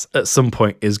glass at some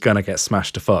point is going to get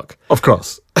smashed to fuck. Of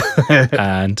course.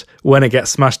 And when it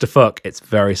gets smashed to fuck, it's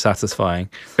very satisfying.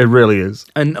 It really is.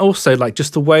 And also, like,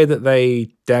 just the way that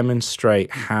they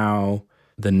demonstrate how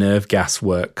the nerve gas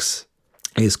works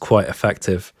is quite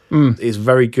effective. It's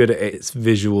very good at its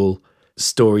visual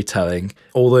storytelling.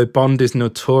 Although Bond is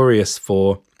notorious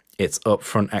for its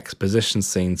upfront exposition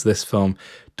scenes, this film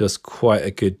does quite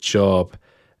a good job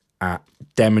at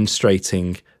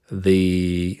demonstrating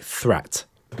the threat.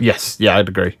 Yes, yeah, I'd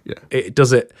agree. Yeah. It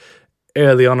does it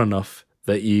early on enough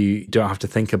that you don't have to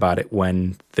think about it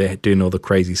when they're doing all the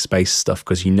crazy space stuff,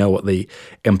 because you know what the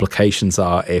implications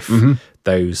are if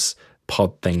those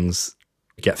pod things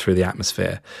get through the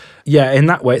atmosphere. Yeah, in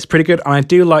that way, it's pretty good. And I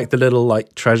do like the little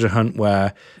like treasure hunt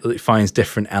where it finds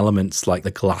different elements, like the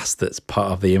glass that's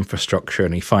part of the infrastructure,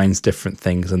 and he finds different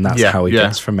things, and that's how he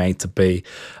gets from A to B.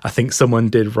 I think someone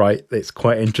did write, it's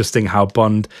quite interesting how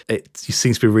Bond, it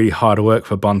seems to be really hard work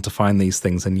for Bond to find these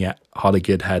things, and yet Holly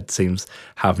Goodhead seems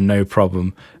have no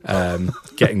problem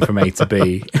getting from A to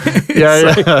B.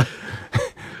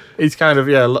 He's kind of,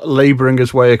 labouring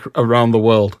his way around the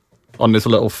world on this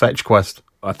little fetch quest.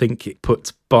 I think it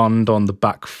puts Bond on the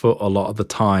back foot a lot of the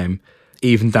time,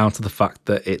 even down to the fact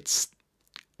that it's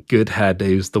Goodhead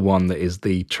who's the one that is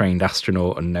the trained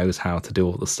astronaut and knows how to do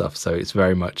all the stuff. So it's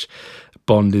very much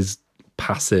Bond is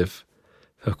passive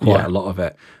for quite a lot of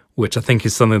it, which I think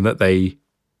is something that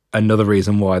another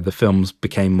reason why the films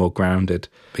became more grounded,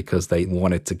 because they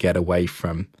wanted to get away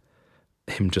from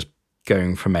him just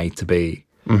going from A to B,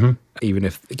 even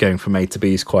if going from A to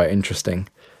B is quite interesting.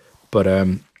 But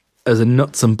as a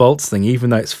nuts and bolts thing,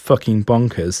 even though it's fucking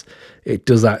bonkers, it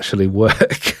does actually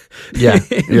work.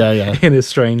 In a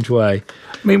strange way.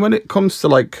 I mean, when it comes to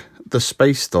like the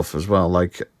space stuff as well,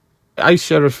 like I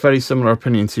share a very similar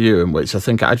opinion to you, in which I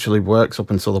think it actually works up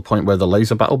until the point where the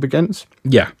laser battle begins.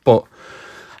 Yeah. But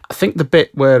I think the bit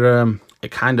where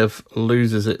it kind of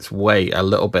loses its way a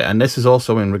little bit, and this is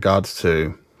also in regards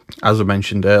to, as I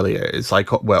mentioned earlier, it's like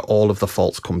where all of the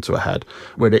faults come to a head,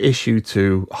 where the issue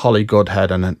to Holly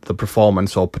Goodhead and the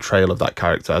performance or portrayal of that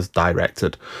character as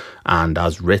directed and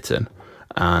as written,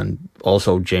 and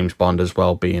also James Bond as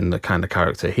well being the kind of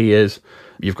character he is.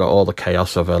 You've got all the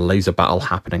chaos of a laser battle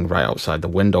happening right outside the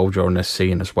window during this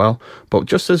scene as well. But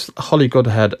just as Holly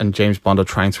Goodhead and James Bond are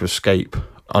trying to escape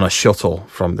on a shuttle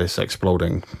from this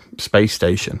exploding space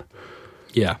station,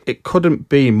 it couldn't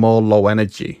be more low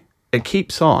energy. It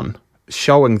keeps on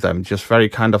showing them just very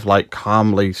kind of like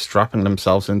calmly strapping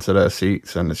themselves into their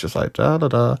seats, and it's just like da da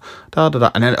da da da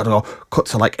da, and then it'll cut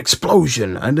to like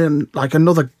explosion, and then like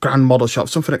another grand model shot,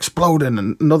 something exploding,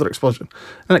 and another explosion,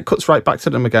 and it cuts right back to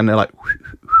them again. They're like,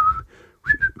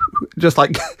 just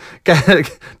like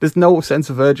there's no sense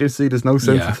of urgency, there's no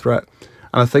sense of threat.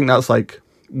 And I think that's like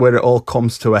where it all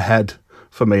comes to a head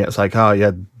for me. It's like, oh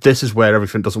yeah, this is where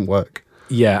everything doesn't work.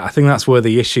 Yeah, I think that's where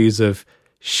the issues of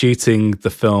shooting the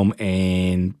film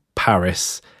in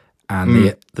Paris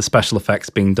and the special effects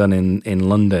being done in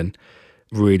London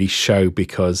really show,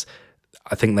 because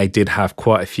I think they did have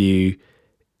quite a few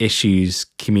issues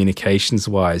communications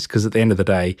wise, because at the end of the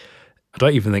day, I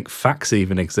don't even think fax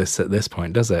even exists at this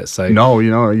point, does it? So No,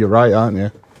 you're right, aren't you?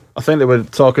 I think they were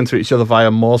talking to each other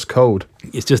via Morse code.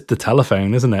 it's just the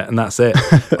telephone, isn't it? And that's it.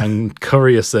 And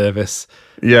courier service.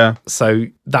 Yeah. So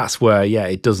that's where,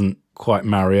 it doesn't quite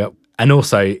marry up. And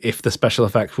also, if the special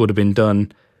effects would have been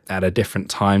done at a different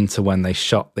time to when they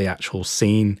shot the actual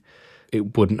scene,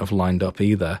 it wouldn't have lined up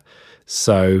either.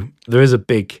 So there is a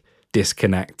big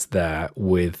disconnect there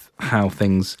with how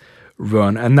things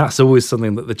run. And that's always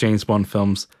something that the James Bond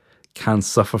films can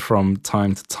suffer from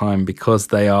time to time, because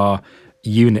they are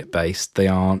unit-based.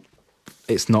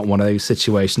 It's not one of those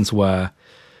situations where,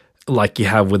 like you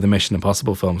have with the Mission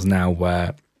Impossible films now,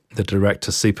 where the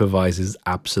director supervises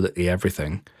absolutely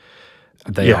everything.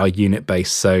 They are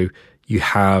unit-based, so you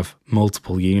have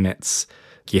multiple units.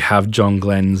 You have John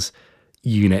Glenn's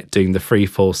unit doing the free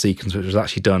fall sequence, which was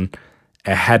actually done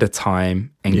ahead of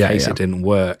time in case it didn't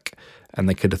work, and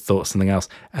they could have thought something else.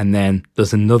 And then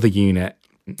there's another unit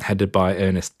headed by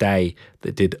Ernest Day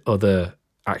that did other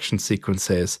action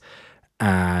sequences.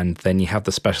 And then you have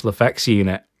the special effects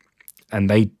unit, and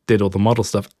they did all the model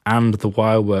stuff and the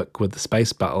wire work with the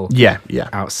space battle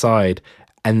outside.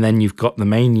 And then you've got the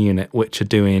main unit, which are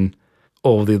doing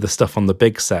all the other stuff on the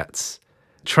big sets.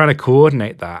 Trying to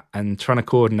coordinate that and trying to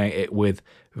coordinate it with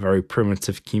very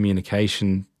primitive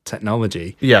communication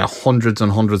technology. Yeah, hundreds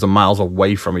and hundreds of miles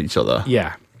away from each other.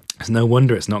 Yeah. It's no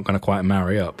wonder it's not going to quite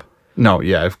marry up. No,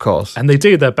 yeah, of course. And they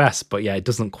do their best, but it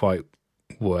doesn't quite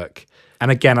work. And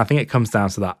again, I think it comes down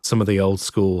to that, some of the old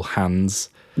school hands.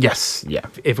 Yes, yeah.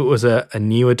 If it was a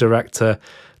newer director,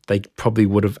 they probably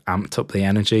would have amped up the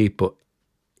energy, but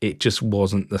it just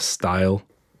wasn't the style.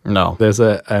 No. There's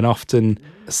an often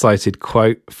cited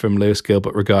quote from Lewis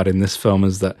Gilbert regarding this film,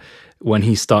 is that when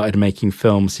he started making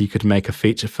films, he could make a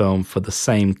feature film for the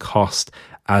same cost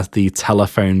as the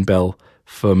telephone bill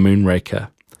for Moonraker.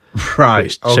 Right.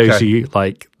 Which shows you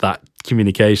like that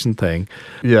communication thing.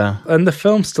 Yeah. And the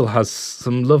film still has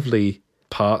some lovely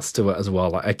parts to it as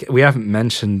well. Like, we haven't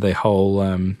mentioned the whole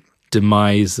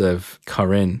demise of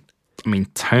Corinne. I mean,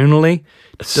 tonally,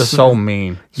 It's so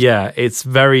mean. Yeah, it's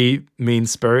very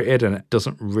mean-spirited, and it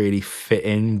doesn't really fit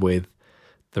in with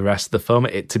the rest of the film.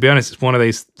 To be honest, it's one of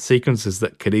those sequences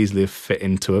that could easily have fit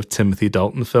into a Timothy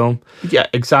Dalton film. Yeah,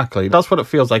 exactly. That's what it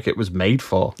feels like it was made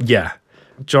for. Yeah.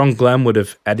 John Glenn would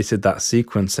have edited that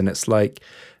sequence, and it's like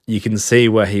you can see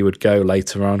where he would go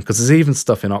later on, because there's even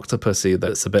stuff in Octopussy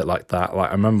that's a bit like that. Like,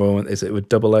 I remember is it with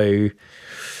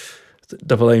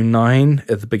 009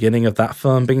 at the beginning of that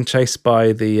film being chased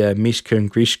by the Mishka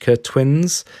and Grishka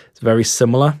twins. It's very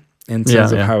similar in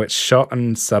terms of how it's shot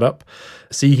and set up.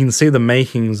 So you can see the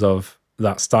makings of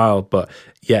that style, but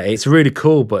it's really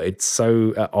cool, but it's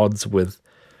so at odds with...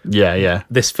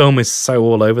 This film is so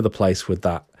all over the place with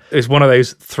that. It's one of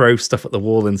those throw stuff at the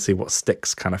wall and see what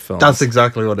sticks kind of films. That's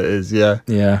exactly what it is, yeah.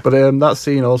 Yeah. But that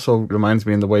scene also reminds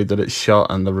me in the way that it's shot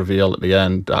and the reveal at the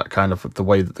end, that kind of the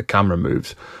way that the camera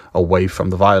moves away from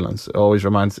the violence. It always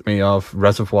reminds me of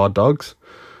Reservoir Dogs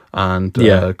and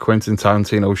Quentin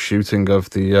Tarantino's shooting of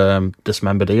the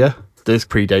dismembered ear. This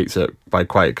predates it by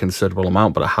quite a considerable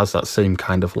amount, but it has that same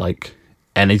kind of like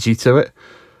energy to it.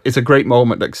 It's a great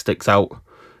moment that sticks out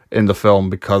in the film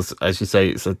because, as you say,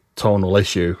 it's a tonal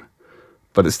issue,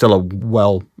 but it's still a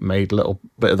well-made little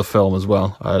bit of the film as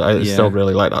well. I still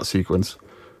really like that sequence,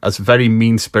 as very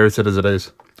mean-spirited as it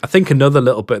is. I think another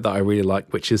little bit that I really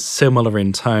like, which is similar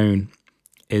in tone,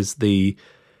 is the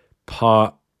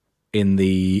part in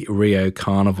the Rio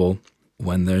Carnival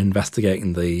when they're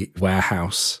investigating the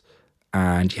warehouse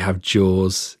and you have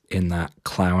Jaws in that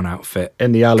clown outfit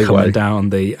in the alleyway, coming down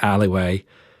the alleyway,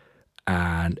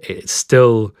 and it's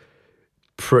still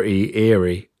pretty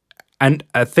eerie. And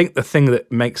I think the thing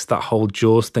that makes that whole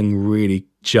Jaws thing really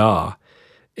jar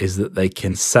is that they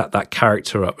can set that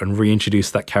character up and reintroduce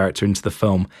that character into the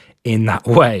film in that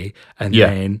way. And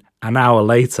then an hour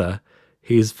later,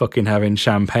 he's fucking having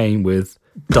champagne with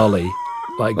Dolly,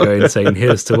 like going saying,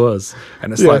 "Here's to us."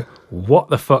 And it's like, what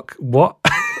the fuck? What?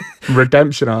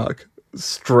 Redemption arc.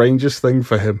 Strangest thing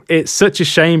for him. It's such a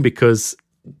shame because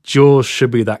Jaws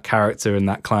should be that character in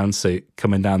that clown suit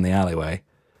coming down the alleyway.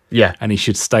 Yeah. And he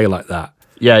should stay like that.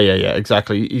 Yeah,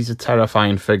 exactly. He's a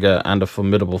terrifying figure and a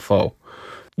formidable foe.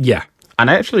 Yeah. And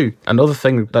actually, another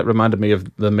thing that reminded me of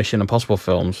the Mission Impossible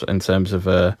films in terms of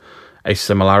a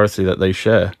similarity that they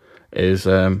share is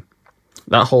that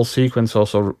whole sequence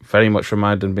also very much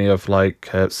reminded me of like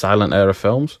silent era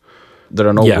films. There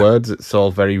are no words, it's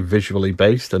all very visually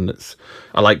based, and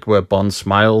I like where Bond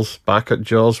smiles back at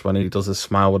Jaws when he does a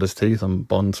smile with his teeth and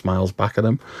Bond smiles back at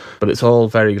him. But it's all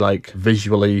very like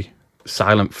visually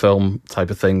silent film type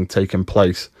of thing taking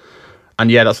place. And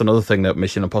yeah, that's another thing that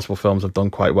Mission Impossible films have done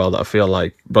quite well, that I feel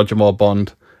like Roger Moore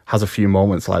Bond has a few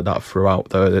moments like that throughout,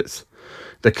 though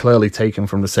they're clearly taken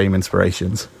from the same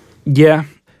inspirations. Yeah,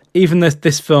 even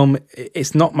this film,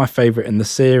 it's not my favourite in the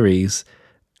series,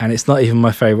 and it's not even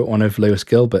my favourite one of Lewis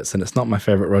Gilbert's, and it's not my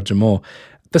favourite Roger Moore.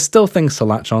 There's still things to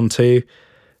latch on to,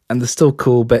 and there's still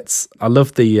cool bits. I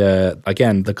love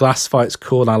the glass fight's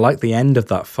cool, and I like the end of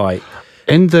that fight.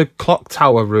 In the clock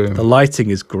tower room. The lighting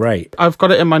is great. I've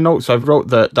got it in my notes. I've wrote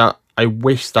that I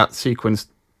wish that sequence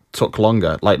took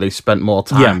longer, like they spent more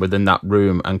time within that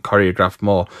room and choreographed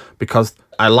more, because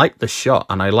I like the shot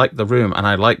and I like the room and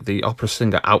I like the opera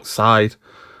singer outside.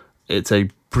 It's a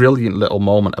brilliant little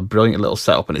moment, a brilliant little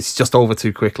setup, and it's just over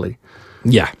too quickly.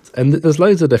 Yeah, and there's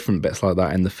loads of different bits like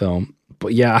that in the film.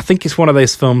 But yeah, I think it's one of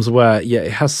those films where,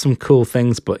 it has some cool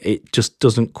things, but it just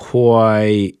doesn't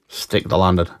quite stick the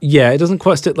landing. Yeah, it doesn't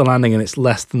quite stick the landing, and it's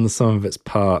less than the sum of its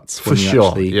parts when you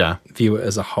actually view it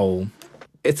as a whole.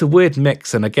 It's a weird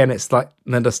mix, and again, it's like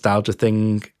the nostalgia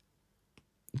thing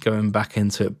going back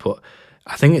into it, but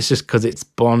I think it's just because it's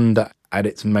Bond at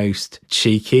its most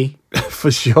cheeky.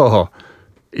 For sure.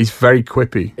 He's very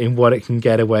quippy. In what it can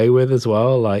get away with as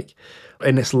well, like...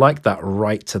 And it's like that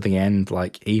right to the end,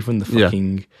 like even the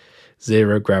fucking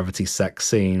zero gravity sex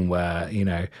scene where,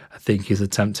 I think he's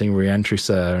attempting re-entry,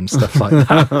 sir, and stuff like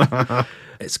that.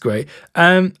 It's great.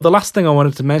 The last thing I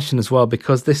wanted to mention as well,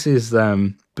 because this is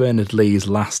Bernard Lee's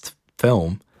last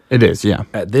film. It is, yeah.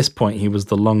 At this point, he was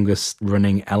the longest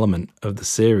running element of the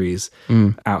series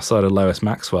outside of Lois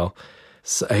Maxwell,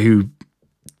 who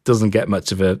doesn't get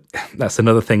much of a... That's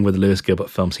another thing with the Lewis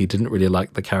Gilbert films. He didn't really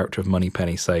like the character of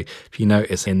Moneypenny. So if you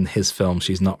notice in his film,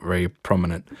 she's not very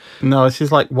prominent. No,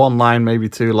 she's like one line, maybe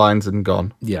two lines and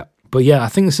gone. Yeah. But yeah, I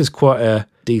think this is quite a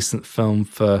decent film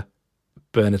for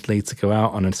Bernard Lee to go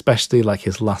out on, and especially like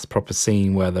his last proper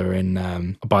scene where they're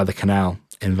in by the canal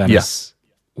in Venice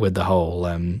with the whole,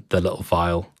 the little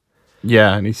vial.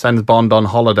 Yeah, and he sends Bond on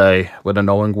holiday with a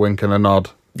knowing wink and a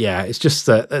nod. Yeah, it's just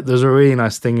there's a really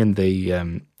nice thing in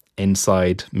the...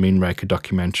 Inside Moonraker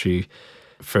documentary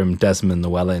from Desmond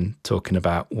Llewellyn talking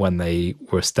about when they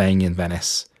were staying in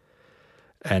Venice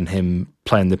and him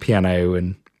playing the piano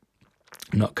and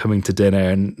not coming to dinner,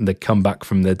 and they come back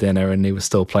from the dinner and he was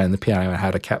still playing the piano and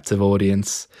had a captive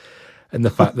audience, and the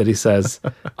fact that he says,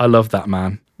 I love that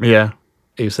man. Yeah.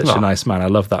 He was such a nice man. I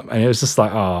love that. And it was just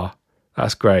like,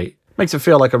 that's great. Makes it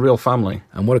feel like a real family.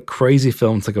 And what a crazy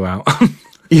film to go out.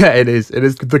 Yeah, it is. It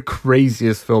is the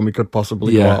craziest film he could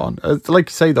possibly go on. Like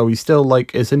you say, though, he's still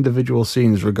like his individual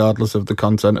scenes, regardless of the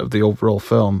content of the overall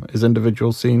film. His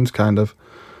individual scenes kind of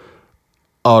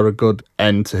are a good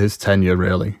end to his tenure,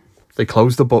 really. They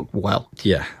close the book well.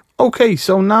 Yeah. Okay,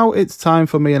 so now it's time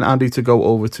for me and Andy to go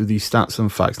over to the stats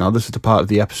and facts. Now, this is the part of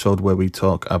the episode where we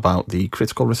talk about the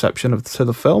critical reception to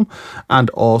the film and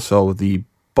also the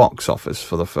box office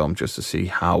for the film, just to see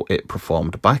how it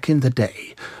performed back in the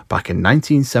day, back in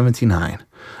 1979.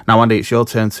 Now, Andy, it's your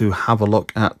turn to have a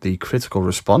look at the critical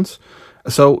response.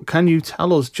 So can you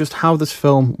tell us just how this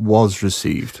film was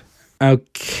received?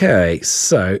 Okay,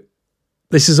 so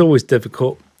this is always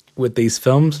difficult with these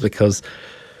films because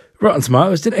Rotten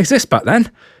Tomatoes didn't exist back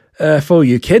then for all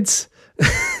you kids.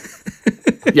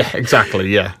 Yeah, exactly,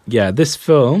 yeah. Yeah, this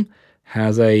film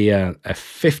has a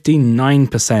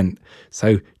 59%,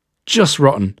 so just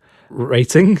rotten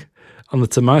rating on the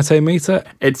tomato meter.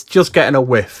 It's just getting a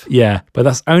whiff. Yeah, but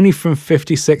that's only from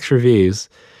 56 reviews,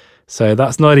 so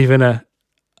that's not even a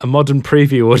modern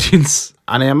preview audience.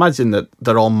 And I imagine that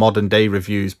they're all modern day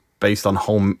reviews based on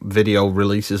home video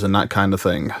releases and that kind of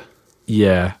thing.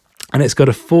 Yeah, and it's got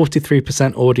a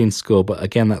 43% audience score, but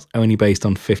again, that's only based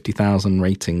on 50,000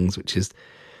 ratings, which is...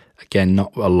 Again,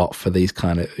 not a lot for these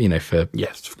kind of, for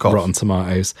Rotten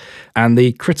Tomatoes. And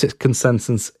the critic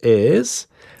consensus is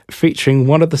featuring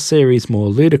one of the series' more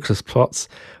ludicrous plots,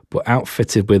 but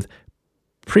outfitted with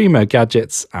primo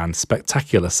gadgets and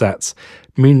spectacular sets.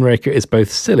 Moonraker is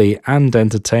both silly and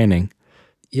entertaining.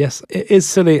 Yes, it is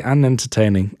silly and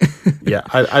entertaining. Yeah,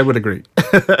 I would agree.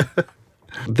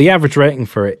 The average rating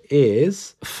for it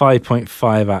is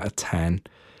 5.5 out of 10.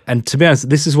 And to be honest,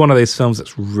 this is one of those films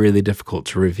that's really difficult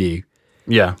to review.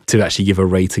 Yeah. To actually give a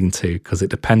rating to, because it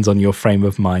depends on your frame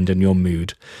of mind and your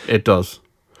mood. It does.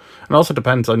 And also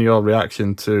depends on your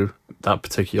reaction to that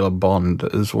particular Bond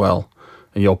as well.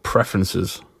 and your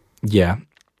preferences. Yeah.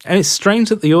 And it's strange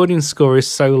that the audience score is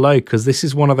so low, because this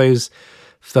is one of those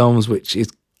films which is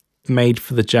made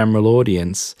for the general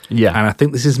audience. Yeah. And I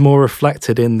think this is more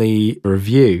reflected in the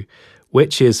review,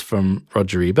 which is from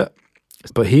Roger Ebert.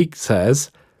 But he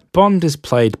says, Bond is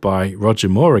played by Roger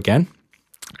Moore again,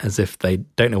 as if they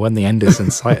don't know when the end is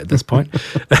in sight at this point.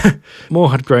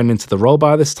 Moore had grown into the role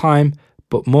by this time,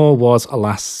 but Moore was,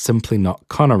 alas, simply not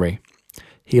Connery.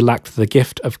 He lacked the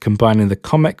gift of combining the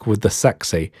comic with the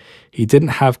sexy. He didn't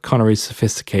have Connery's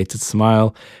sophisticated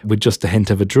smile with just a hint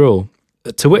of a drool.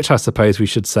 To which I suppose we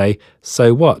should say,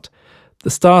 so what? The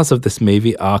stars of this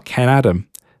movie are Ken Adam,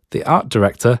 the art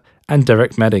director, and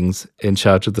Derek Meddings, in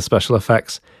charge of the special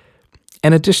effects.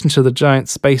 In addition to the giant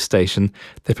space station,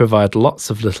 they provide lots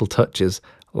of little touches,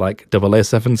 like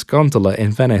 007's gondola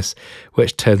in Venice,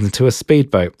 which turns into a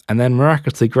speedboat and then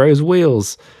miraculously grows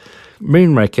wheels.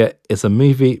 Moonraker is a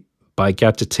movie by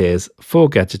gadgeteers, for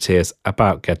gadgeteers,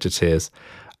 about gadgeteers.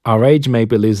 Our age may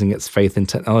be losing its faith in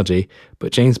technology,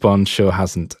 but James Bond sure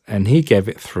hasn't, and he gave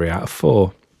it 3 out of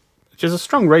 4. Which is a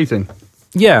strong rating.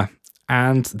 Yeah,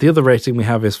 and the other rating we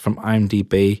have is from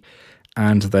IMDb,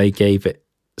 and they gave it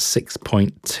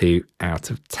 6.2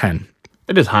 out of 10.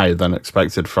 It is higher than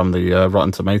expected from the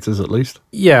Rotten Tomatoes, at least.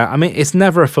 Yeah, I mean, it's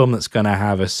never a film that's going to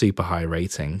have a super high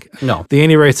rating. No. The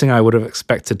only rating I would have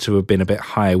expected to have been a bit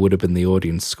higher would have been the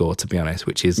audience score, to be honest,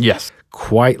 which is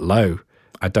quite low.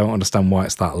 I don't understand why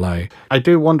it's that low. I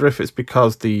do wonder if it's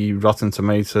because the Rotten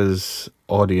Tomatoes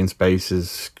audience base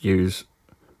skews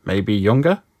maybe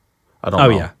younger. I don't know. Oh,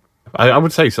 yeah. I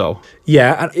would say so.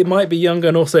 Yeah, and it might be younger,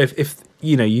 and also if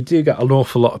you know, you do get an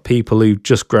awful lot of people who've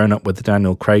just grown up with the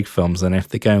Daniel Craig films, and if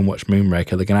they go and watch Moonraker,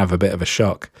 they're going to have a bit of a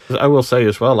shock. I will say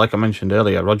as well, like I mentioned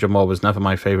earlier, Roger Moore was never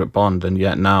my favourite Bond, and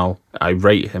yet now I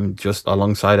rate him just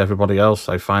alongside everybody else.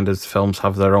 I find his films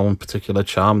have their own particular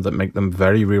charm that make them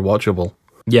very rewatchable.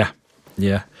 Yeah,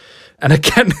 yeah. And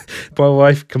again, my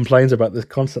wife complains about this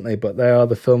constantly, but they are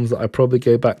the films that I probably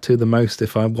go back to the most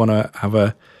if I want to have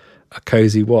a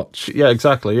cozy watch. Yeah,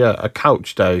 exactly. Yeah, a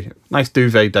couch day. Nice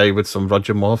duvet day with some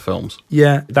Roger Moore films.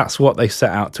 Yeah, that's what they set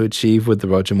out to achieve with the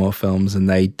Roger Moore films, and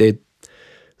they did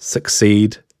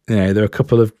succeed. You know, there are a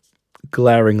couple of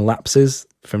glaring lapses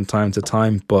from time to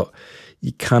time, but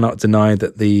you cannot deny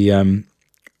that the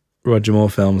Roger Moore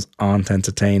films aren't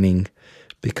entertaining,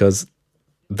 because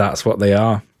that's what they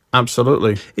are.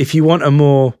 Absolutely. If you want a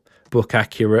more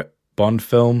book-accurate Bond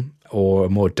film, or a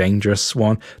more dangerous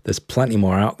one, there's plenty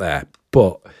more out there.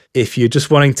 But if you're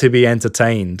just wanting to be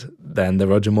entertained, then the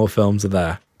Roger Moore films are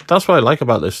there. That's what I like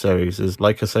about this series is,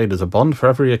 like I say, there's a Bond for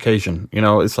every occasion. You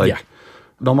know, it's like,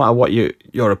 no matter what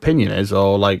your opinion is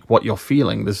or like what you're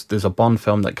feeling, there's a Bond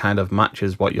film that kind of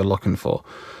matches what you're looking for.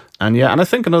 And yeah, and I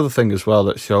think another thing as well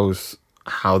that shows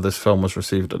how this film was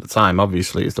received at the time,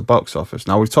 obviously, is the box office.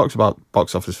 Now, we've talked about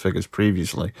box office figures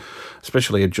previously,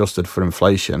 especially adjusted for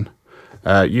inflation.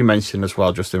 You mentioned as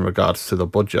well, just in regards to the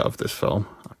budget of this film.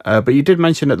 But you did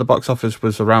mention that the box office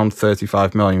was around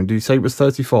 35 million. Did you say it was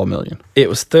 34 million? It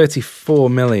was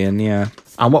 34 million, yeah.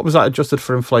 And what was that adjusted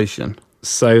for inflation?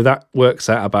 So that works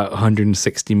out about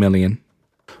 160 million.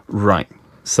 Right.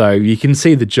 So you can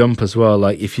see the jump as well.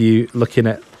 Like if you're looking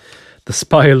at The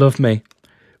Spy Who Loved Me,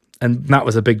 and that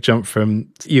was a big jump from,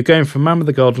 you're going from Man with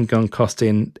the Golden Gun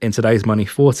costing, in today's money,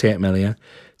 48 million,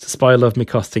 to Spy Who Loved Me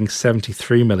costing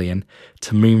 73 million,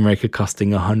 to Moonraker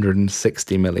costing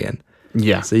 160 million.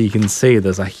 Yeah. So you can see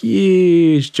there's a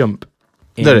huge jump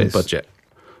in budget.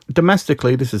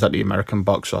 Domestically, this is at the American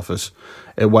box office.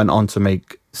 It went on to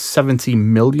make 70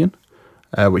 million,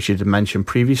 which you did mention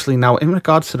previously. Now, in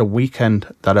regards to the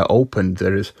weekend that it opened,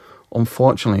 there is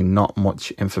unfortunately not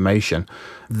much information.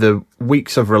 The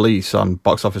weeks of release on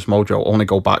Box Office Mojo only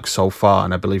go back so far,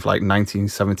 and I believe like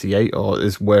 1978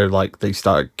 is where like they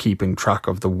started keeping track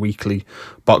of the weekly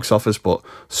box office, but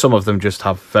some of them just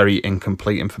have very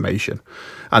incomplete information.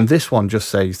 And this one just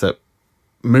says that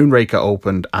Moonraker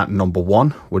opened at number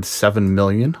 1 with 7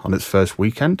 million on its first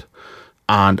weekend,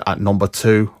 and at number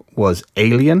 2 was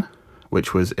Alien,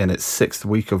 which was in its 6th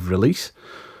week of release.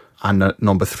 And at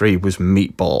number 3 was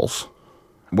Meatballs,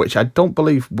 which I don't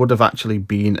believe would have actually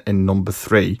been in number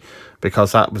 3,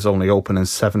 because that was only open in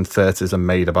 7/30s and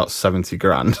made about 70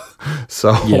 grand.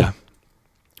 So yeah,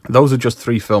 those are just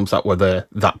 3 films that were there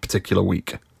that particular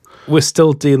week. We're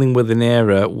still dealing with an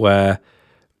era where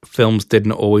films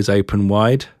didn't always open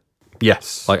wide.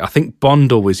 Yes. Like I think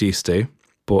Bond always used to,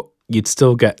 but you'd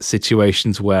still get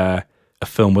situations where a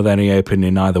film would only open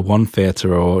in either one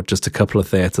theatre or just a couple of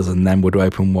theatres and then would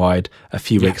open wide a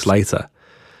few weeks later.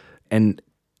 And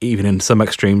even in some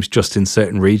extremes, just in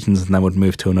certain regions, and then would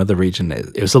move to another region.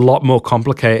 It was a lot more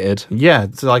complicated. Yeah,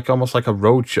 it's like almost like a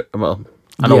roadshow. Well,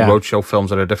 I know Yeah. roadshow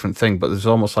films are a different thing, but there's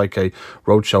almost like a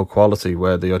roadshow quality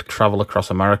where they would travel across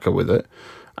America with it,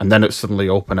 and then it's suddenly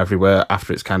open everywhere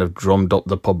after it's kind of drummed up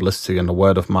the publicity and the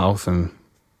word of mouth, and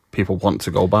people want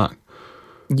to go back.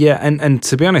 Yeah, and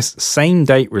to be honest, same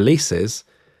date releases,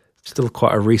 still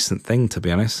quite a recent thing, to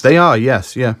be honest. They are,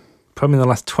 yes, yeah. Probably in the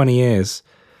last 20 years.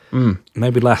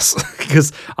 Maybe less,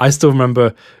 because I still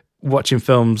remember watching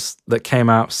films that came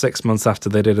out 6 months after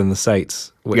they did in the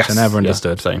States, which Yes, I never yeah,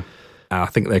 understood. same. And I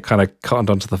think they kind of cottoned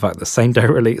onto the fact that same day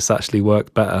release actually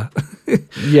worked better.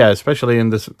 Yeah, especially in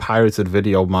this pirated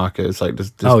video market. It's like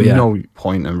there's no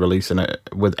point in releasing it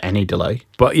with any delay.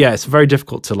 But yeah, it's very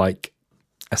difficult to like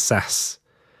assess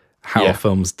how Yeah. a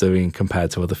film's doing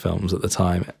compared to other films at the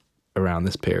time around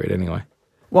this period anyway.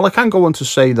 Well, I can go on to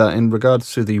say that in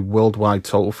regards to the worldwide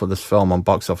total for this film on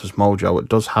Box Office Mojo, it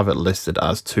does have it listed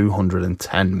as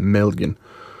 $210 million,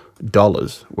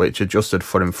 which adjusted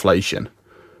for inflation.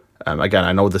 Again,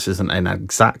 I know this isn't an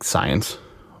exact science,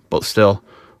 but still,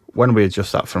 when we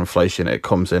adjust that for inflation, it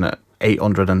comes in at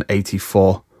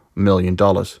 $884 million.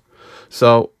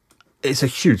 So it's a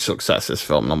huge success, this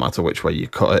film, no matter which way you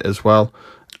cut it as well.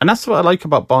 And that's what I like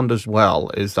about Bond as well,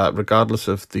 is that regardless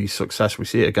of the success, we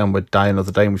see it again with Die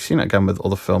Another Day, and we've seen it again with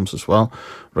other films as well,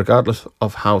 regardless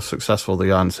of how successful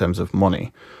they are in terms of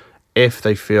money, if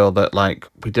they feel that, like,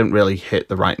 we didn't really hit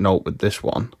the right note with this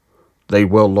one, they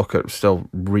will look at still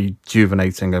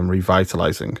rejuvenating and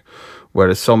revitalizing.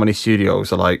 Whereas so many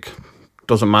studios are like,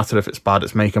 doesn't matter if it's bad,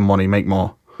 it's making money, make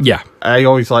more. Yeah. I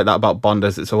always like that about Bond,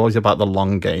 is it's always about the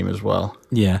long game as well.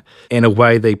 Yeah. In a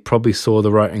way, they probably saw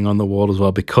the writing on the wall as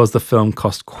well, because the film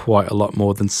cost quite a lot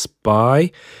more than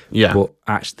Spy, Yeah. but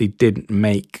actually didn't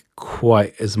make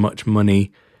quite as much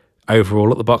money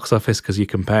overall at the box office, because you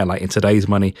compare, like in today's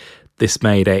money, this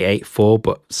made 884,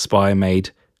 but Spy made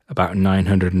about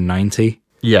 990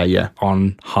 Yeah.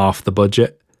 on half the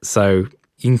budget. So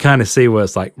you can kind of see where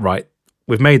it's like, right,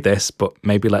 we've made this, but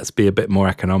maybe let's be a bit more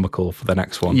economical for the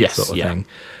next one, Yes, sort of yeah. thing.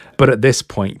 But at this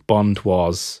point, Bond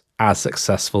was as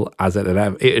successful as it had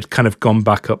ever. It had kind of gone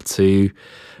back up to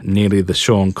nearly the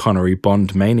Sean Connery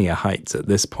Bond mania heights at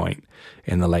this point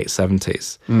in the late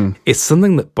 70s. It's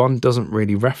something that Bond doesn't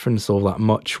really reference all that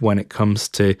much when it comes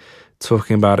to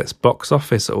talking about its box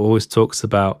office. It always talks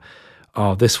about,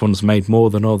 oh, this one's made more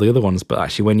than all the other ones, but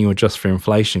actually when you adjust for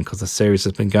inflation, because the series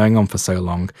has been going on for so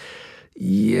long,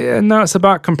 yeah, no, it's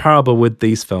about comparable with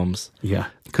these films. Yeah.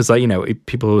 Because, like, you know,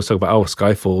 people always talk about, oh,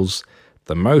 Skyfall's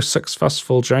the most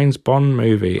successful James Bond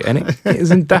movie, and it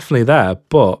isn't definitely there,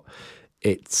 but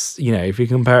it's, you know, if you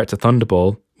compare it to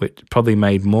Thunderball, which probably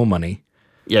made more money.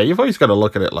 Yeah, you've always got to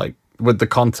look at it like with the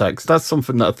context. That's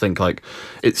something that I think, like,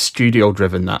 it's studio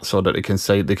driven, that, so that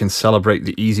they can celebrate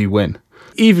the easy win.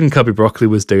 Even Cubby Broccoli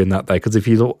was doing that, though, because if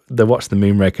you watch the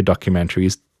Moonraker documentary,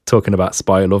 he's talking about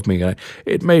Spy Who Loved Me, going,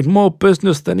 it made more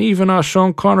business than even our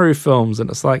Sean Connery films. And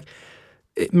it's like,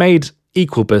 it made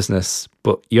equal business,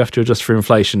 but you have to adjust for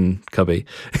inflation, Cubby.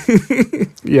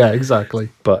 Yeah, exactly.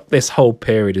 But this whole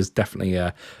period is definitely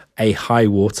a high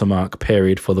watermark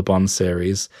period for the Bond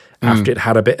series, after it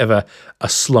had a bit of a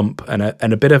slump and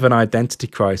a bit of an identity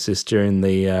crisis during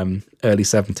the early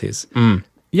 70s.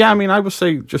 Yeah, I mean, I would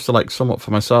say, just to like sum up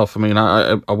for myself, I mean,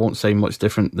 I won't say much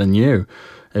different than you,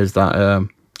 is that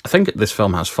I think this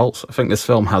film has faults. I think this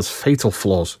film has fatal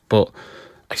flaws, but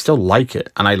I still like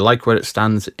it, and I like where it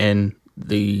stands in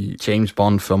the James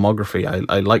Bond filmography.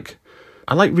 I like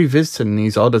revisiting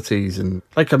these oddities, and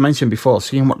like I mentioned before,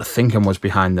 seeing what the thinking was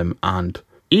behind them. And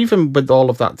even with all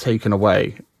of that taken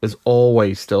away, there's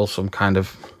always still some kind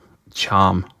of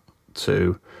charm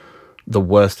to the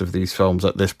worst of these films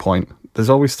at this point. There's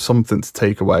always something to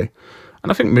take away.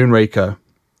 And I think Moonraker,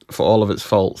 for all of its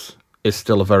faults, is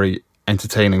still a very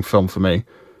entertaining film for me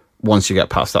once you get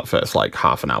past that first like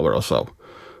half an hour or so.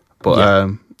 But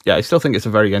yeah, I still think it's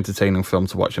a very entertaining film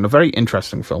to watch and a very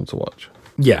interesting film to watch.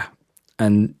 Yeah.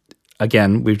 And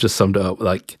again, we've just summed it up.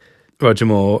 Like, Roger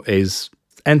Moore is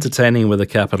entertaining with a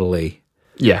capital E.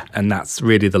 Yeah. And that's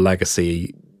really the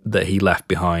legacy that he left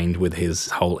behind with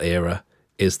his whole era,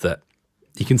 is that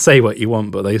you can say what you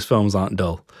want, but those films aren't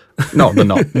dull. No, they're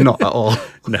not. Not at all.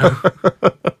 No.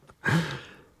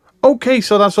 Okay,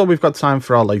 so that's all we've got time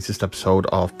for our latest episode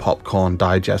of Popcorn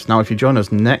Digest. Now, if you join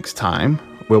us next time,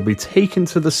 we'll be taken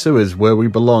to the sewers where we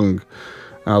belong,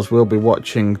 as we'll be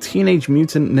watching Teenage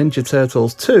Mutant Ninja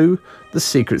Turtles 2, The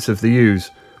Secrets of the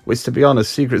Ooze, which, to be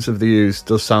honest, Secrets of the Ooze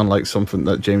does sound like something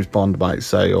that James Bond might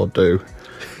say or do.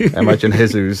 I imagine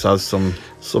his ooze has some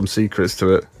secrets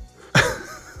to it.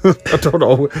 I don't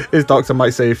know. His doctor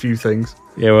might say a few things.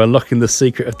 Yeah, we're unlocking the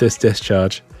secret of this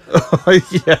discharge.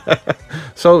 Yeah.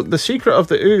 So the secret of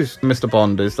the ooze, Mr.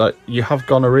 Bond, is that you have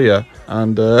gonorrhea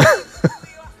and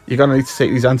you're going to need to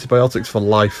take these antibiotics for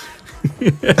life.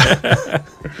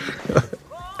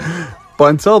 But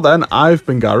until then, I've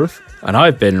been Gareth. And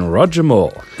I've been Roger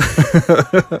Moore.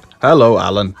 Hello,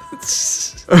 Alan.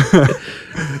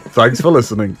 Thanks for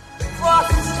listening.